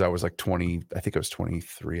 because I was like 20, I think I was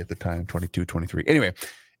 23 at the time, 22, 23. Anyway,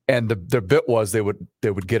 and the bit was they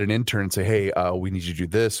would get an intern and say, hey, we need you to do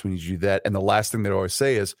this, we need you to do that. And the last thing they'd always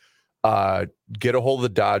say is, get a hold of the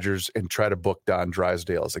Dodgers and try to book Don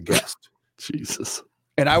Drysdale as a guest. Jesus.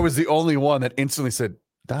 And I was the only one that instantly said,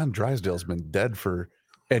 Don Drysdale's been dead for...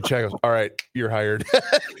 And Chad goes, all right, you're hired.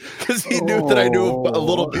 Because he knew that I knew a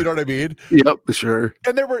little, you know what I mean? Yep, sure.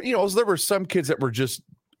 And there were some kids that were just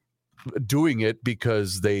doing it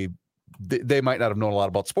because they might not have known a lot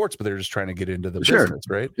about sports, but they're just trying to get into the business,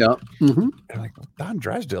 right? Yeah. Mm-hmm. And like, Don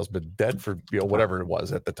Drysdale's been dead for, whatever it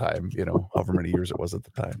was at the time, however many years it was at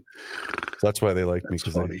the time. So that's why they like me.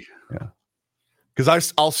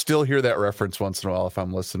 Because I'll still hear that reference once in a while if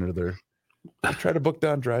I'm listening to I try to book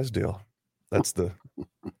Don Drysdale. That's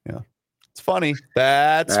it's funny.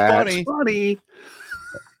 That's funny.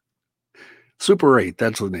 Super 8,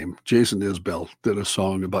 that's the name. Jason Isbell did a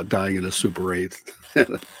song about dying in a Super 8.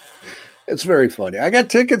 It's very funny. I got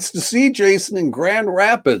tickets to see Jason in Grand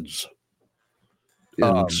Rapids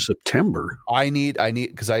in September. I need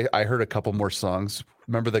because I heard a couple more songs.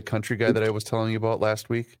 Remember the country guy that I was telling you about last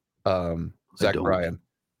week? Zach Bryan.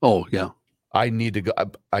 Oh, yeah. I need to go.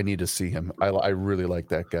 I need to see him. I really like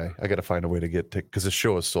that guy. I got to find a way to get because the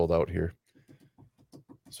show is sold out here.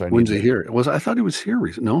 So When's he here? I thought he was here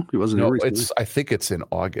recently. No, he wasn't here recently. I think it's in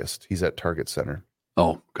August. He's at Target Center.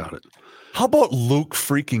 Oh, got it. How about Luke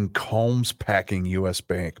freaking Combs packing U.S.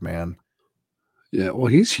 Bank, man? Yeah, well,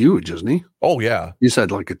 he's huge, isn't he? Oh, yeah. He's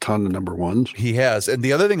had like a ton of number ones. He has. And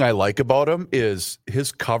the other thing I like about him is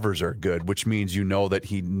his covers are good, which means you know that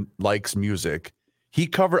he likes music.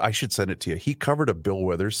 I should send it to you. He covered a Bill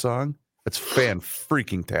Withers song. That's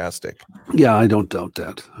fan-freaking-tastic. Yeah, I don't doubt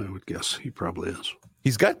that. I would guess he probably is.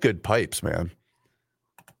 He's got good pipes, man.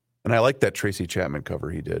 And I like that Tracy Chapman cover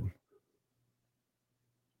he did.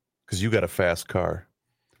 Because you got a fast car.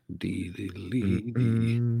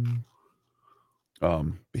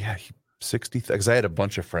 Yeah, 60. Because I had a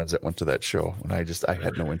bunch of friends that went to that show, and I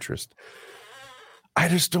had no interest. I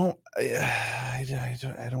just don't. I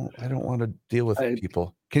don't want to deal with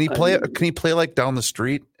people. Can he play? Can he play like down the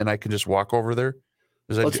street, and I can just walk over there?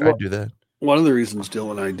 Because I do that. One of the reasons Dill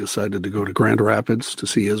and I decided to go to Grand Rapids to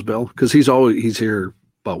see Isbell, because he's here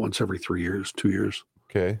about once every 2 years.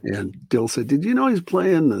 Okay. And Dill said, "Did you know he's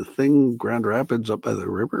playing the thing Grand Rapids up by the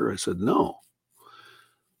river?" I said, "No."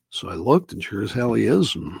 So I looked, and sure as hell he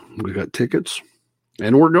is, and we got tickets,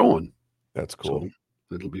 and we're going. That's cool.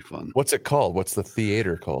 So it'll be fun. What's it called? What's the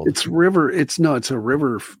theater called? It's a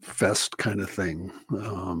river fest kind of thing.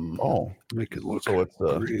 Make it look. So it's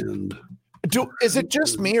grand. Is it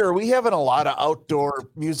just me, or are we having a lot of outdoor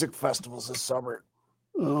music festivals this summer?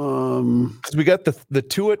 Because we got the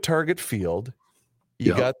two at Target Field.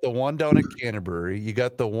 You got the one down in Canterbury. You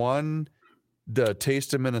got the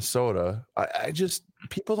Taste of Minnesota.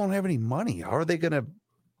 People don't have any money. How are they going to?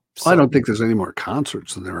 I don't think there's any more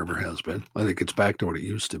concerts than there ever has been. I think it's back to what it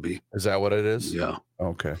used to be. Is that what it is? Yeah.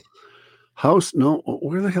 Okay. House? No.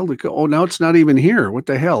 Where the hell did it go? Oh, now it's not even here. What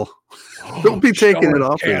the hell? Don't be taking it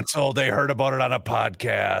off. Canceled. They heard about it on a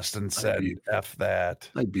podcast and said, "F that."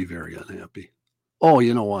 I'd be very unhappy. Oh,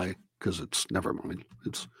 you know why? Because it's never mind.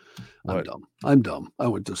 I'm dumb. I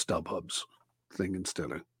went to StubHub's thing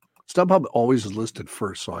instead of StubHub. Always is listed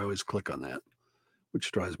first, so I always click on that,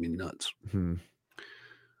 which drives me nuts.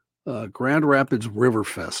 Grand Rapids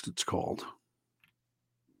Riverfest, it's called.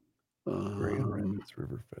 Grand Rapids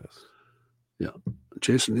Riverfest. Yeah.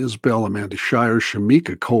 Jason Isbell, Amanda Shire,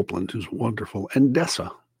 Shamika Copeland, who's wonderful, and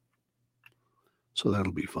Dessa. So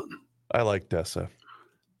that'll be fun. I like Dessa.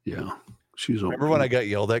 Yeah. She's Remember when I got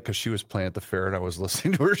yelled at because she was playing at the fair and I was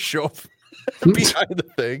listening to her show behind the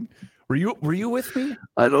thing? Were you with me?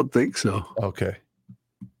 I don't think so. Okay.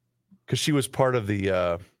 Because she was part of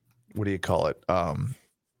the what do you call it? When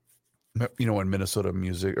Minnesota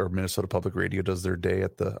Music or Minnesota Public Radio does their day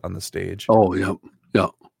on the stage. Oh, yeah. Yeah.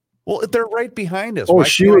 Well, they're right behind us. Oh,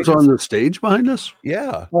 she was on the stage behind us?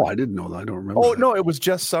 Yeah. Oh, I didn't know that. I don't remember. Oh, no, it was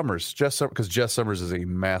Jess Summers. Because Jess Summers is a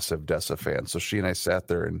massive Dessa fan. So she and I sat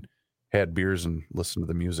there and had beers and listened to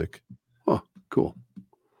the music. Oh, cool.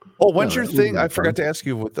 Oh, when's your thing? I forgot to ask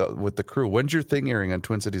you with the crew. When's your thing airing on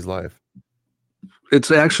Twin Cities Live?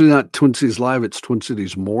 It's actually not Twin Cities Live. It's Twin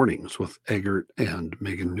Cities Mornings with Eggert and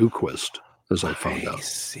Megan Newquist, as I found out.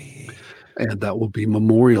 See. And that will be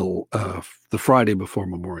Memorial, the Friday before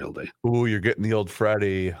Memorial Day. Ooh, you're getting the old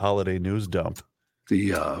Friday holiday news dump.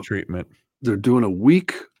 The treatment. They're doing a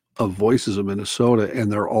week of Voices of Minnesota, and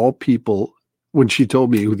they're all people. When she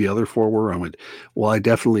told me who the other four were, I went, well, I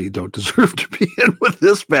definitely don't deserve to be in with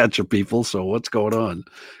this batch of people. So what's going on?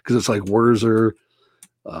 Because it's like Wurzer,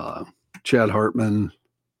 Chad Hartman.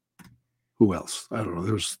 Who else? I don't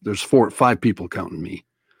know. There's 5 people counting me.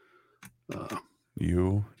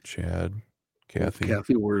 You, Chad,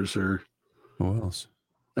 Kathy Wurzer. Who else?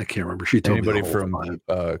 I can't remember. She told anybody me from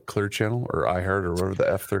Clear Channel or iHeart or whatever the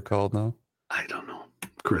F they're called now. I don't know,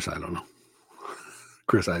 Chris. I don't know,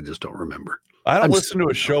 Chris. I just don't remember. I don't listen to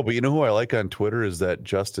a show, but you know who I like on Twitter is that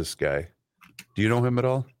Justice guy. Do you know him at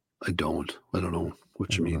all? I don't know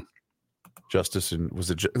what you mean. Justice and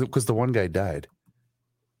was it because the one guy died?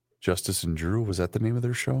 Justice and Drew, was that the name of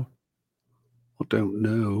their show? I don't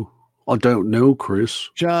know, Chris.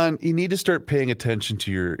 John, you need to start paying attention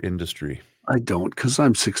to your industry. I don't, because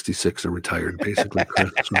I'm 66 and retired, basically,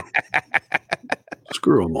 Chris. So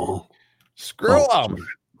screw them all. Screw them.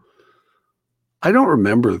 I don't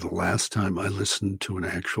remember the last time I listened to an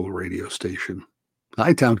actual radio station.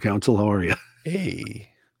 Hi, Town Council. How are you? Hey.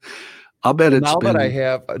 I'll bet it's now been that I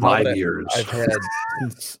have 5 years. I've had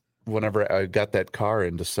since whenever I got that car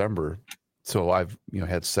in December. So I've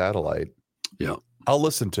had satellite. Yeah. I'll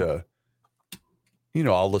listen to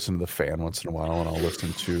the fan once in a while, and I'll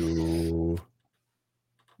listen to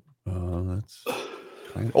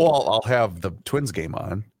I'll have the Twins game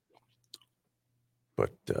on. But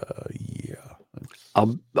yeah.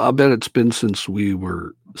 I'll bet it's been since we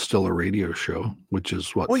were still a radio show, which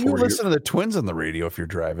is what? Well, you 4 years. listen to the Twins on the radio if you're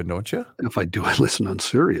driving, don't you? If I do, I listen on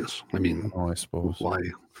Sirius. I mean, I suppose. why?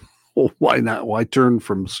 Well, why not? Why turn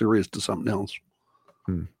from Sirius to something else?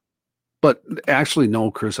 But actually,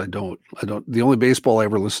 no, Chris, I don't. The only baseball I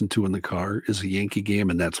ever listen to in the car is a Yankee game,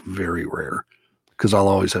 and that's very rare because I'll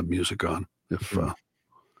always have music on if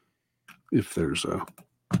there's a.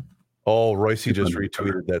 Oh, Royce just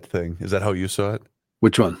retweeted that thing. Is that how you saw it?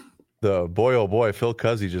 Which one? The boy, oh boy, Phil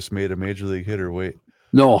Cuzzy just made a major league hitter. Wait.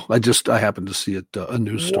 No, I happened to see it a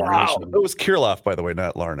news story. Wow. It was Kirilloff, by the way,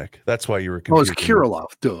 not Larnick. That's why you were confused. Oh, it's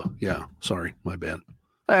Kirilloff. Duh. Yeah. Sorry, my bad.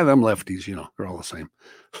 I have them lefties. They're all the same.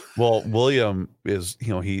 Well, William is,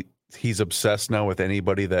 he's obsessed now with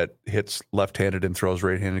anybody that hits left-handed and throws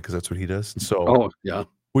right-handed because that's what he does. And so,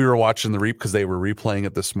 we were watching the because they were replaying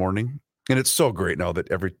it this morning, and it's so great now that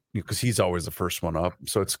because he's always the first one up,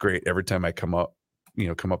 so it's great every time I come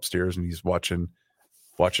upstairs and he's watching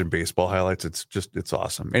baseball highlights. It's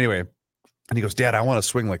awesome. Anyway, and he goes, Dad, I want to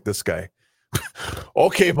swing like this guy.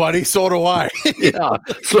 Okay, buddy, so do I. Yeah.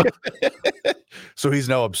 So he's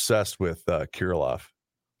now obsessed with Kirilloff.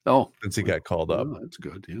 Oh, since he got called up. That's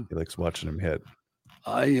good. Yeah, he likes watching him hit.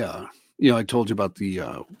 I told you about the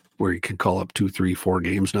where you can call up 2, 3, 4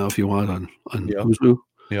 games now if you want on Hulu.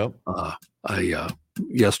 Yep.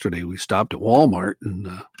 Yesterday we stopped at Walmart and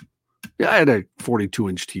I had a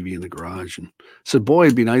 42-inch TV in the garage and said, boy,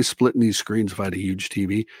 it'd be nice splitting these screens if I had a huge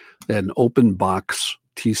TV. They had an open box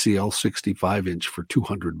TCL 65-inch for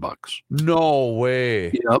 $200. No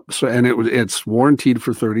way. Yep. So it's warranted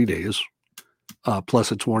for 30 days.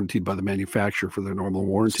 Plus it's warranted by the manufacturer for their normal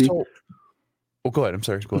warranty. Go ahead. I'm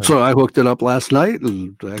sorry. Go ahead. So I hooked it up last night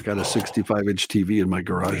and I got a 65-inch TV in my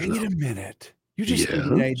garage. Wait a minute. You just gave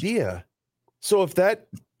me an idea. So if that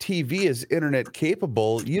TV is internet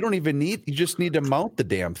capable, you just need to mount the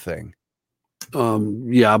damn thing.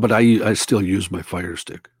 Yeah, but I still use my Fire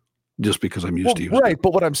Stick just because I'm used to using it. Right.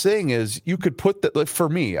 But what I'm saying is you could put that, like, for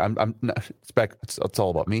me, I'm not, it's all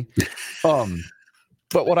about me.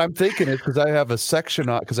 But what I'm thinking is because I have a section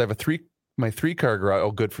on, because I have my 3-car garage.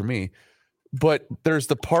 Oh, good for me. But there's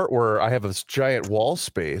the part where I have this giant wall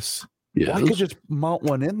space. Yeah, I could just mount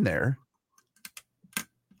one in there.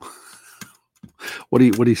 What are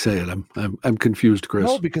you saying? I'm confused, Chris.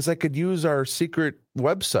 No, because I could use our secret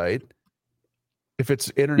website if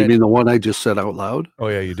it's internet. You mean the one I just said out loud? Oh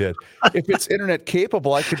yeah, you did. If it's internet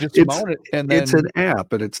capable, I could just mount it, and then it's an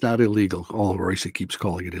app, and it's not illegal. Oh, Royce keeps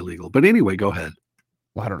calling it illegal, but anyway, go ahead.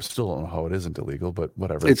 Well, still don't know how it isn't illegal, but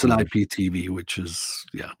whatever. It's an IPTV, which is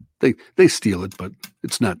they steal it, but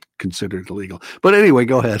it's not considered illegal. But anyway,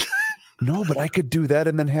 go ahead. No, but I could do that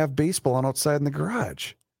and then have baseball on outside in the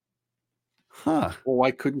garage. Huh. Well,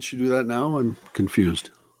 why couldn't you do that now? I'm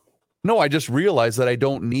confused. No, I just realized that I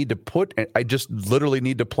don't need to I just literally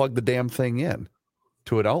need to plug the damn thing in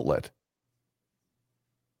to an outlet.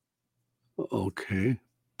 Okay.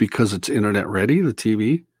 Because it's internet ready, the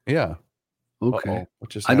TV? Yeah. Okay.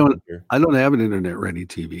 I don't have an internet ready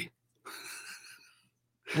TV.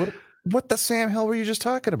 What the Sam hell were you just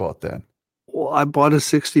talking about then? Well, I bought a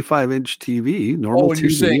 65-inch TV, normal TV. You're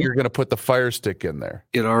saying you're going to put the Fire Stick in there.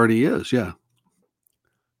 It already is, yeah.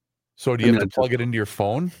 So do you have to plug it into your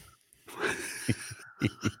phone?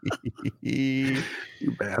 You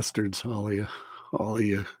bastards, all of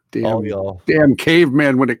you damn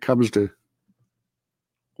cavemen when it comes to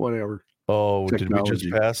whatever. Oh, technology. Did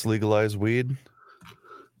we just pass legalized weed?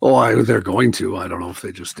 Oh, they're going to. I don't know if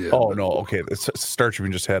they just did. Oh, no. Okay. Star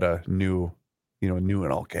Tribune just had a new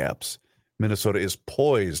in all caps. Minnesota is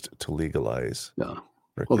poised to legalize. Yeah.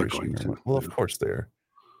 Well, they're going to. Well, of course they're.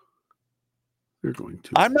 They're going to.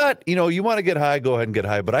 I'm not, you want to get high, go ahead and get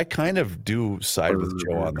high, but I kind of do side with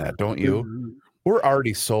Joe on that, don't you? We're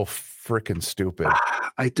already so freaking stupid.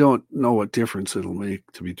 I don't know what difference it'll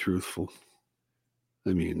make, to be truthful.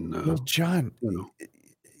 I mean, well, John,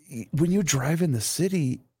 when you drive in the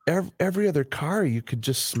city, every other car, you could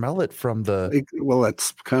just smell it from the. Well,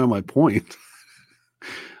 that's kind of my point.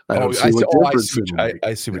 I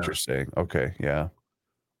see what you're saying. Okay, yeah.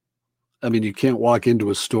 I mean, you can't walk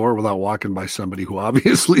into a store without walking by somebody who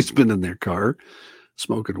obviously has been in their car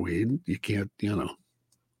smoking weed. You can't,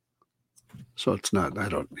 So it's not. I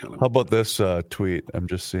don't. How about this tweet? I'm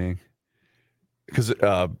just seeing because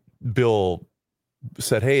Bill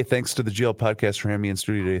said, "Hey, thanks to the GL podcast for having me in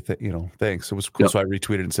studio today. Thanks. It was cool." Yep. So I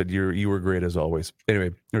retweeted and said, "You were great as always."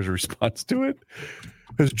 Anyway, there's a response to it.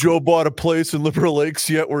 Has Joe bought a place in Liberal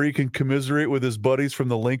Lakes yet where he can commiserate with his buddies from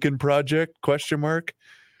the Lincoln Project? ?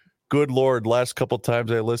 Good Lord, last couple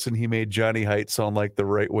times I listened, he made Johnny Height sound like the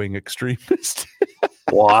right-wing extremist.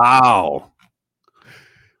 Wow.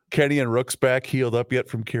 Kenny and Rook's back healed up yet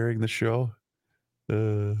from carrying the show?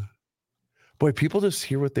 Boy, people just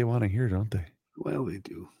hear what they want to hear, don't they? Well, they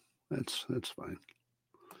do. That's fine.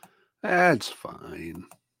 That's fine.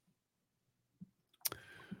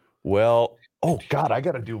 Well, oh God, I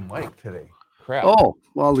got to do Mike today. Crap. Oh,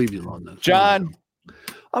 well, I'll leave you alone then. John,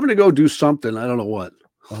 I'm going to go do something. I don't know what.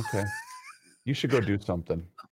 Okay. You should go do something.